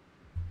well.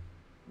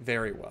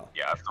 Very well.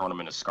 Yeah, I've thrown him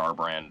into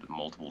Scarbrand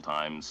multiple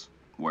times.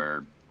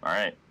 Where, all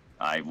right,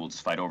 I will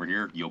just fight over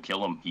here. You'll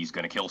kill him. He's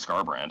going to kill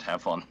Scarbrand.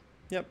 Have fun.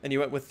 Yep, and you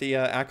went with the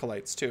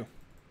Acolytes too,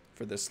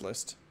 for this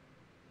list.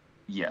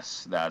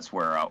 Yes, that's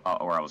where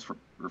I was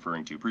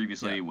referring to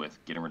previously with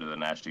getting rid of the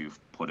Nashtooth,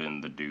 put in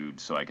the dude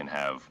so I can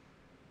have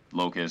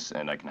Locust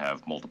and I can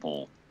have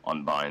multiple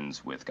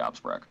unbinds with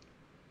Gobsprack.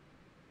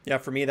 Yeah,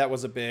 for me that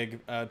was a big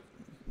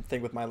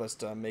thing with my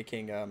list. I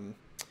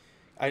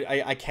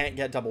can't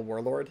get double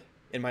Warlord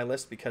in my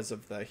list because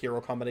of the hero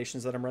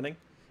combinations that I'm running.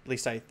 At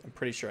least I'm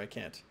pretty sure I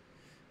can't.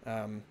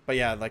 But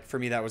yeah, for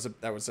me that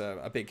was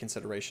a big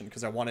consideration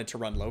because I wanted to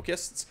run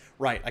Locusts.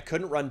 Right, I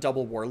couldn't run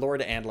double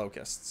Warlord and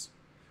Locusts.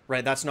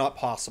 Right, that's not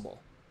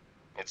possible.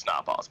 It's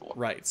not possible.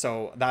 Right,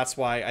 so that's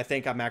why I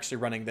think I'm actually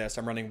running this.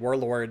 I'm running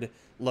Warlord,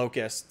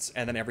 Locusts,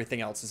 and then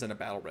everything else is in a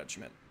battle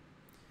regiment.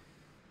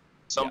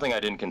 Something I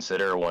didn't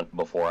consider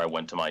before I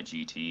went to my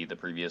GT the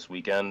previous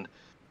weekend,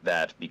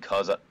 that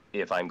because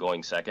if I'm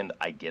going second,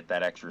 I get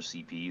that extra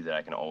CP that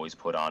I can always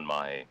put on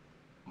my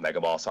Mega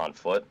Boss on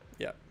foot.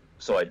 Yeah.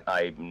 So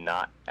I'm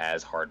not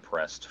as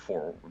hard-pressed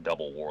for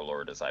double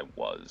Warlord as I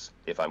was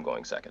if I'm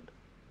going second.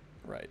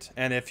 Right.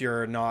 And if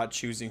you're not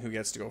choosing who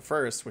gets to go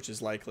first, which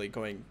is likely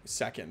going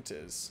second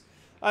is...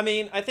 I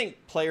mean, I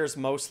think players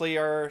mostly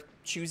are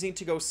choosing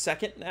to go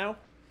second now,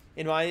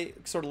 in my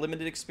sort of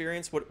limited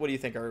experience. What do you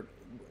think?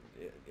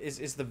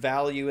 Is the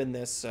value in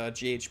this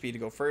GHP to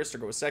go first or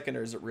go second,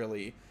 or is it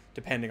really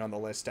depending on the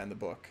list and the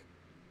book?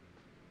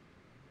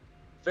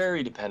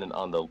 Very dependent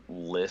on the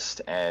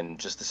list and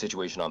just the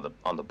situation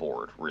on the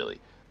board, really.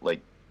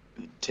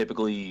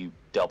 Typically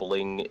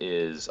doubling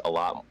is a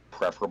lot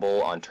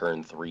preferable on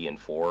turn 3 and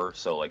 4.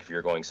 So if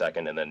you're going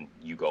second and then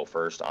you go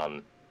first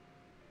on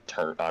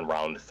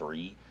round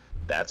 3,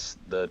 that's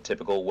the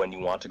typical when you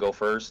want to go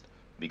first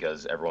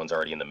because everyone's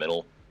already in the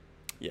middle.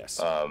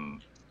 Yes.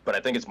 But I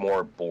think it's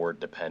more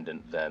board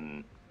dependent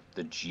than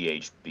the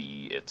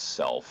GHB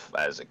itself,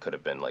 as it could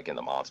have been in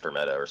the monster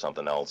meta or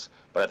something else.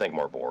 But I think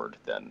more board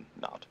than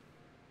not.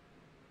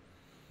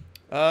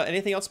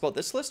 Anything else about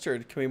this list, or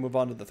can we move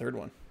on to the third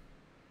one?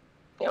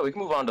 Yeah, we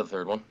can move on to the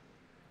third one.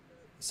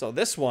 So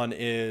this one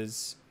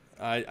is,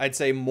 I'd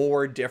say,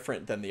 more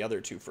different than the other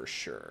two for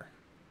sure.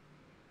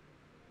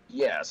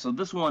 Yeah, so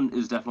this one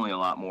is definitely a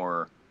lot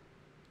more,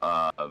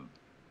 not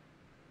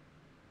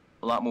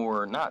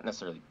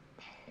necessarily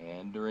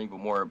pandering, but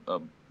more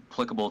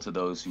applicable to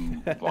those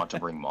who want to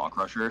bring Maw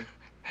Crusher.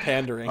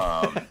 Pandering.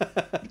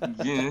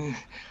 Yeah.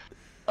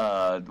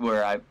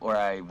 Where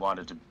I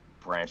wanted to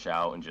branch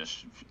out and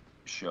just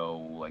show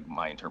like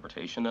my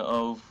interpretation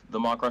of the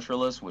Maw Crusher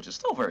list, which is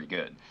still very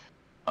good.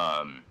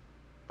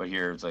 But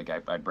here it's like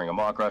I'd bring a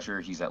Maw Crusher.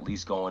 He's at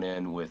least going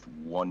in with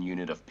 1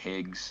 unit of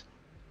pigs,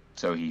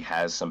 so he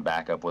has some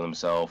backup with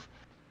himself.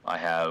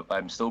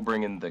 I'm still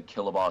bringing the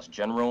Killaboss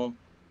General,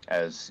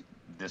 as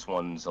this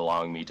one's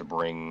allowing me to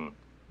bring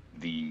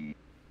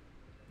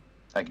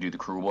I can do the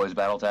Crew Boys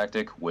battle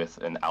tactic with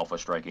an Alpha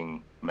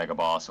Striking Mega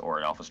Boss or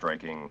an Alpha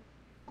Striking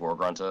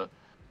Gore-Grunta,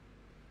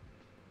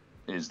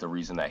 is the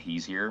reason that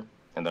he's here.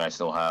 And then I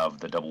still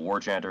have the Double War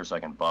Chanter, so I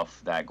can buff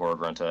that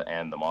Gore-Grunta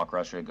and the Maw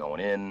Crusher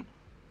going in.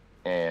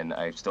 And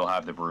I still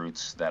have the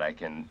Brutes that I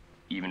can,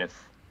 even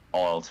if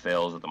all else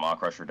fails with the Maw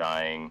Crusher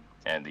dying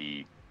and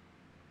the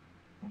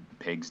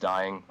pigs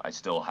dying, I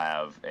still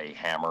have a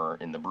hammer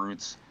in the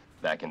Brutes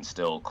that can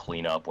still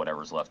clean up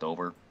whatever's left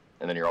over.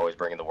 And then you're always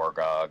bringing the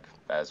Wargog,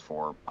 as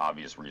for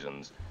obvious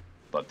reasons.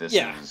 But this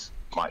is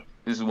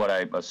what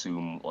I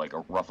assume like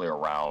roughly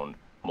around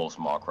most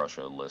Maw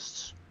Crusher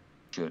lists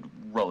should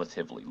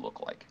relatively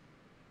look like.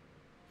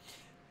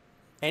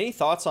 Any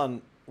thoughts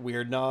on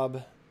Weird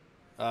Knob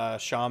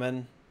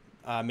Shaman,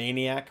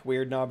 Maniac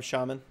Weird Knob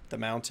Shaman, the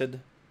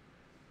mounted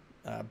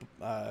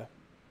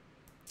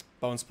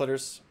Bone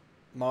Splitters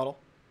model?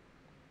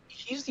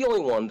 He's the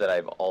only one that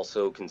I've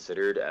also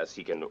considered, as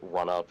he can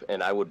run up,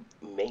 and I would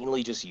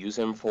mainly just use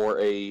him for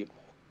a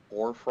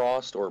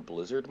Hoarfrost or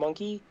Blizzard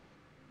Monkey.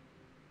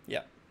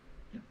 Yeah.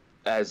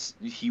 As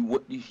he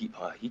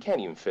can't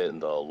even fit in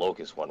the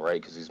Locust one,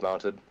 right? Because he's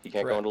mounted. He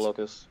can't go into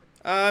Locust.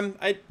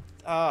 I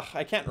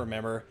can't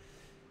remember.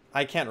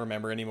 I can't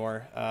remember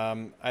anymore.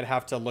 I'd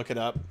have to look it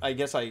up. I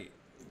guess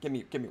give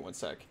me 1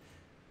 sec.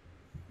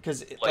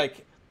 Because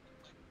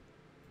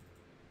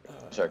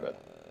sorry, go ahead.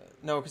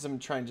 No, because I'm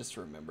trying just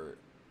to remember.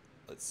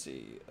 Let's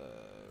see.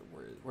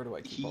 Where do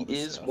I keep all this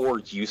He is stuff? more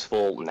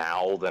useful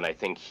now than I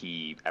think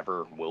he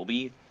ever will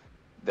be.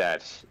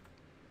 That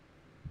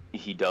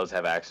he does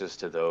have access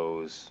to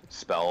those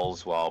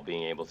spells while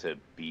being able to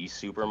be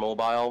super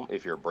mobile.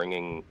 If you're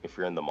in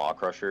the Maw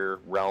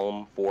Crusher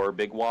realm for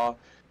Big Wagh,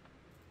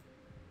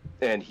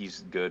 and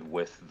he's good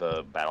with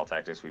the battle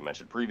tactics we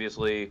mentioned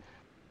previously.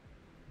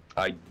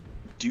 I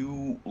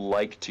do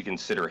like to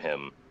consider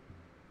him.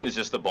 It's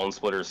just the Bone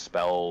Splitter's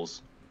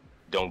spells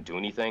don't do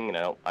anything,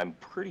 and I'm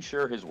pretty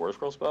sure his War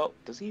Scroll spell,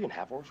 does he even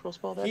have War Scroll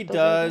spell? He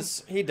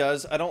does. He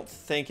does. I don't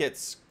think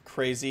it's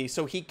crazy.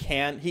 So he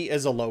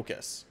is a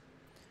Locust.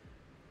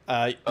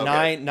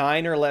 Okay.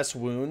 9 or less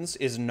wounds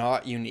is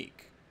not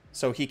unique,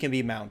 so he can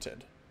be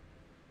mounted.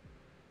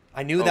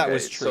 I knew that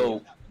was true.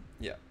 So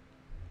yeah,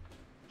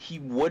 he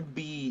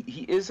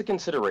is a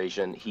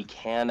consideration. He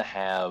can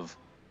have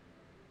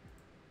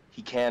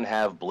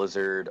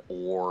Blizzard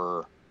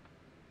or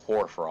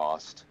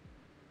Hoarfrost.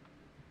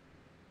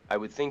 I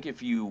would think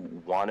if you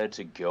wanted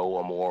to go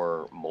a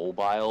more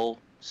mobile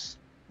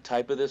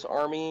type of this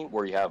army,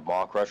 where you have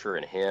Maw Crusher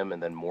and him,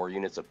 and then more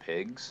units of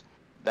pigs,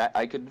 that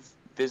I could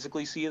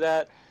physically see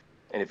that.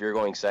 And if you're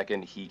going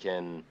second, he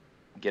can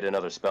get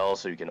another spell,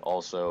 so you can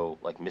also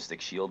like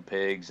Mystic Shield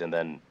pigs and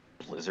then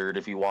Blizzard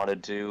if you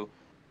wanted to.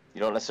 You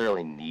don't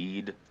necessarily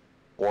need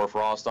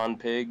Hoarfrost on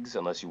pigs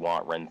unless you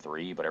want Ren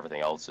 3, but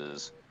everything else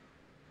is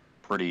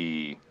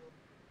pretty.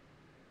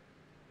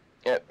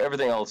 Yeah,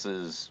 everything else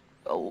is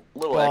a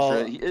little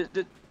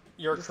extra.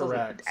 You're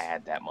correct. Doesn't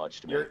add that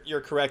much to me.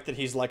 You're correct that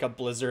he's like a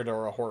Blizzard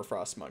or a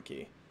Hoarfrost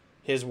monkey.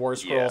 His War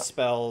Scroll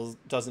spell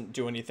doesn't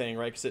do anything,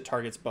 right? Because it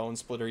targets Bone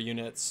Splitter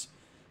units,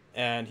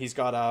 and he's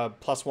got a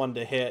 +1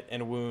 to hit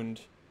and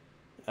wound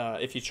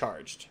if you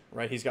charged,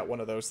 right? He's got one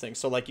of those things.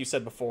 So like you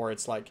said before,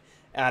 it's like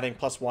adding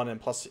 +1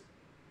 and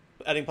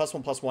adding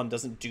 +1/+1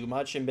 doesn't do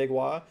much in Big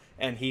Wagh,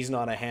 and he's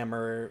not a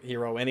hammer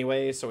hero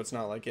anyway, so it's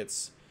not like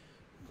it's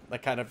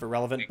like kind of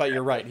irrelevant. But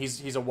you're right.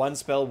 He's a 1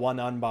 spell, 1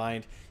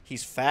 unbind.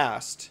 He's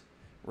fast,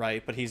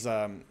 right? But he's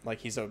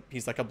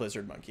like a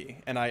Blizzard monkey,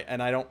 and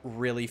I don't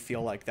really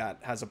feel like that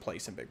has a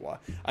place in Big Wagh.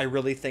 I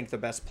really think the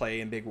best play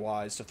in Big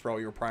Wagh is to throw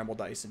your primal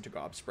dice into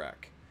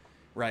Gobsprak,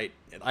 right?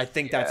 I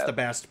think that's the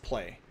best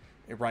play,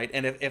 right?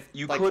 And if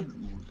you like, could.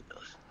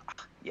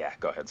 Yeah,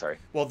 go ahead, sorry.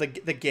 Well, the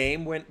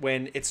game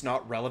when it's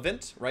not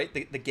relevant, right?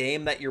 The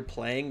game that you're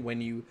playing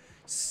when you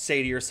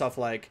say to yourself,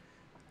 like,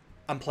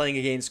 I'm playing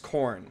against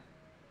Khorne,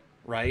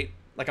 right?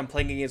 Like, I'm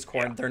playing against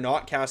Khorne. Yeah. They're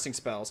not casting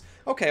spells.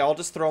 Okay, I'll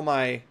just throw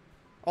my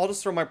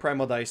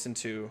primal dice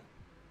into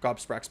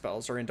Gobsprak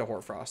spells or into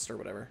Hoarfrost or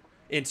whatever.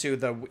 Into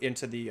the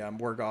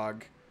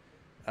Wargog,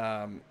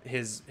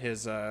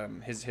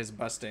 his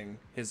busting,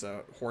 his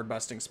horde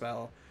busting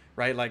spell,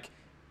 right? Like,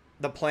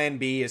 the plan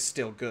B is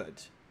still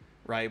good.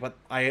 Right, but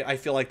I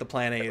feel like the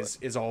plan A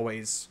is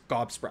always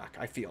Gobsprak.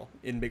 I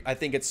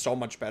think it's so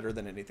much better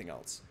than anything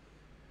else.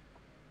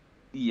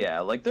 Yeah,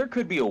 like there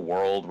could be a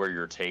world where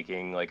you're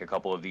taking like a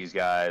couple of these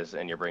guys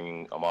and you're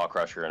bringing a Maw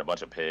Crusher and a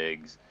bunch of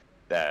pigs,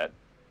 that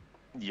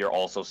you're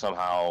also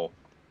somehow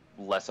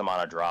less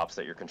amount of drops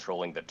that you're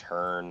controlling the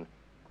turn,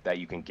 that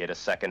you can get a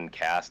second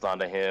cast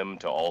onto him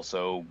to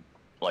also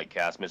like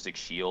cast Mystic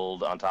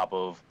Shield on top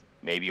of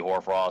maybe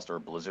Hoarfrost or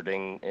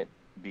Blizzarding it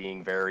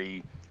being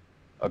very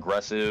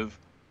aggressive,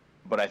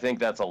 but I think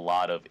that's a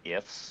lot of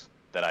ifs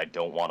that I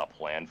don't want to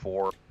plan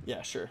for.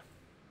 Yeah, sure.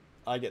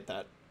 I get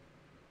that.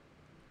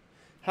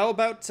 How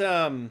about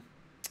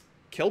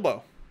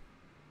Kilbo?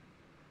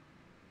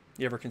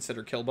 You ever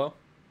consider Kilbo?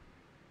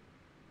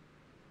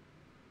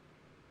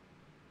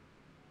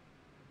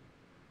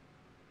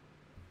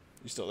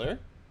 You still there?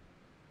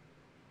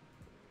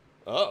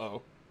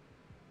 Uh-oh.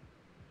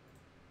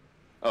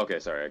 Okay,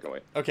 sorry, I can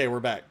wait. Okay, we're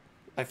back.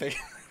 I think.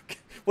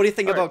 What do you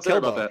think All right, about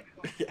sorry Kilbo? about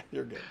Yeah,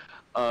 you're good.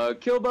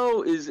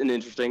 Kilbo is an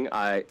interesting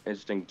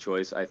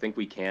choice. I think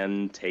we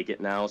can take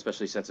it now,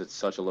 especially since it's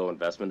such a low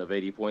investment of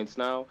 80 points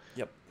now.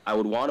 Yep. I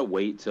would want to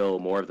wait till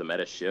more of the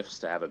meta shifts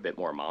to have a bit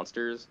more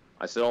monsters.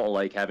 I still don't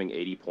like having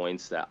 80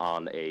 points that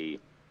on a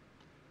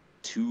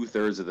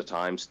 2/3 of the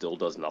time still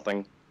does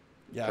nothing.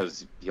 Yeah.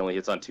 Because he only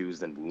hits on 2s,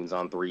 then wounds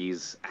on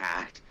 3s.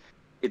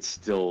 It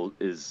still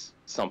is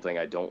something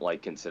I don't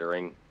like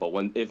considering. But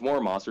if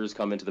more monsters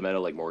come into the meta,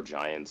 like more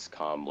giants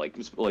come, like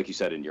you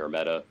said in your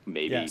meta,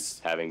 maybe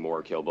Yes. having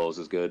more Killbows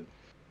is good.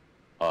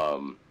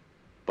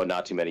 But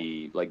not too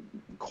many. Like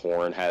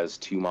Korn has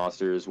 2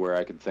 monsters where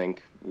I could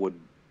think would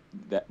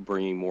that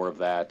bringing more of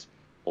that.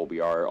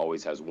 OBR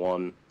always has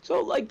 1.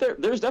 So like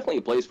there's definitely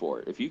a place for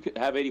it. If you could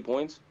have 80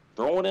 points,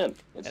 throw it in.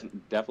 It's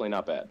definitely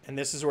not bad. And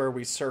this is where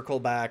we circle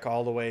back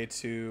all the way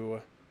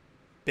to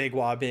Big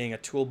Wagh being a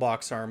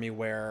toolbox army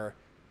where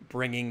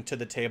bringing to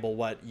the table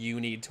what you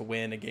need to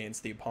win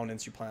against the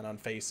opponents you plan on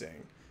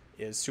facing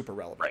is super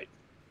relevant.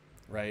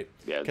 Right?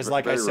 Yeah, because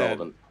like I said,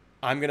 relevant.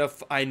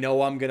 I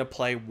know I'm gonna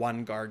play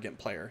one Gargant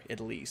player at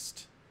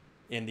least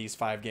in these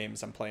 5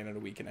 games I'm playing in a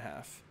week and a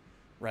half,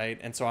 right?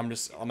 And so I'm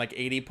like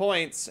 80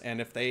 points, and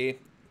if a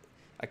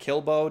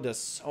Killbow does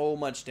so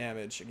much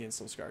damage against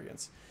those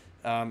Gargants.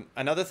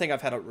 Another thing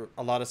I've had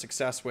a lot of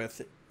success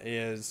with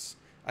is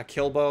a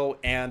Killbow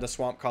and a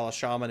Swamp Calla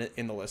Shaman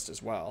in the list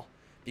as well,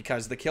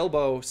 because the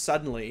Killbow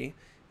suddenly,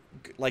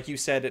 like you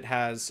said, it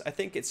has, I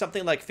think it's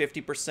something like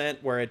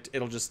 50% where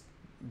it'll just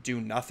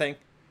do nothing,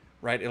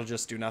 right? It'll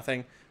just do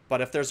nothing.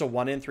 But if there's a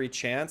 1 in 3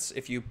 chance,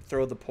 if you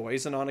throw the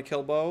poison on a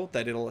Killbow,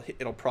 that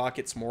it'll proc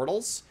its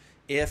mortals.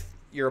 If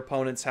your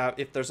opponents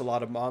if there's a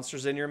lot of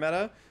monsters in your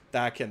meta,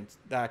 that can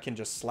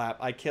just slap.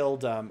 I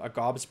killed a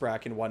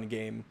Gobsbrack in one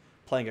game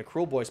playing a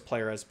Cruel Boys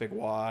player as Big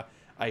Wagh.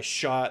 I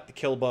shot the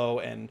Killbow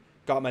and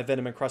got my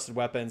Venom Encrusted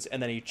Weapons,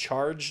 and then he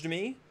charged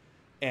me,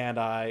 and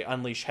I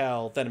Unleash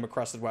Hell, Venom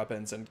Encrusted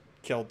Weapons, and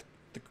killed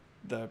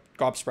the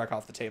Gobsprack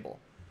off the table.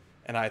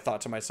 And I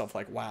thought to myself,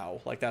 like,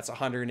 wow, like that's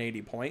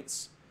 180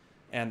 points.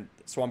 And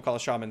Swamp Calla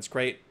Shaman's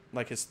great.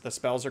 Like the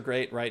spells are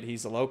great, right?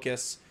 He's a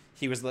Locust.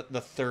 He was the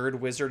 3rd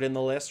wizard in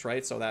the list,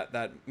 right? So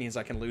that means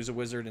I can lose a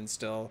wizard and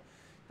still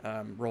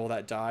roll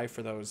that die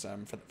for those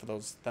for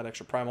those that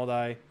extra primal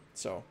die.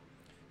 So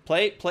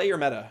play your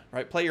meta,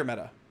 right? Play your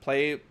meta.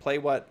 Play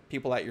what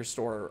people at your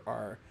store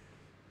are.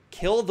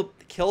 Kill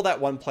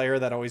that one player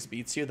that always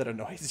beats you, that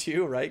annoys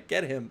you, right?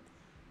 Get him.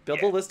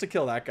 Build a list to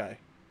kill that guy,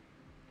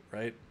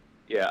 right?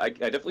 Yeah, I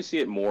definitely see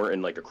it more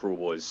in like a Cruel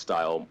Boys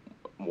style,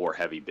 more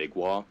heavy Big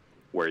Wagh,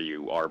 where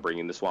you are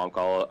bringing the Swamp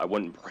Calla. I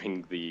wouldn't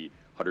bring the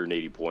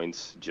 180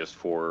 points just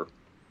for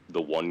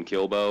the 1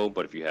 Killbow,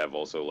 but if you have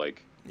also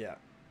like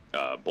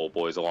Bolt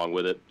Boys along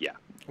with it,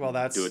 well,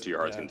 do it to your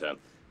heart's content.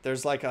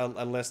 There's like a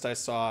list I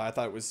saw. I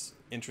thought it was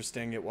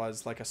interesting. It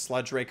was like a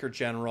Sludge Raker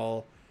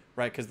General,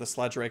 right? Because the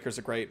Sludge Raker is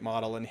a great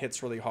model and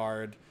hits really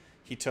hard.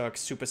 He took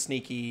Super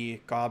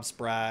Sneaky,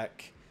 Gobsbrack,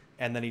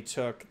 and then he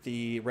took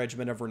the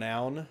Regiment of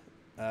Renown,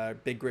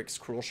 Big Grick's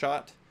Cruel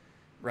Shot,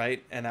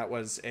 right? And that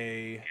was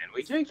a... Can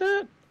we take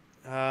that?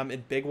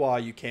 In Big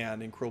Wagh you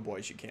can, in Cruel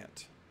Boys you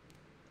can't.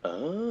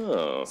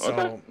 Oh, So,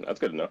 okay. That's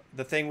good to know.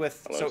 The thing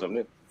with... I learned something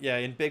new. Yeah,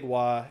 in Big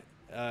Wagh,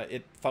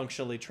 it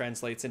functionally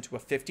translates into a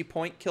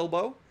 50-point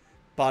Killbow,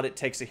 but it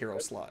takes a hero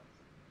slot.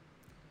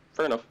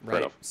 Fair enough. Right? Fair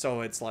enough.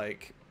 So it's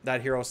like,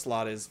 that hero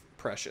slot is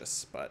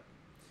precious, but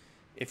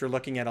if you're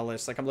looking at a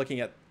list, like I'm looking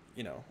at,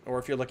 or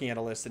if you're looking at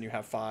a list and you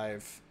have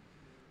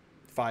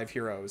five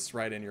heroes,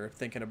 right, and you're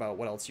thinking about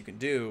what else you can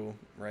do,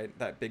 right,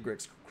 that Big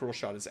Rick's Cruel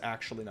Shot is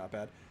actually not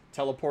bad.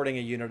 Teleporting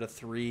a unit of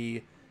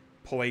 3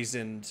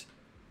 poisoned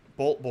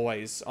Bolt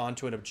Boys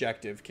onto an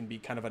objective can be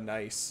kind of a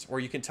nice, or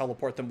you can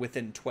teleport them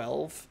within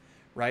 12,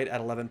 right,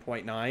 at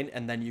 11.9,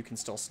 and then you can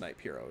still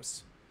snipe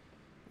heroes,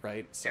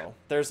 right? So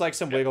there's like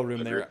some wiggle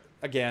room there.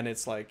 Again,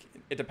 it's like,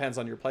 it depends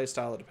on your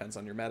playstyle, it depends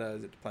on your meta,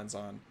 it depends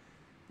on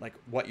like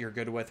what you're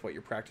good with, what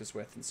you practice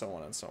with, and so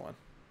on and so on.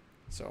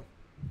 So,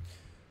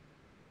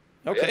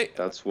 okay. Yeah,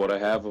 that's what I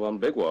have on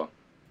Big Wagh.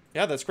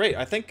 Yeah, that's great.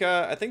 I think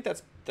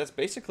that's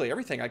basically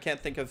everything. I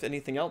can't think of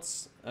anything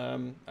else.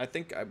 I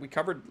think we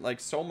covered like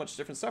so much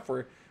different stuff.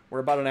 We're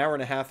about an hour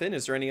and a half in.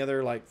 Is there any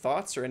other like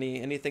thoughts or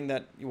anything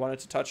that you wanted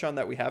to touch on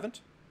that we haven't?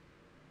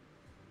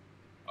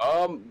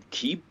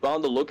 Keep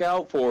on the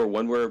lookout for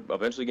when we're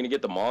eventually going to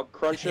get the Mog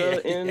Cruncher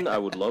in. I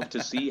would love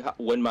to see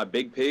when my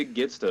big pig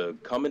gets to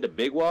come into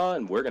Big Wagh,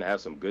 and we're going to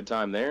have some good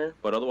time there.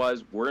 But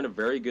otherwise, we're in a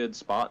very good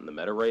spot in the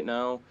meta right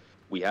now.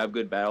 We have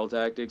good battle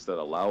tactics that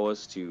allow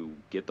us to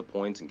get the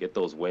points and get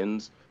those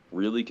wins.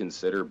 Really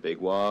consider Big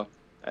Wagh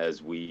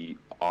as we're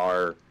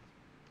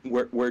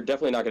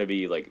definitely not going to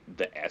be like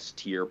the S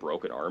tier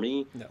broken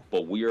army, No.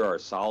 but we are a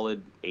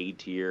solid A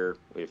tier.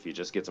 If you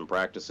just get some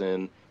practice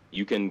in,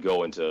 you can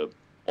go into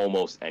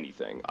almost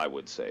anything, I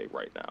would say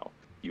right now.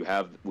 We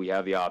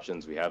have the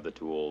options, we have the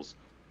tools.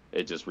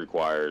 It just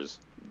requires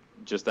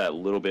just that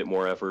little bit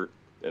more effort,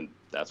 and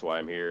that's why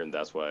I'm here, and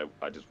that's why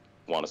I just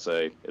want to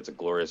say it's a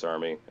glorious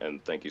army,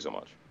 and thank you so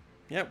much.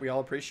 Yeah, we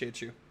all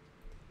appreciate you.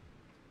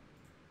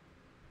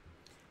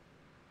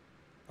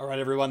 All right,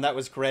 everyone, that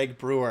was Greg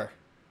Brewer.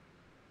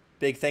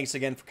 Big thanks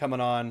again for coming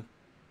on.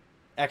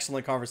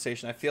 Excellent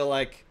conversation. I feel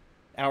like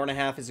hour and a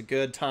half is a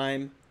good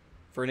time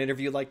for an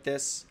interview like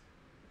this.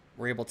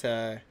 We're able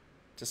to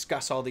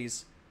discuss all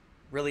these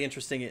really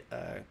interesting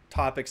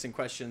topics and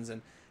questions,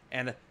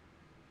 and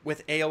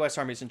with AOS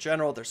armies in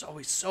general, there's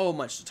always so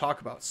much to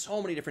talk about,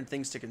 so many different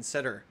things to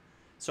consider.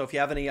 So if you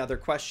have any other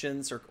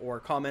questions or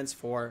comments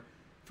for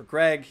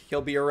Greg,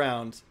 he'll be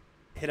around.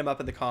 Hit him up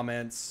in the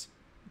comments.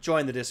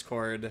 Join the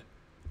Discord.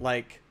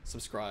 Like,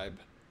 subscribe.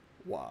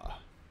 Wah.